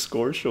where the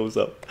score shows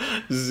up.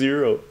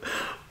 0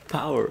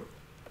 power.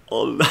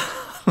 Oh,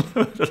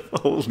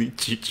 holy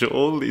chycho,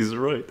 holy is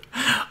right.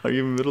 Are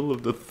you middle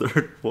of the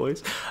third,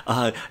 boys?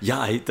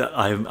 Yeah,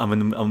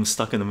 I'm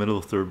stuck in the middle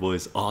of third,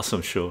 boys.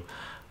 Awesome show.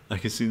 I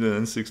can see the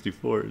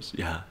N64s.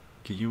 Yeah,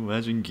 can you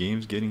imagine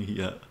games getting,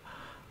 yeah.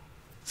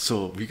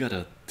 So we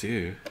gotta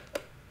do.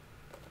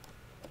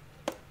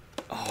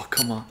 Oh,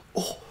 come on.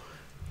 Oh.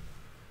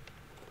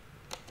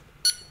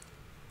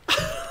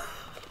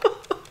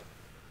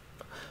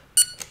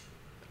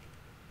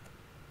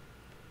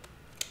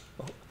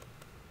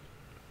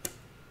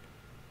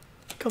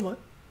 Come on.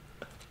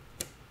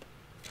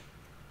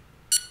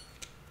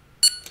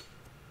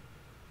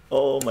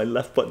 Oh, my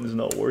left button is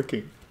not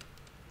working.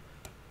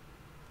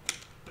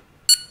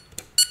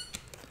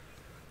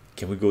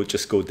 Can we go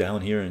just go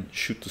down here and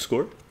shoot the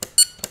score?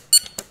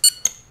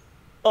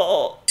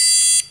 Oh,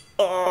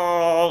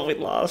 oh, we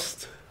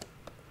lost.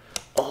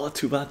 Oh,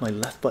 too bad my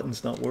left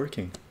button's not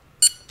working.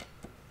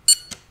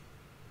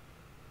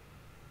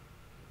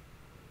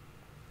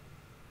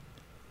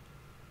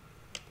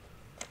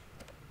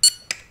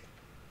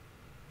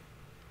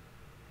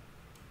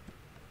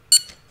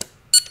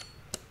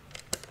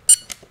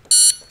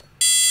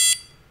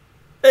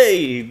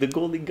 Hey, the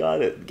goalie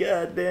got it.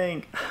 God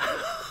dang.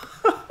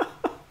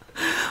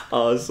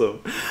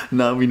 Awesome.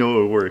 Now we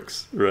know it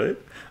works, right?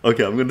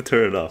 Okay, I'm gonna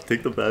turn it off.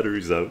 Take the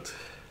batteries out.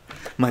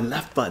 My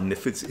left button,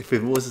 if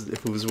it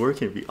was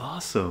working, it'd be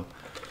awesome.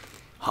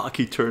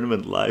 Hockey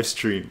tournament live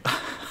stream.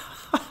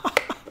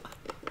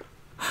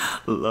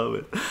 Love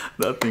it.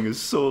 That thing is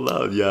so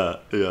loud. Yeah,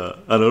 yeah.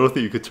 And I don't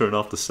think you could turn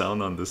off the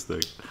sound on this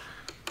thing.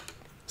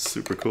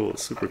 Super cool,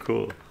 super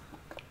cool.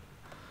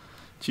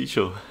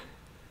 Chycho,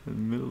 in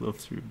the middle of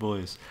 3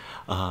 boys.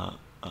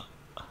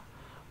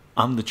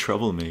 I'm the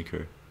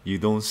troublemaker. You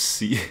don't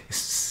seem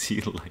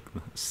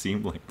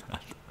like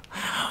that.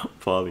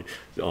 Polly.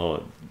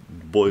 Oh,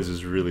 boys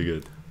is really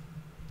good.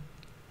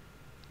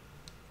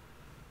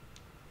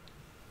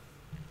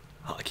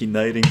 Hockey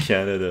night in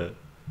Canada.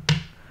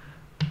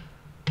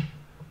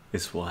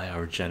 It's why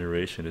our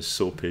generation is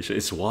so patient.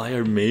 It's why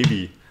our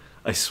maybe,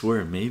 I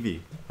swear,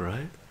 maybe,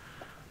 right?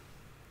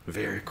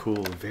 Very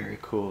cool, very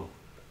cool.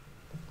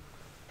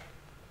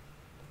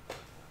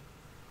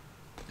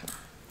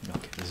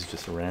 Okay, this is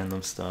just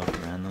random stuff,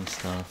 random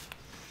stuff.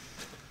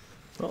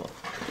 Oh,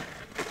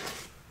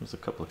 there's a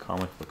couple of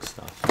comic book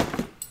stuff.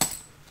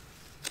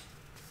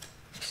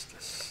 What's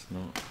this?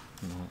 No,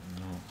 no,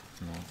 no,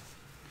 no,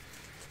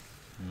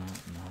 no,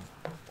 no.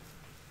 Oh,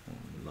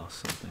 we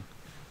lost something.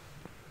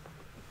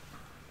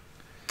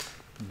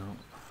 No,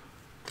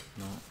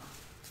 no.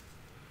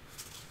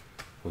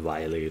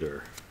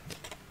 Violator.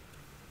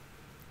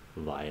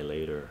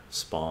 Violator.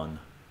 Spawn.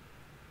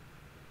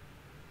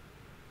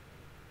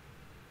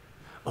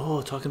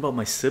 Oh, talking about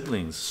my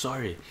siblings.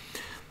 Sorry.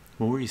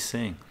 What were you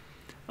saying?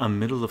 I'm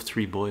middle of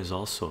three boys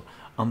also.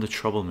 I'm the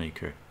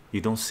troublemaker. You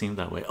don't seem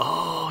that way.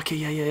 Oh, okay,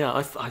 yeah, yeah, yeah.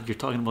 I thought you're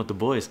talking about the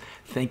boys.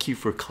 Thank you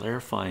for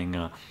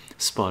clarifying,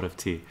 Spot of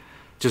Tea.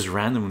 Just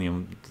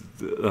randomly,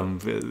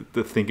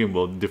 thinking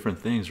about different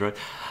things, right?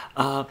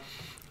 Uh,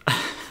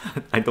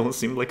 I don't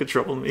seem like a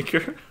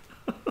troublemaker.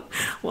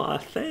 Well,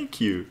 thank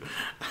you.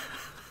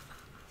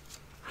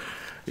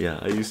 Yeah,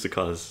 I used to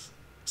cause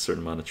a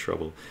certain amount of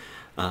trouble.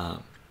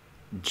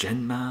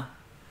 Genma,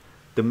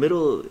 the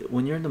middle,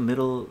 when you're in the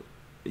middle,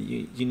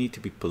 you need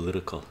to be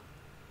political,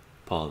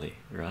 Polly,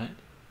 right?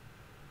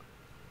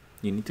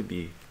 You need to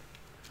be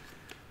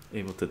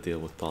able to deal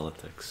with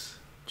politics.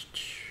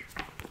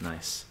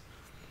 Nice.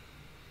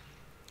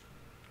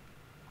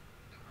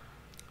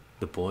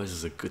 The Boys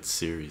is a good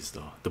series,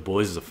 though. The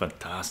Boys is a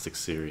fantastic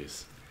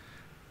series.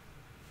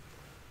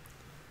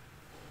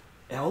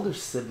 Elder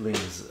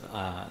siblings,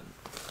 I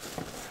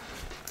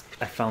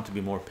found to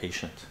be more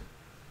patient,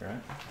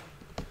 right?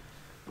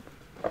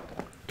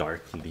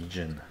 Dark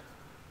Legion.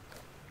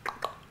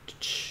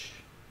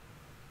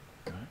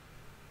 Right?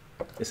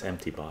 This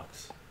empty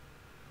box.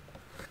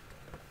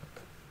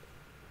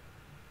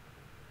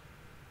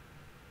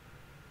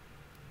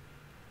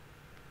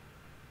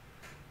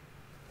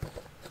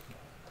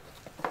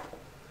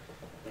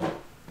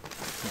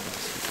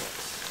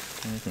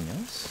 Anything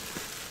else?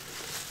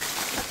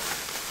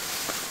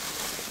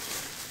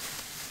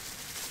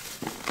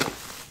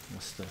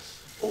 What's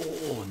this?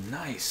 Oh,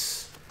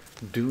 nice.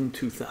 Dune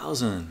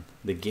 2000,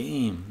 the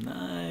game.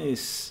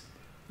 Nice,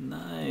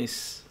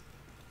 nice.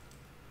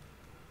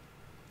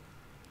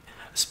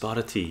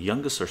 Spotted Tea,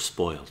 youngest are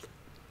spoiled.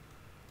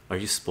 Are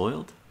you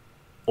spoiled?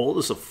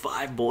 Oldest of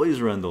five boys,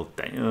 Randall.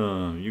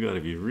 Damn, you gotta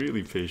be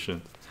really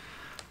patient.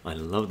 I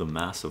love the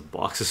massive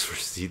boxes for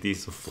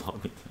CDs of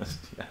floppy disk.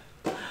 Yeah.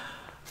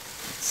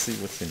 Let's see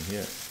what's in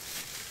here.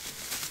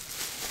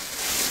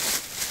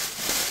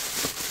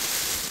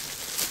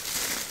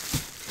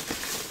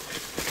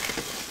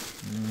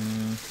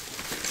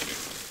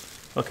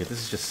 Okay, this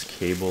is just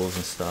cables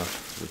and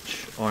stuff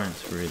which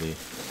aren't really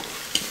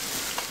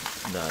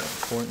that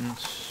important.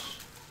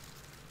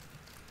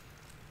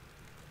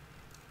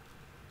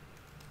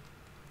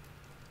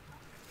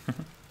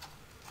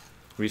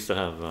 We used to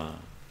have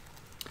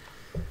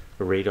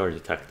radar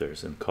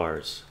detectors in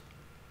cars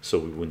so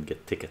we wouldn't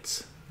get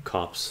tickets.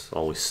 Cops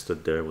always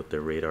stood there with their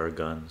radar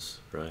guns,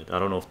 right? I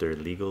don't know if they're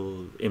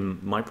legal. In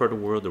my part of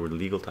the world, they were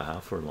legal to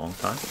have for a long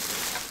time.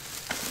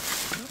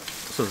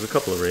 So there's a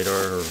couple of radar,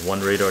 or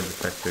one radar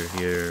detector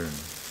here and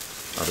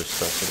other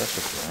stuff, so that's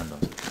just random.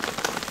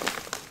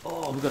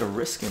 Oh, we got a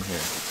Risk in here.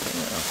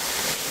 Yeah.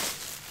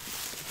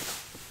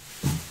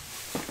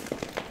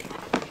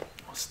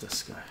 What's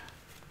this guy?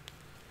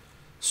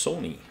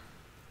 Sony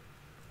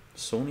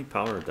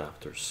power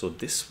adapters. So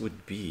this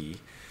would be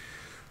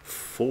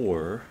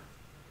for,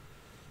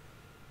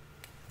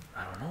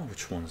 I don't know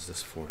which one is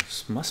this for.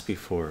 This must be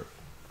for,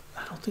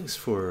 I don't think it's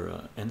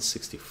for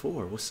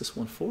N64. What's this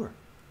one for?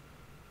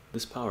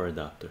 This power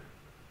adapter.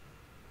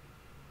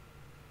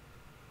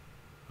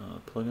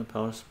 Plug-in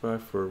power supply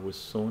for with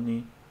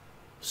Sony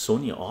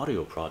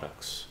audio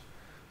products.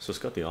 So it's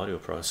got the audio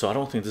products. So I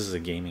don't think this is a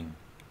gaming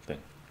thing,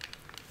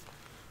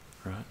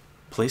 right?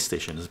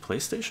 PlayStation, is it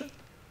PlayStation?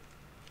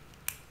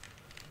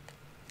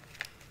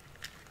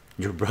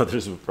 Your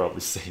brothers would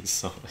probably say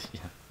so.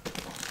 Yeah.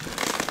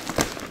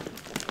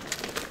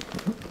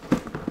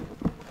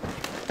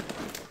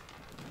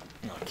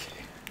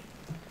 Okay,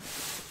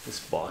 this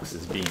box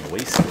is being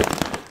wasted. Look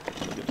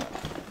at that.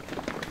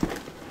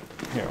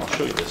 Here, I'll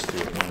show you this too.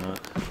 Why not?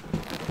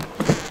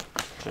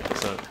 Check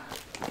this out.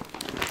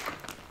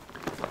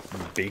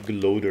 Big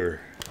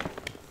loader.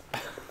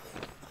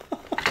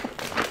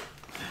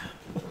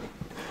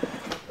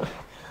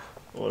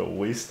 What a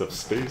waste of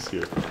space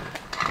here. Look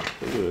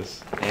at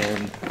this.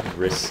 And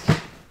Risk.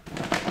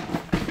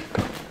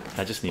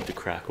 I just need to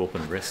crack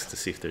open Risk to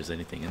see if there's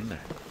anything in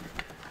there.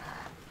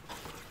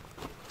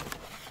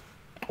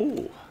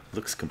 Oh,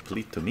 looks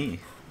complete to me.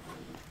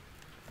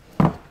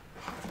 Oh,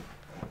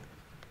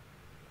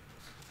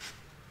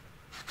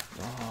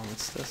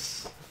 what's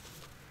this?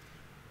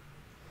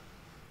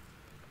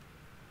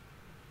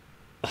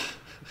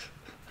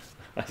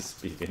 High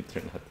speed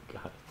internet.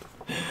 God.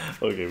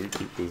 Okay, we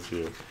keep this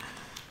here.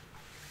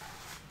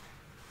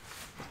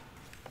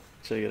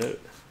 Check it out.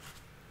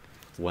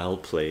 Well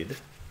played,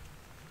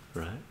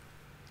 right?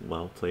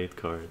 Well played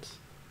cards,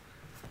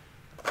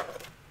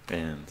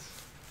 and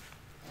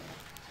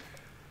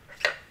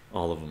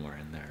all of them are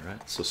in there,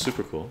 right? So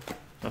super cool.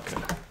 Okay,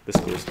 this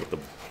goes with the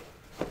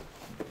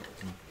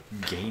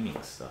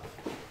gaming stuff.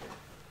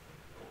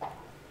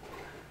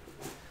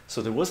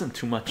 So there wasn't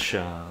too much.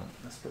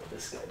 Let's put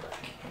this guy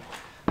back.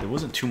 There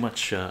wasn't too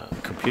much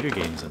computer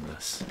games in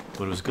this,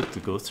 but it was good to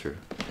go through.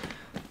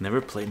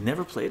 Never played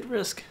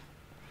Risk.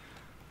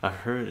 I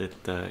heard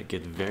it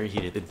get very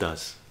heated. It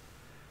does.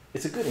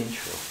 It's a good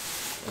intro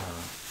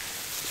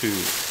to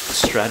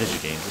strategy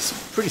games. It's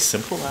pretty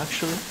simple,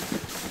 actually.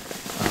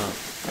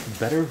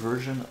 Better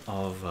version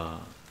of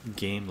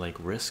game like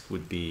Risk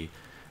would be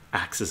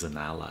Axis and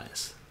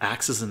Allies.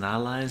 Axis and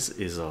Allies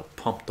is a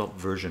pumped up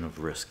version of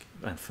Risk,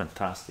 and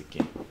fantastic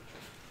game.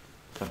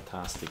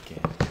 Fantastic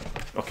game.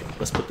 Okay,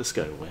 let's put this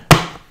guy away.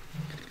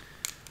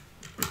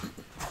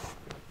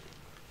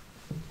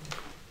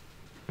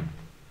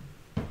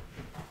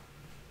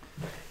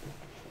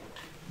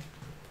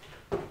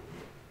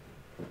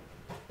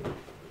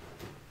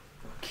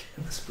 Okay,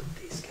 let's put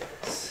these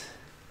guys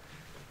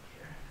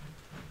here.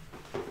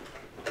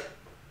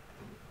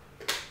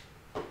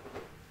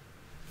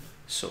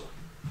 So,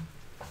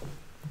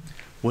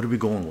 what are we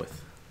going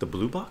with? The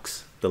blue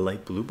box? The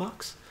light blue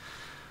box?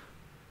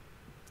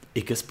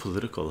 It gets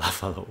political, La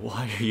Fala.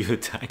 Why are you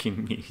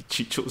attacking me?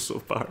 Chycho's so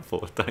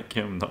powerful. Attack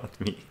him, not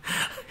me.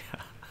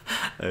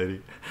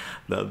 Eddie,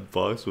 that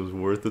box was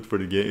worth it for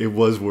the game. It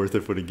was worth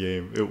it for the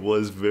game. It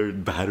was very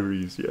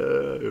batteries. Yeah,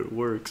 it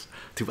works.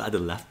 Too bad the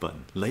left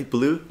button. Light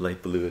blue?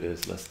 Light blue it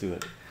is. Let's do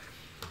it.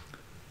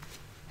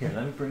 Here,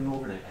 let me bring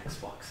over the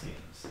Xbox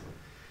games.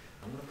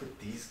 I'm gonna put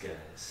these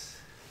guys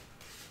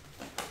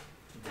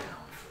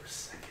down for a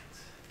second.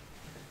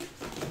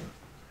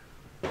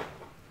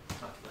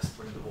 Let's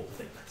bring the whole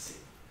thing. Let's see.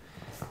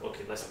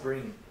 Okay, let's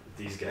bring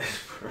these guys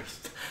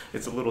first.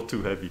 It's a little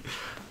too heavy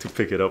to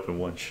pick it up in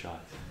one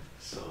shot.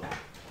 So,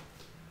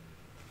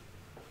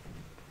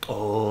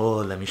 oh,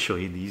 let me show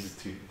you these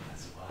two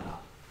as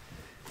well.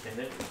 And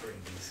then we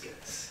bring these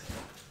guys.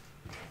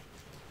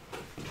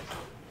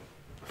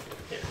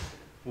 Here,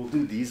 we'll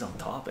do these on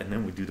top, and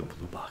then we do the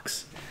blue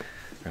box.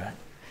 All right,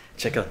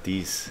 check out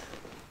these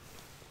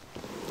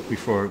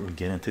before we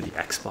get into the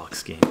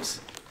Xbox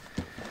games.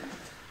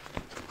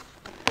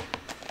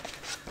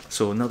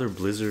 So another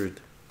Blizzard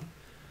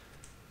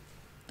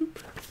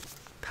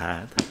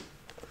pad.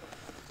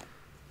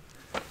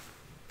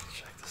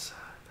 Check this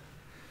out.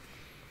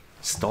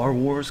 Star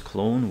Wars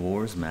Clone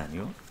Wars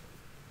manual.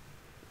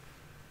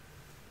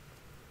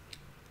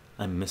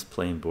 I miss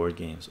playing board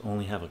games.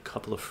 Only have a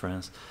couple of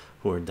friends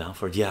who are down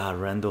for it. Yeah,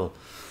 Randall,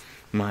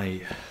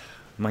 my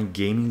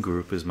gaming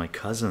group is my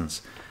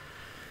cousins,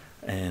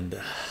 and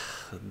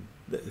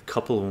a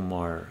couple of them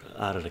are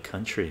out of the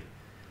country,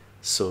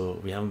 so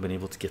we haven't been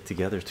able to get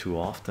together too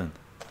often.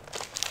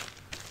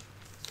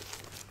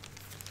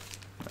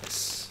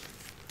 Nice.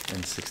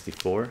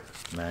 N64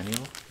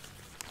 manual.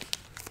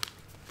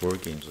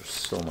 Board games are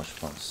so much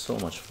fun, so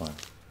much fun.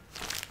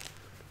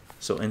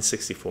 So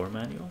N64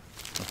 manual.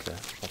 Okay,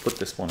 I'll put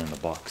this one in the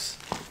box.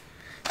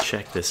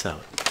 Check this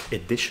out.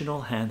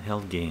 Additional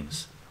handheld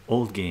games,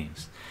 old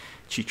games.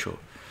 Chycho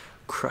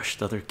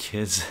crushed other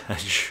kids at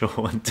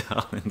show and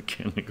tell in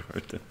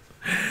kindergarten.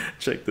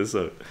 Check this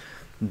out.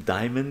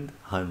 Diamond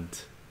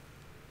Hunt.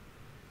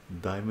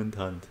 Diamond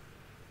Hunt.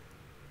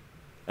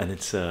 And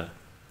it's a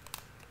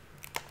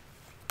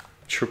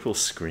triple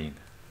screen.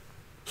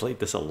 Played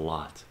this a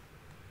lot.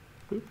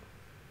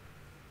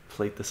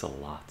 Played this a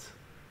lot.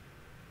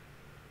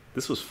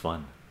 This was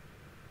fun.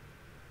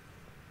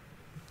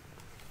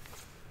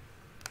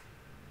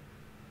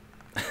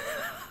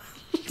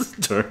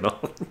 Turn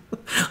on.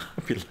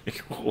 I'd be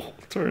like, oh,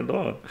 turned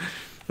on.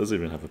 Doesn't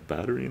even have a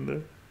battery in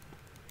there.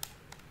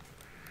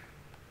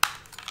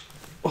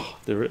 Oh,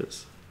 there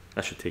is.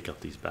 I should take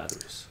out these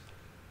batteries.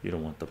 You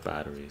don't want the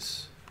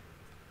batteries.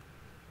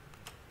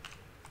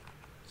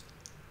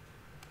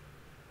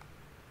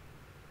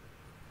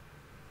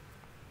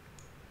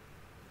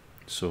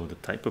 So the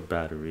type of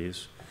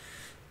batteries,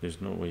 there's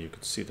no way you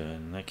could see that,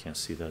 and I can't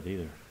see that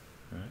either,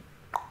 right?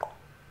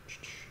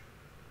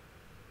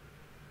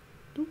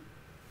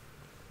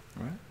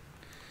 All right,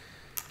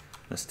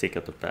 let's take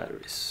out the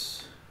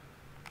batteries.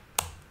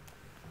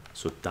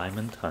 So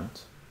Diamond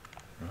Hunt,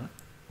 right?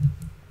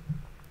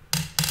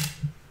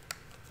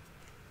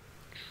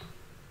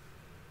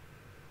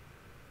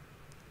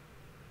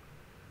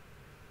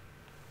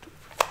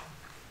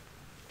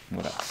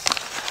 What else?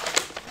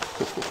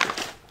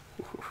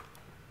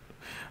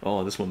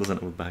 Oh, this one doesn't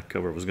have a back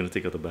cover. I was gonna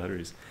take out the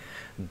batteries.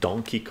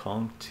 Donkey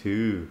Kong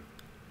 2,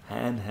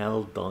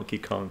 handheld Donkey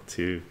Kong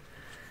 2.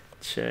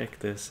 Check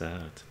this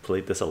out.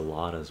 Played this a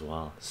lot as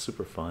well.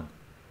 Super fun.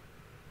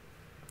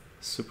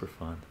 Super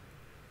fun.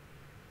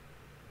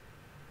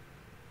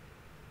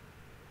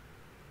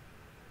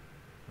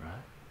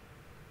 Right?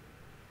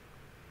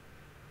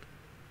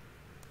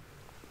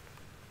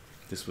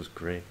 This was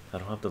great. I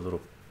don't have the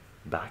little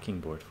backing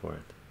board for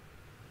it.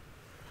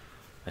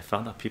 I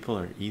found that people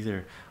are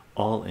either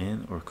all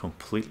in or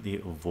completely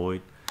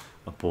avoid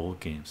board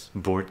games.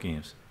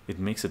 It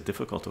makes it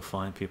difficult to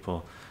find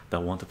people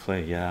that want to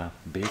play. Yeah,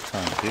 big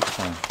time, big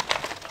time.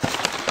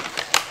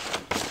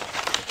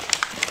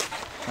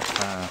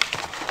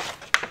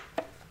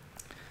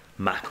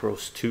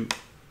 Macros 2.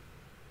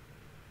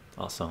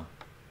 Awesome.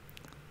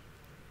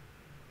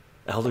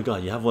 Elder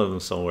God, you have one of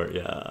them somewhere.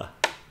 Yeah.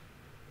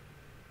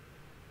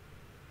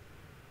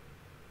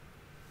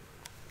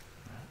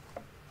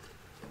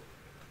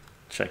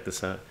 Check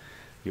this out.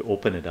 You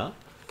open it up.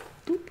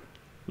 Boop.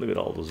 Look at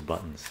all those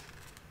buttons.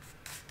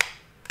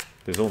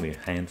 There's only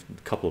a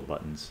couple of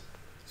buttons.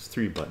 It's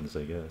 3 buttons,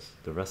 I guess.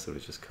 The rest of it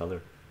is just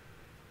color.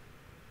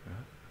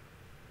 Right?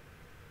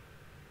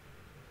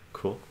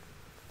 Cool.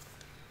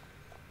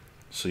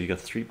 So you got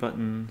 3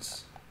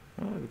 buttons.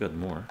 Oh, we've got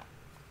more.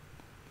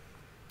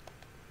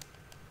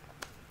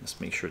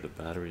 Let's make sure the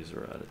batteries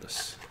are out of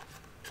this.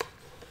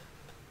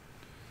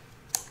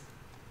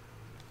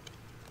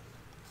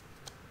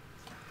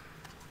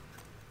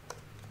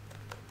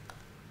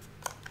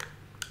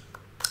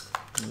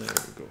 There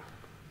we go.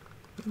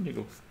 There you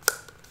go.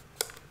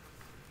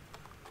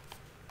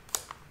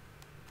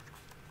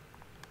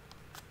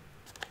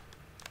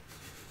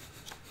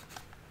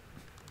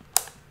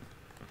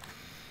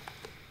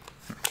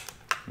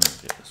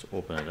 Okay, let's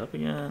open it up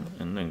again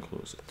and then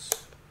close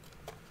it.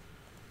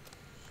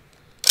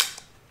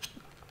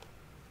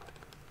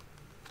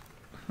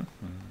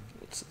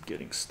 What's it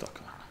getting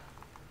stuck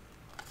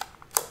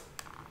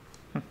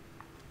on?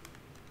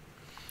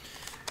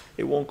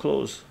 It won't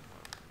close.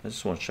 I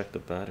just want to check the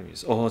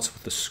batteries. Oh, it's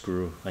with the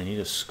screw. I need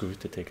a screw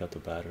to take out the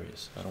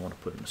batteries. I don't want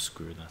to put in a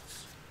screw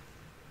that's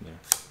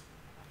there.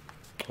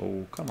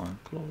 Oh, come on,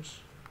 close.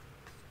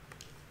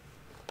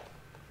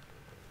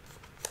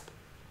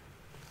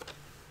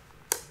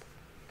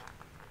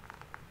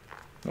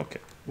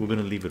 Okay, we're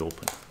gonna leave it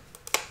open.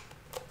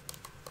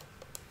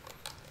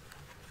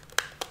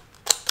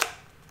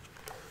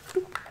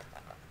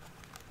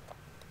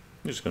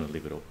 I'm just gonna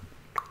leave it open.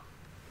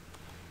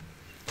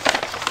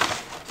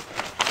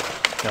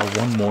 Got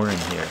one more in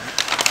here.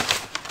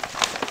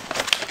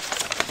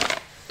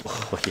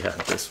 Oh yeah,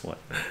 this one.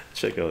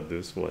 Check out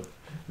this one.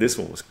 This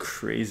one was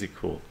crazy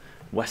cool.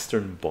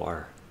 Western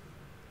bar.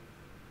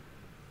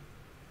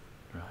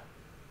 Right.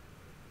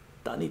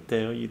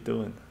 Danite, how you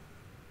doing?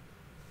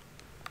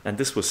 And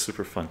this was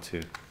super fun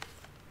too.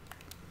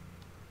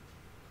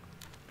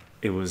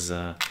 It was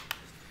the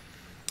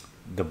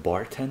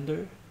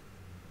bartender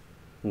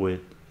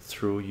would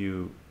throw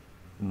you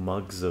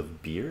mugs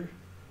of beer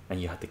and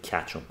you had to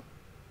catch them.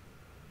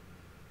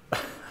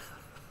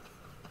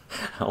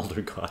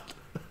 Elder God.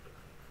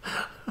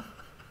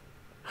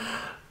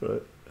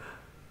 Right.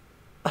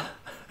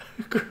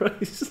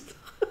 Christ.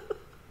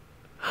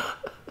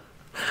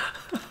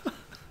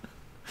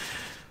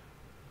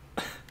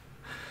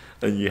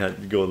 And you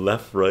had to go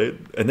left, right,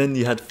 and then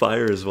you had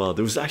fire as well.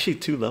 There was actually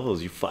 2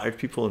 levels. You fired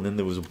people, and then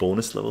there was a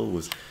bonus level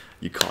was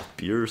you caught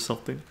beer or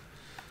something.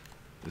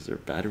 Is there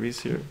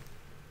batteries here?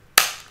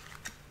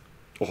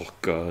 Oh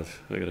god,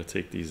 I gotta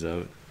take these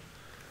out.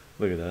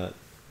 Look at that.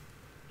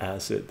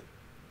 Acid.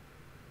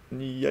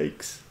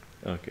 Yikes.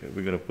 Okay,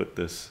 we're gonna put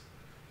this.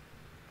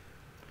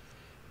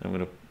 I'm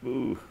gonna,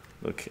 ooh,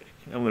 okay.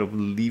 I'm gonna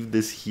leave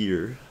this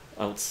here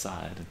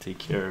outside and take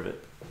care of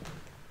it.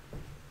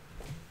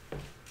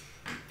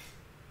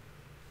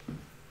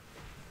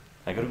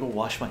 I gotta go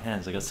wash my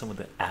hands. I got some of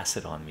the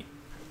acid on me.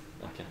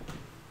 Okay.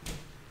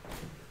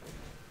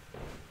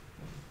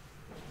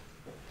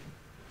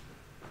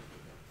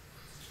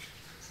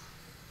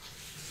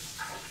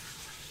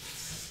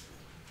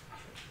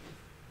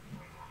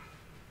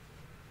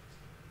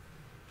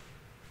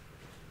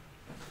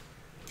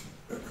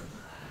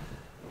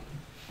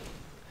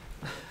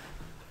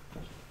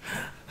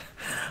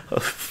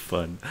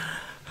 Fun.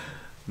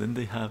 Then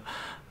they have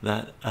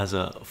that as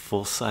a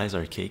full-size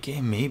arcade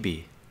game,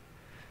 maybe.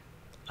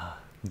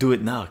 Do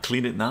it now,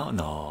 clean it now.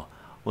 No,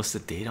 what's the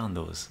date on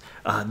those?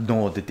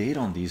 No, the date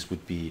on these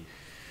would be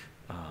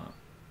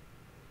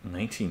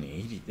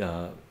 1980,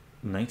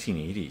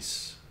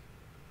 1980s.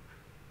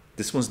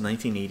 This one's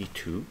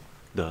 1982.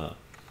 The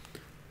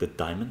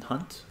Diamond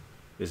Hunt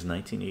is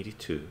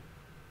 1982.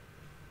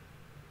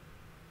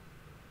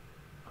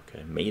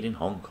 Okay, made in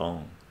Hong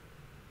Kong.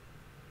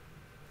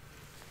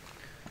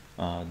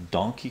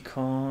 Donkey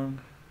Kong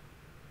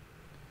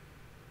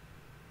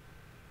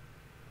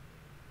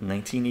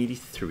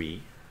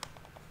 1983.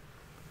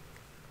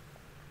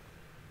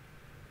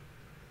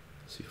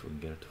 See if we can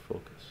get it to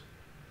focus.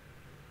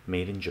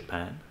 Made in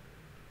Japan.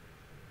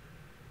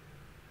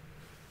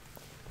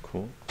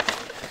 Cool.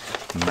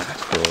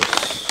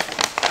 Macros.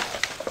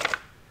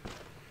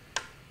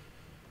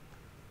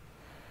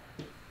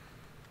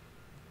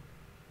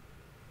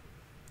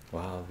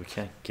 Wow, we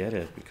can't get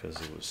it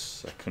because it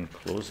was, I couldn't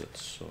close it,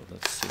 so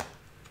let's see.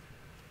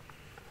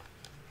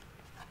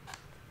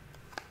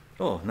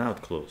 Oh, now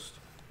it closed.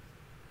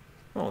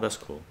 Oh, that's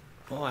cool.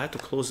 Oh, I had to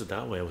close it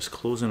that way. I was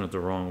closing it the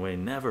wrong way.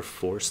 Never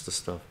force the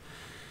stuff.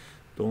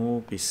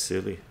 Don't be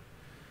silly.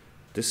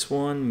 This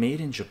one, made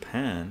in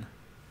Japan.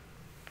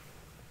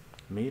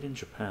 Made in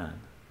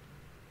Japan.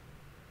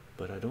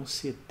 But I don't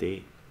see a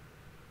date.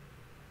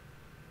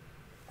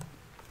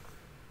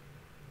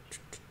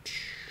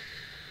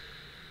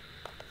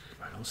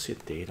 I don't see a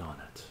date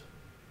on it.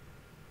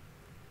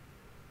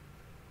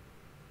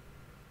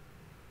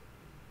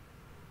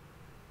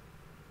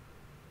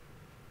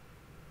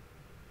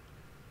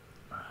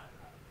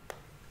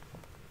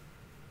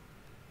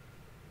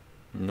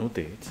 No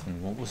date.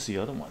 And what was the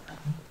other one?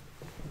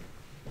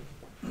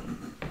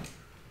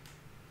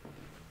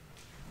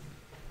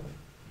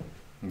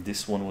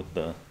 This one with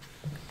the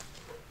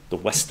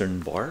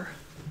Western bar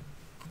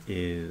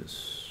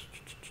is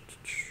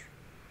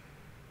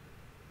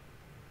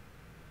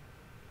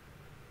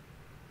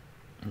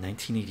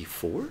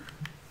 1984.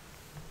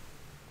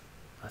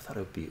 I thought it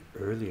would be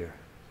earlier.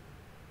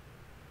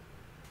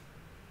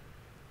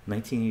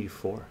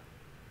 1984.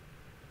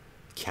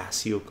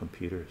 Casio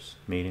computers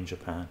made in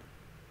Japan.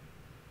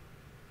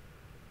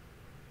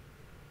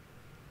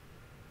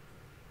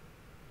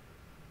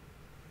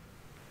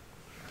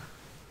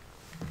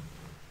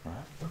 All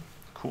right,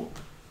 cool.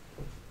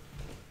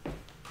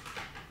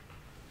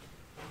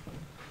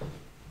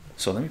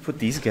 So let me put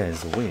these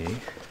guys away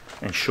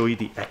and show you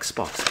the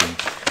Xbox game.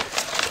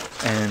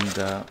 And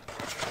I'm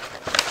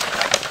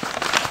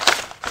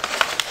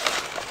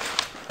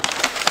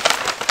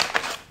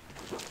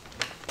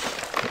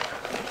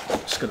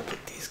just gonna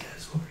put these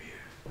guys over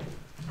here.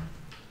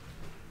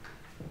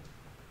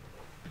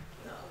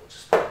 No, we'll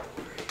just put them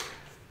over here.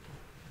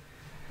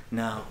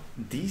 Now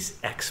these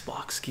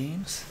Xbox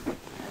games,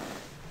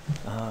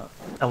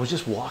 I was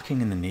just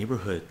walking in the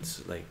neighborhood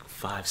like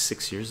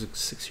 5-6 years ago,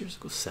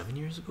 7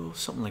 years ago,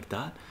 something like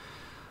that.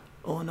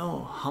 Oh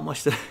no, how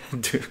much did I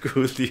do,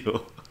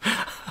 Julio?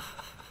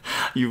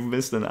 You've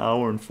missed an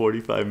hour and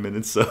 45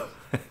 minutes. So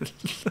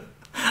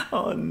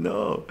oh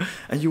no,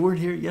 and you weren't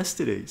here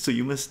yesterday, so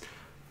you missed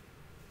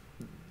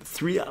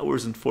 3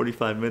 hours and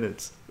 45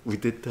 minutes. We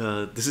did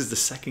this is the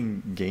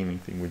second gaming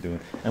thing we're doing,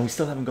 and we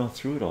still haven't gone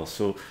through it all,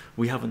 so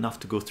we have enough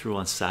to go through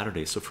on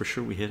Saturday. So for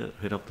sure we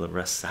hit up the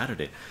rest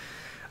Saturday.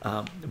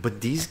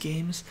 But these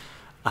games,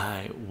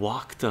 I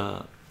walked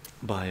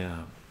by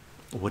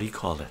what do you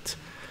call it?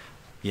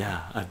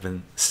 Yeah, I've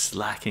been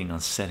slacking on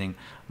setting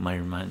my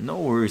remind. No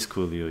worries,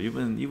 Coolio. You've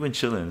been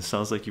chilling. It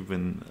sounds like you've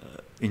been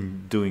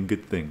in doing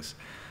good things.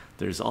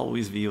 There's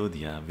always VOD,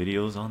 yeah,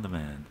 videos on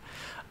demand.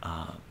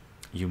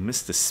 You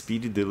missed the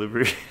speedy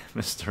delivery,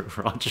 Mr.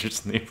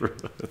 Rogers'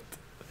 neighborhood.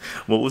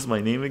 What was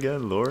my name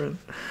again, Lauren?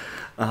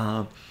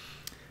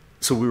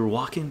 So we were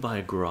walking by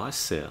a garage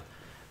sale,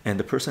 and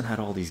the person had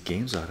all these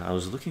games out. I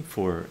was looking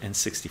for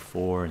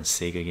N64 and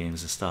Sega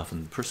games and stuff,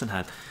 and the person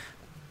had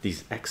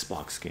these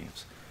Xbox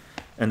games,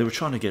 and they were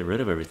trying to get rid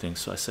of everything.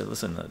 So I said,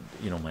 listen,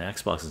 you know, my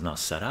Xbox is not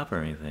set up or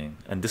anything,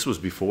 and this was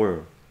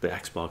before the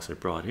Xbox I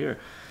brought here.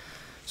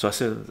 So I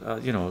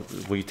said, you know,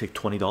 will you take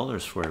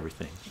 $20 for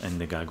everything? And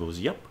the guy goes,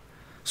 yep.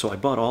 So I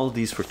bought all of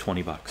these for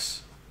 20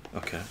 bucks.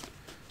 Okay,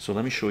 so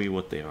let me show you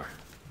what they are.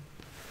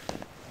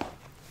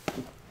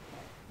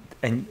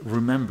 And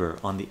remember,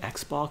 on the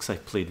Xbox I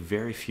played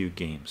very few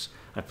games.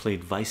 I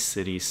played Vice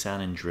City,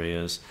 San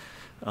Andreas,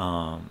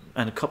 and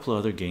a couple of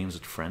other games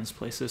at friends'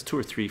 places, 2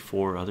 or 3,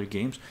 4 other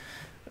games.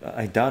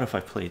 I doubt if I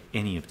played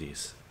any of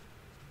these.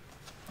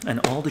 And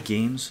all the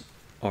games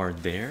are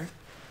there,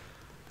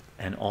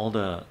 and all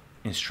the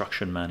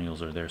instruction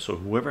manuals are there. So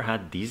whoever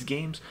had these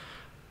games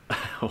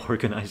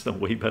organized them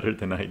way better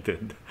than I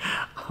did.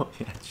 Oh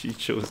yeah,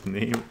 chycho's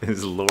name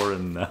is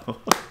Lauren now.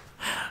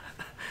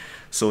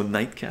 So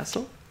Night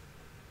Castle.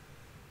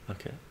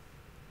 Okay,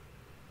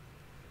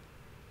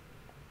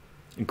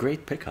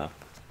 great pickup.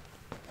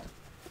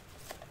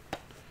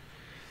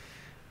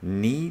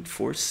 Need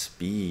for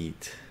Speed,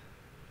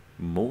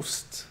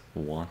 Most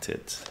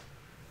Wanted.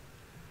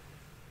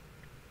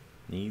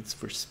 Needs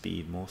for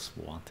Speed, Most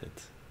Wanted.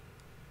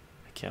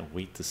 I can't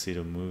wait to see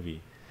the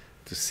movie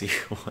to see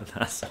what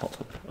that's all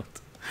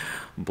about.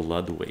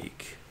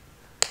 Bloodwake.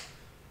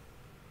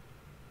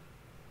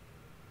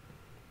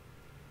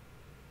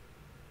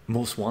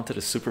 Most Wanted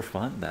is super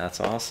fun. That's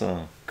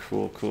awesome.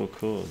 Cool, cool,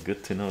 cool.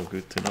 Good to know.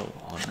 Good to know.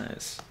 Oh,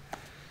 nice.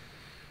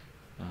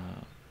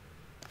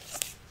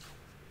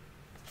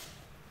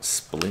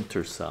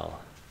 Splinter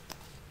Cell.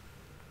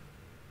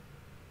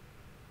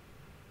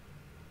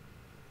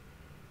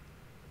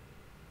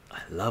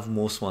 I love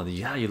Most Wanted.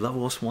 Yeah, you love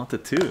Most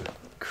Wanted too.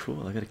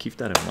 Cool. I gotta keep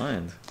that in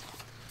mind.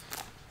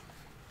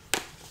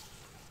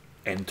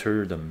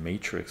 Enter the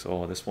Matrix.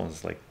 Oh, this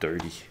one's like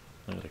dirty.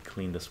 I gotta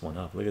clean this one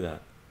up. Look at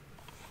that.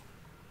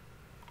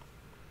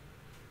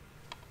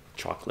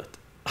 Chocolate.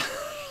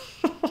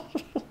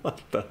 What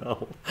the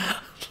hell?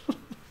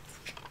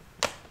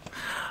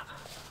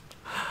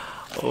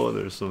 Oh,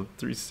 there's some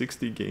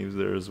 360 games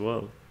there as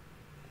well.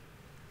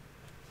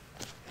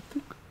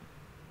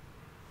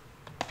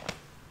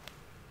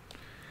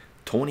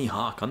 Tony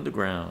Hawk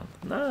Underground.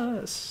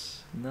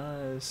 Nice,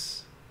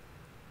 nice.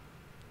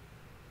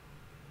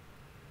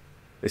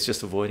 It's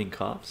just avoiding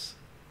cops.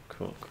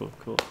 Cool, cool,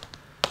 cool.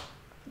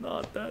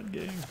 Not that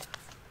game.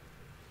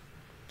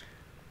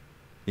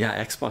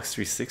 Yeah, Xbox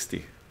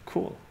 360.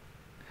 Cool.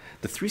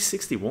 The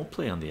 360 won't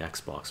play on the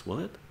Xbox, will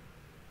it?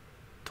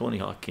 Tony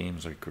Hawk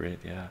games are great.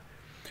 Yeah.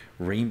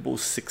 Rainbow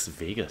Six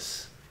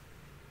Vegas.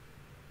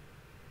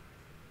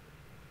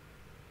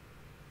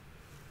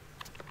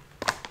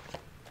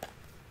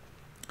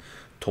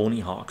 Tony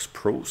Hawk's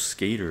Pro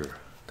Skater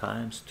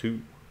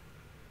 ×2.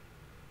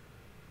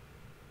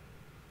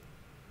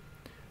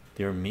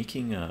 They're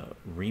making a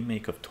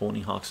remake of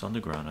Tony Hawk's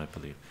Underground, I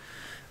believe,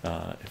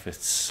 if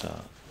it's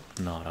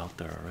not out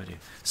there already.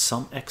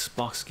 Some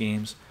Xbox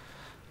games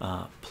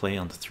play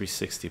on the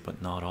 360,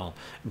 but not all.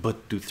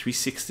 But do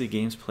 360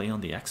 games play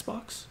on the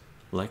Xbox?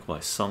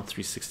 Likewise, some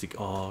 360.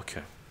 Oh,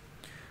 okay.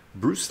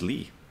 Bruce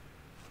Lee.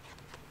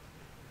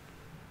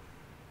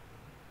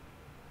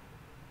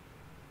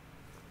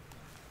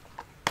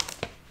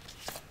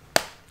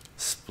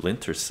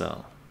 Splinter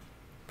Cell,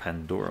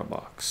 Pandora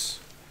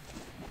box.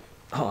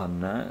 Oh,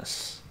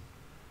 nice.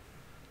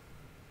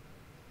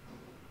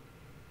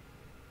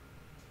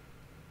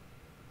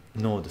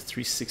 No, the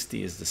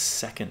 360 is the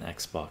second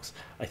Xbox.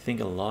 I think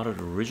a lot of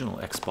the original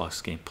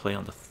Xbox game play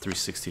on the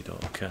 360 though.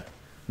 Okay,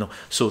 no,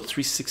 so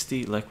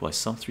 360 likewise.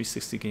 Some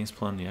 360 games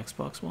play on the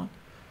Xbox One.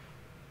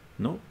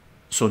 No,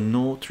 so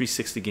no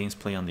 360 games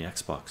play on the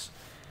Xbox.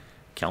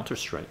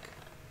 Counter-Strike.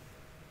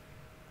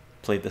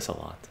 Played this a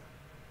lot.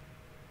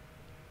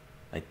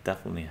 I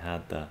definitely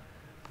had the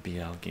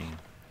BL game.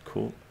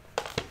 Cool.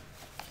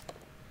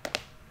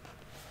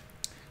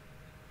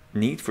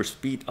 Need for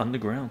Speed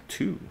Underground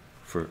 2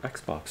 for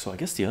Xbox. So I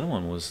guess the other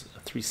one was a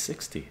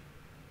 360.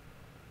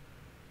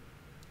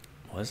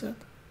 Was it?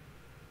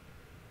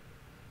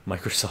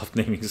 Microsoft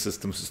naming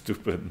system is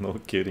stupid.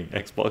 No kidding.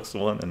 Xbox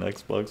One and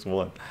Xbox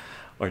One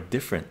are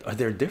different. Are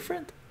they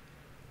different?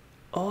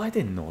 Oh, I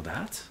didn't know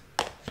that.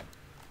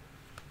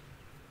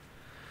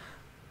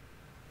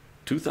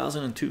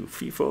 2002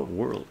 FIFA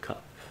World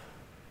Cup.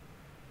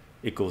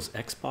 It goes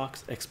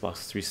Xbox,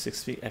 Xbox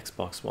 360,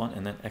 Xbox One,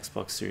 and then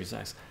Xbox Series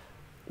X.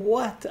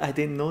 What? I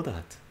didn't know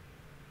that.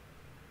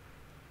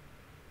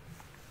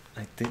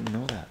 I didn't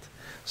know that.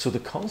 So the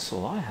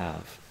console I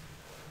have,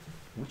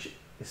 which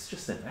is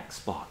just an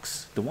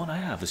Xbox, the one I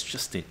have is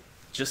just the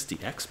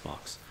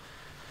Xbox.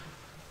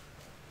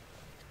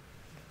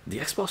 The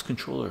Xbox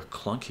controller are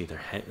clunky.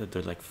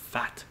 They're like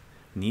fat.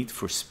 Need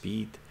for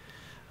Speed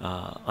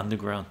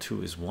Underground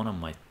 2 is one of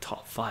my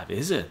top 5.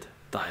 Is it?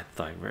 That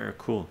very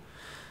cool.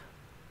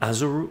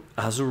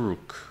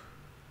 Azuruk.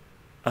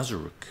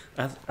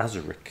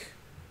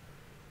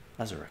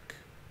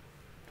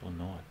 Don't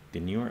know it.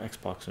 The newer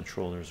Xbox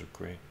controllers are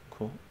great.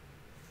 Cool.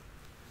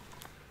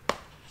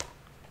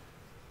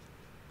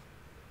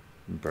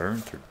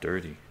 Burnt or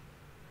dirty?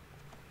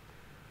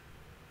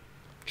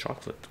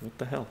 Chocolate. What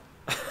the hell?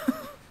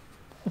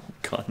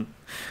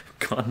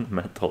 Gun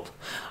metal.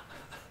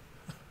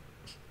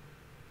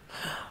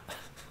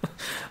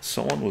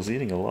 Someone was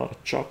eating a lot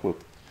of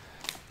chocolate.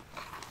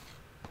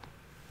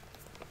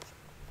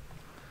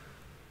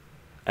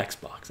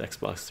 Xbox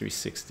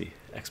 360,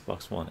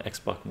 Xbox One,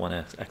 Xbox One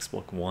X,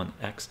 Xbox One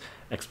X,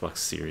 Xbox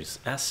Series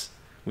S.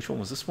 Which one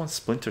was this one?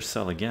 Splinter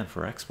Cell again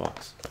for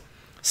Xbox.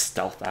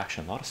 Stealth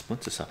action, a lot of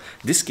Splinter Cell.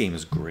 This game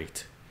is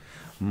great.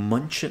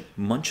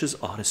 Munch's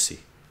Odyssey.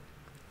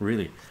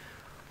 Really,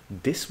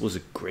 this was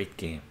a great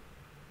game.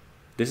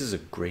 This is a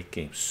great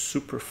game.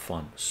 Super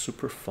fun.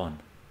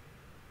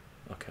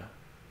 Okay.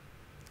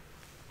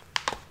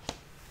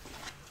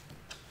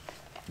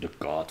 The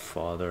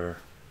Godfather.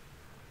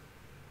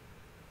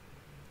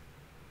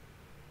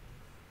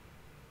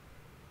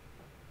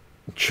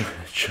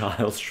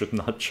 Child should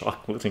not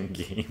chocolate in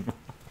game.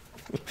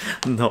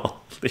 No,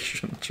 they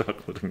shouldn't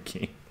chocolate in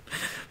game.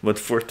 But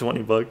for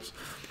 20 bucks,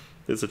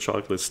 it's a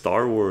chocolate.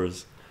 Star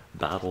Wars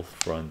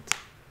Battlefront.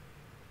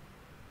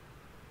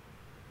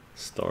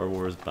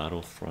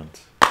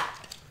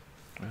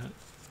 Right.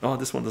 Oh,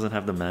 this one doesn't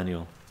have the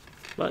manual,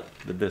 but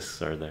the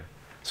discs are there.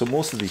 So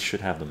most of these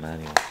should have the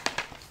manual.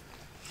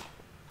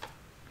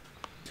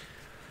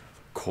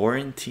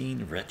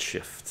 Quarantine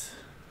Redshift.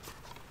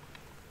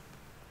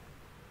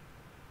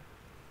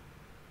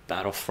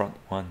 Battlefront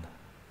 1.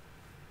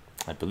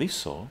 I believe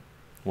so.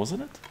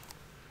 Wasn't it?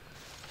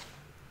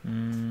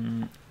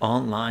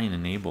 Online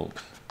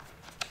enabled.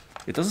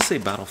 It doesn't say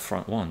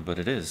Battlefront 1, but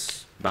it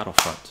is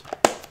Battlefront.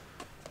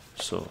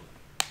 So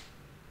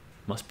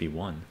must be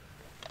 1.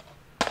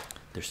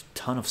 There's a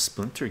ton of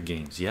Splinter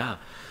games, yeah,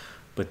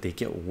 but they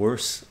get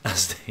worse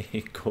as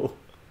they go.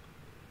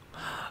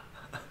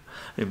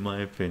 In my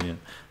opinion,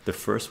 the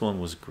first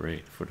one was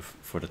great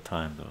for the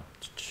time though.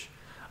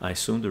 I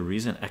assume the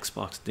reason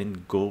Xbox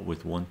didn't go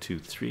with 1, 2,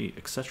 3,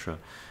 etc.,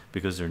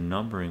 because their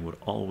numbering would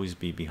always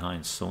be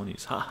behind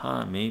Sony's.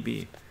 Haha,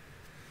 maybe.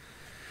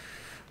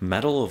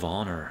 Medal of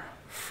Honor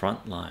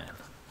Frontline.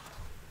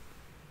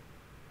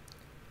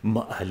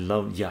 I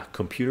love, yeah,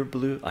 Computer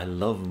Blue. I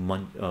love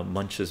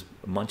Munch's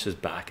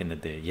back in the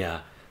day.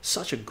 Yeah,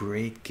 such a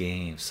great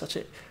game, such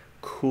a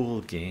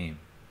cool game.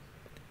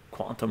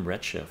 Quantum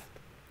Redshift,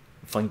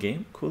 fun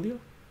game, Coolio.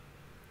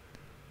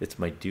 It's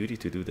my duty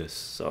to do this.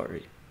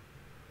 Sorry.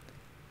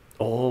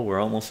 Oh, we're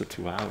almost at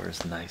 2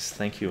 hours. Nice.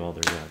 Thank you,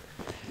 Alderred.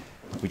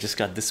 We just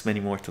got this many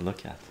more to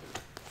look at.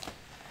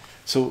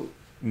 So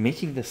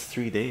making this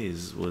 3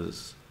 days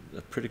was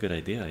a pretty good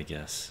idea, I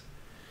guess.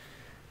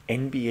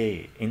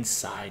 NBA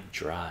Inside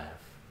Drive.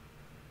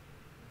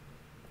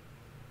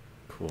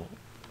 Cool.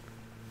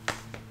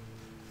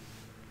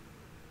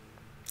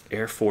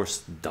 Air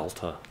Force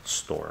Delta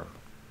Storm.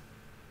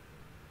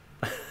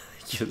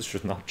 You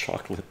should not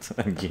chocolate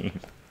a game.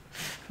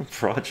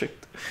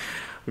 Project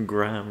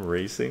Graham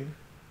Racing.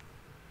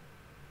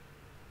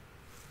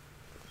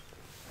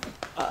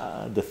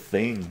 The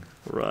Thing.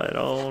 Right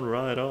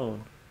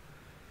on.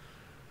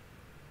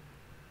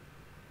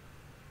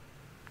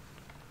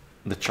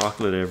 The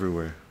chocolate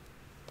everywhere.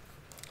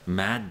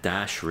 Mad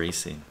Dash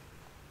Racing.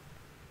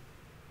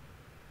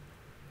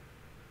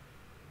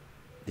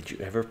 Did you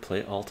ever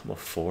play Ultima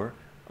 4?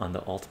 on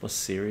the Ultima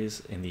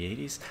series in the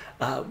 80s.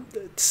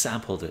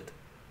 Sampled it.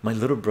 My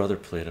little brother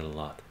played it a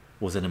lot.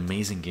 It was an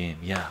amazing game.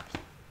 Yeah.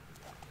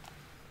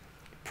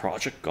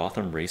 Project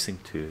Gotham Racing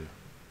 2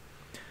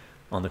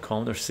 on the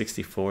Commodore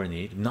 64 in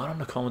the 80s. Not on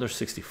the Commodore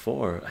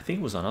 64. I think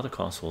it was on other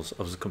consoles. It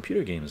was a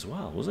computer game as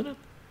well, wasn't it?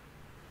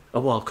 Oh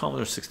well,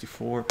 Commodore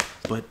 64.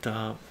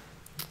 But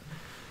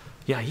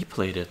yeah, he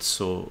played it,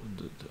 so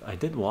I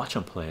did watch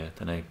him play it,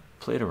 and I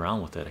played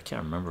around with it. I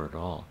can't remember it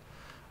all.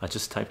 I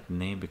just typed the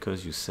name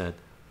because you said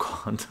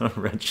Quantum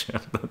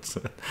Redshift. That's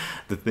it.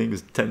 The Thing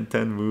is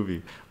 10/10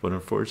 movie, but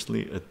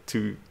unfortunately a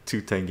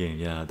 2/10 game.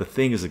 Yeah, The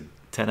Thing is a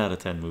 10 out of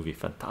 10 movie.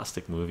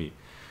 Fantastic movie.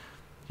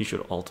 He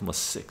showed Ultima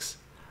 6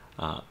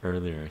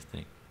 earlier, I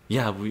think.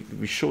 Yeah,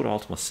 we showed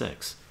Ultima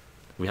 6.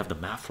 We have the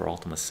map for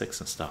Ultima 6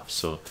 and stuff.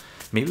 So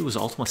maybe it was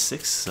Ultima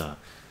 6.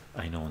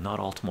 I know, not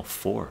Ultima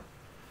 4.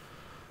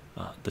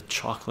 The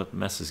chocolate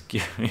mess is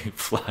giving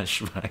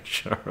flashback,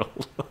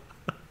 Cheryl,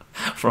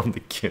 from the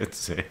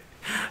kids. Eh?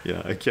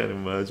 Yeah, I can't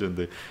imagine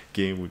the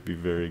game would be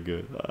very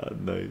good.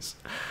 Nice,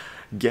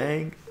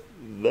 gang.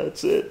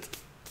 That's it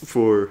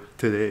for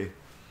today.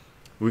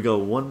 We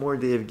got one more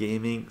day of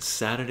gaming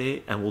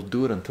Saturday, and we'll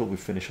do it until we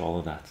finish all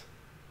of that.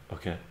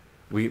 Okay,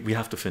 we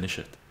have to finish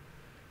it.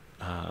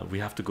 We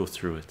have to go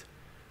through it.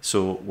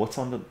 So what's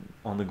on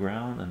the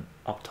ground and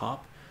up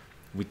top,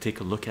 we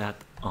take a look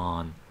at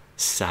on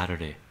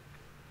Saturday.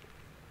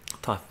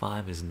 Top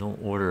 5 is no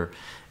order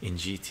in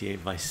GTA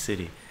Vice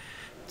City.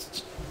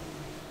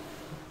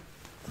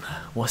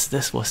 What's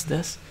this? What's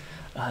this?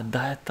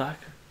 Diet Talk,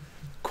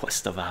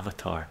 Quest of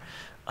Avatar.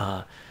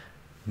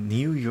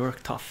 New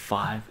York top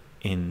 5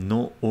 in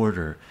no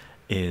order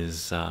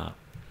is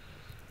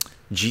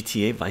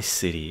GTA Vice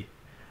City,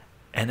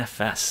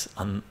 NFS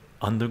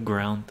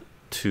Underground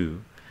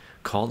 2,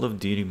 Call of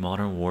Duty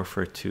Modern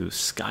Warfare 2,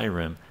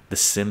 Skyrim, the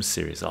Sims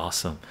series.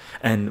 Awesome.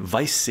 And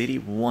Vice City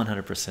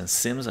 100%.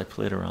 Sims I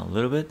played around a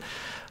little bit.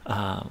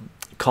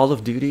 Call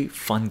of Duty,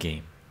 fun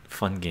game.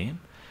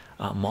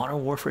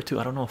 Modern Warfare 2,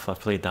 I don't know if I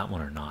played that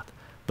one or not,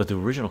 but the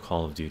original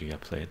Call of Duty I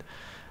played.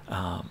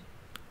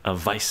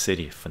 Vice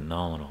City,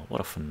 phenomenal.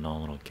 What a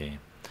phenomenal game.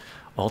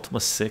 Ultima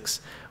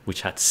 6,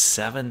 which had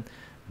 7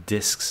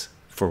 discs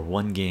for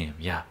one game.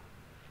 Yeah,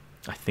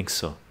 I think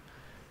so.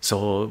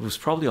 So it was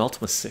probably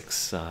Ultima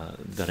 6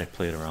 that I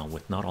played around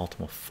with, not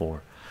Ultima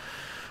 4.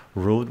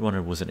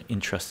 Roadrunner was an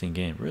interesting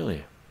game.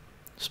 Really?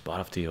 Spot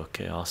of tea.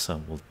 Okay,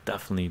 awesome. We'll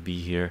definitely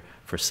be here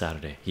for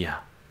Saturday.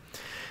 Yeah,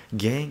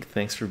 gang,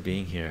 thanks for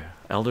being here.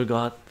 Elder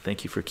God,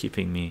 thank you for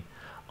keeping me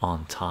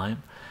on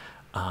time.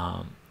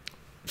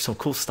 Some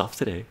cool stuff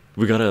today.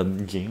 We got a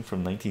game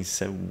from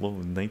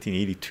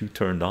 1982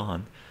 turned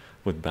on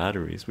with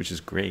batteries, which is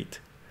great.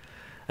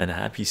 And a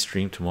happy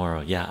stream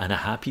tomorrow. Yeah, and a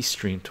happy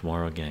stream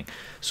tomorrow, gang.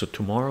 So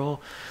tomorrow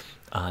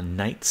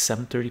night,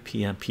 7:30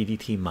 p.m.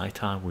 PDT my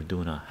time, we're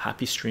doing a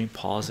happy stream,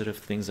 positive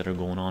things that are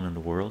going on in the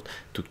world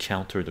to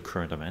counter the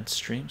current event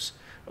streams.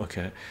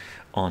 Okay,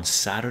 on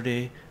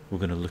Saturday we're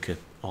going to look at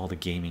all the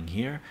gaming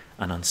here,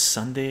 and on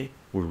Sunday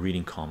we're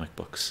reading comic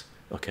books.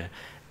 Okay,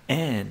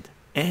 and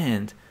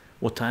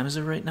what time is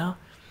it right now?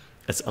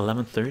 It's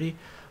 11:30.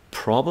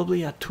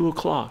 Probably at 2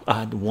 o'clock,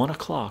 at 1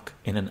 o'clock,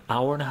 in an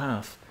hour and a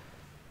half,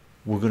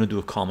 we're going to do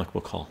a comic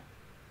book haul.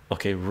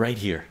 Okay, right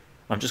here.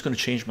 I'm just going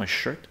to change my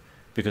shirt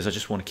because I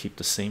just want to keep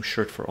the same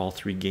shirt for all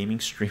 3 gaming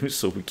streams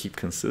so we keep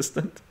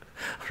consistent.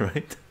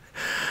 Right,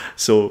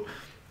 so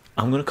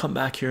I'm going to come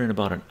back here in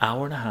about an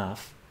hour and a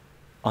half,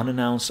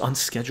 unannounced,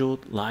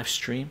 unscheduled live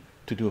stream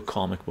to do a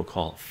comic book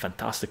haul.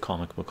 Fantastic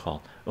comic book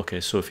haul. Okay,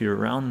 so if you're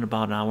around in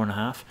about an hour and a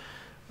half,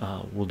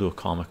 we'll do a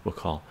comic book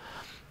haul.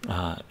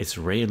 It's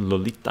Ray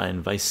Lolita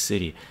in Vice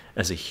City.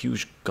 As a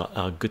huge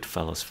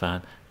Goodfellas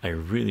fan, I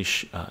really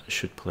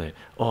should play.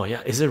 Oh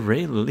yeah, is it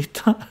Ray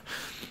Lolita?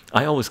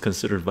 I always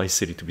considered Vice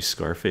City to be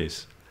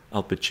Scarface,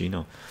 Al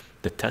Pacino.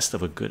 The test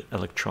of a good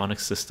electronic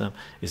system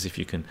is if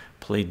you can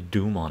play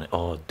Doom on it.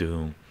 Oh,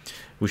 Doom.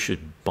 We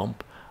should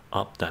bump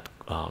up that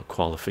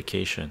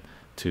qualification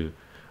to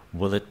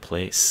will it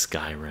play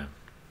Skyrim.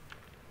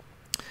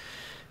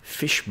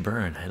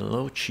 Fishburn,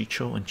 hello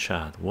Chycho and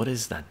Chad. What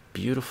is that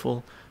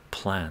beautiful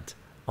plant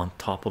on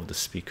top of the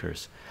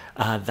speakers?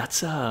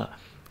 That's a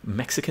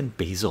Mexican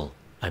basil,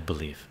 I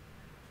believe,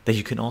 that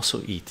you can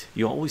also eat.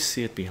 You always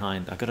see it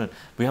behind.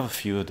 We have a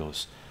few of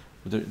those.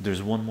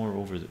 There's one more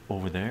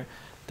over there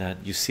that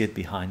you see it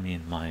behind me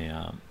in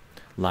my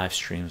live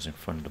streams in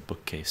front of the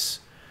bookcase.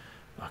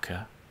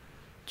 Okay.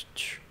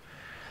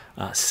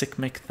 Sick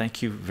Mick,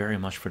 thank you very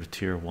much for the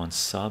tier 1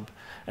 sub.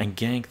 And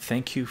gang,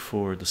 thank you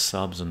for the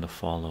subs and the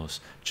follows.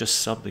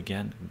 Just subbed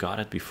again,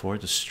 got it before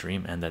the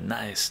stream ended.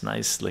 Nice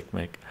Slick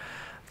Mick,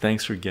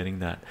 thanks for getting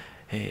that.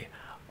 Hey,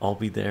 I'll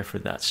be there for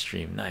that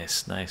stream.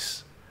 Nice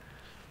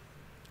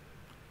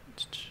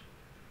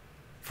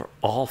for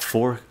all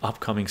 4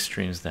 upcoming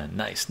streams then.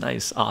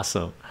 Nice,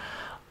 awesome.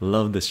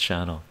 Love this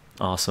channel.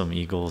 Awesome.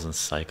 Eagles and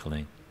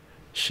cycling.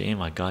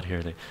 Shame I got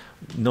here late.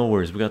 No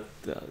worries, we got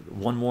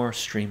one more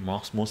stream,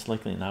 most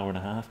likely an hour and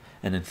a half,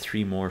 and then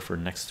 3 more for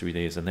next 3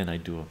 days, and then I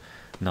do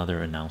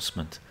another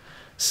announcement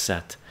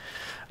set.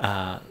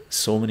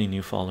 So many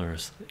new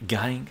followers,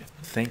 gang.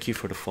 Thank you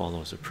for the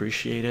follows,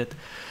 appreciate it.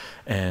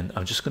 And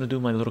I'm just gonna do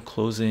my little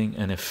closing.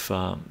 And if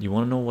you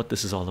want to know what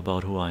this is all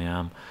about, who I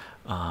am,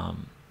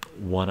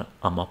 what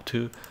I'm up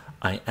to,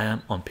 I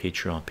am on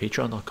Patreon,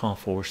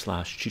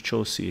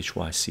 patreon.com/chycho,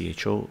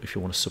 chycho. If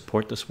you want to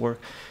support this work,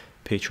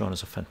 Patreon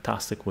is a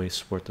fantastic way to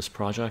support this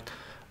project.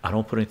 I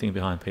don't put anything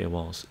behind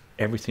paywalls.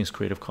 Everything's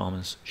Creative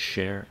Commons,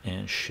 share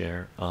and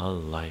share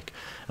alike.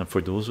 And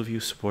for those of you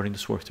supporting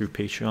this work through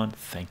Patreon,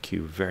 thank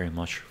you very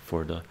much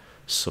for the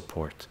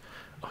support.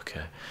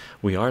 Okay,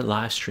 we are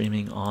live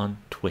streaming on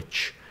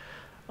Twitch.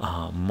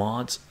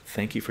 Mods,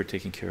 thank you for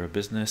taking care of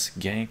business.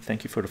 Gang,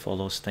 thank you for the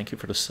follows, thank you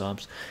for the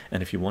subs.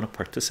 And if you want to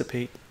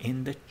participate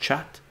in the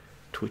chat,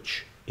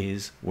 Twitch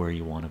is where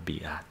you want to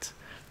be at.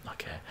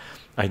 Okay,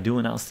 I do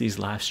announce these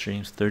live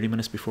streams 30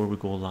 minutes before we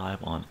go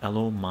live on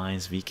LO,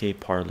 Minds, VK,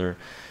 Parlor,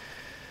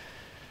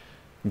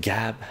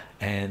 Gab,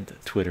 and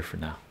Twitter for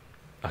now.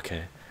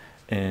 Okay,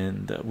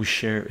 and we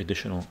share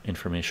additional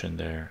information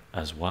there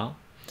as well.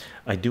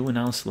 I do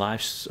announce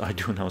lives. I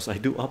do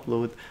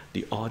upload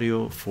the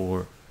audio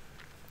for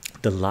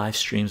the live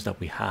streams that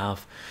we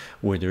have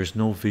where there's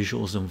no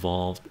visuals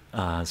involved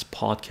as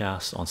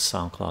podcasts on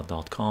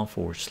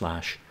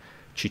soundcloud.com/chycho,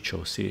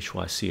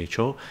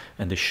 chycho,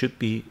 and they should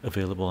be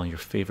available on your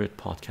favorite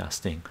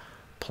podcasting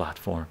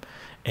platform.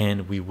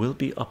 And we will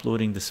be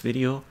uploading this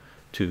video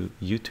to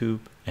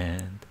YouTube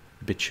and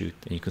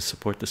BitChute, and you can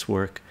support this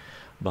work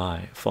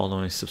by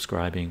following,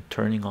 subscribing,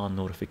 turning on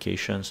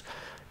notifications.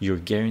 You're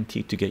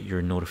guaranteed to get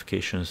your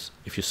notifications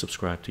if you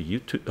subscribe to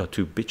YouTube,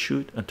 to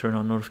BitChute, and turn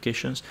on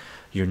notifications.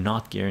 You're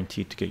not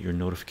guaranteed to get your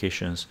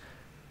notifications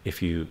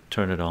if you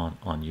turn it on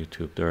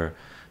YouTube. There are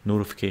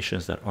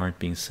notifications that aren't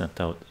being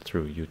sent out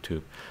through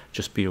YouTube.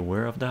 Just be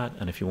aware of that.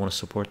 And if you want to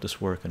support this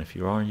work, and if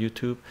you are on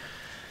YouTube,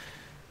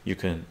 you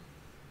can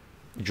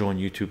join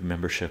YouTube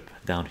membership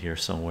down here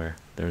somewhere.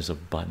 There's a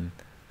button.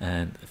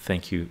 And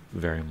thank you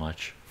very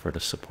much for the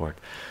support,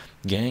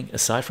 gang.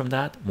 Aside from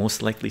that,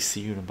 most likely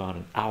see you in about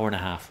an hour and a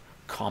half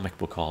comic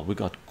book haul. We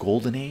got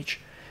Golden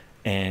Age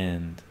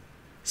and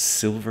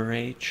Silver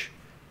Age,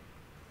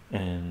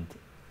 and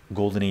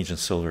Golden Age and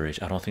Silver Age.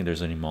 I don't think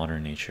there's any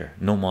modern age here.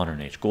 No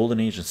modern age. Golden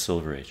Age and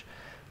Silver Age.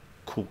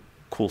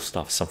 Cool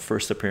stuff. Some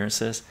first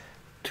appearances,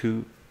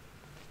 2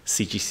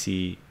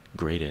 CGC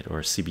graded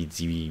or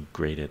CBDB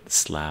graded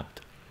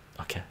slabbed.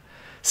 Okay,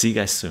 see you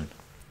guys soon.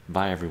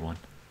 Bye everyone.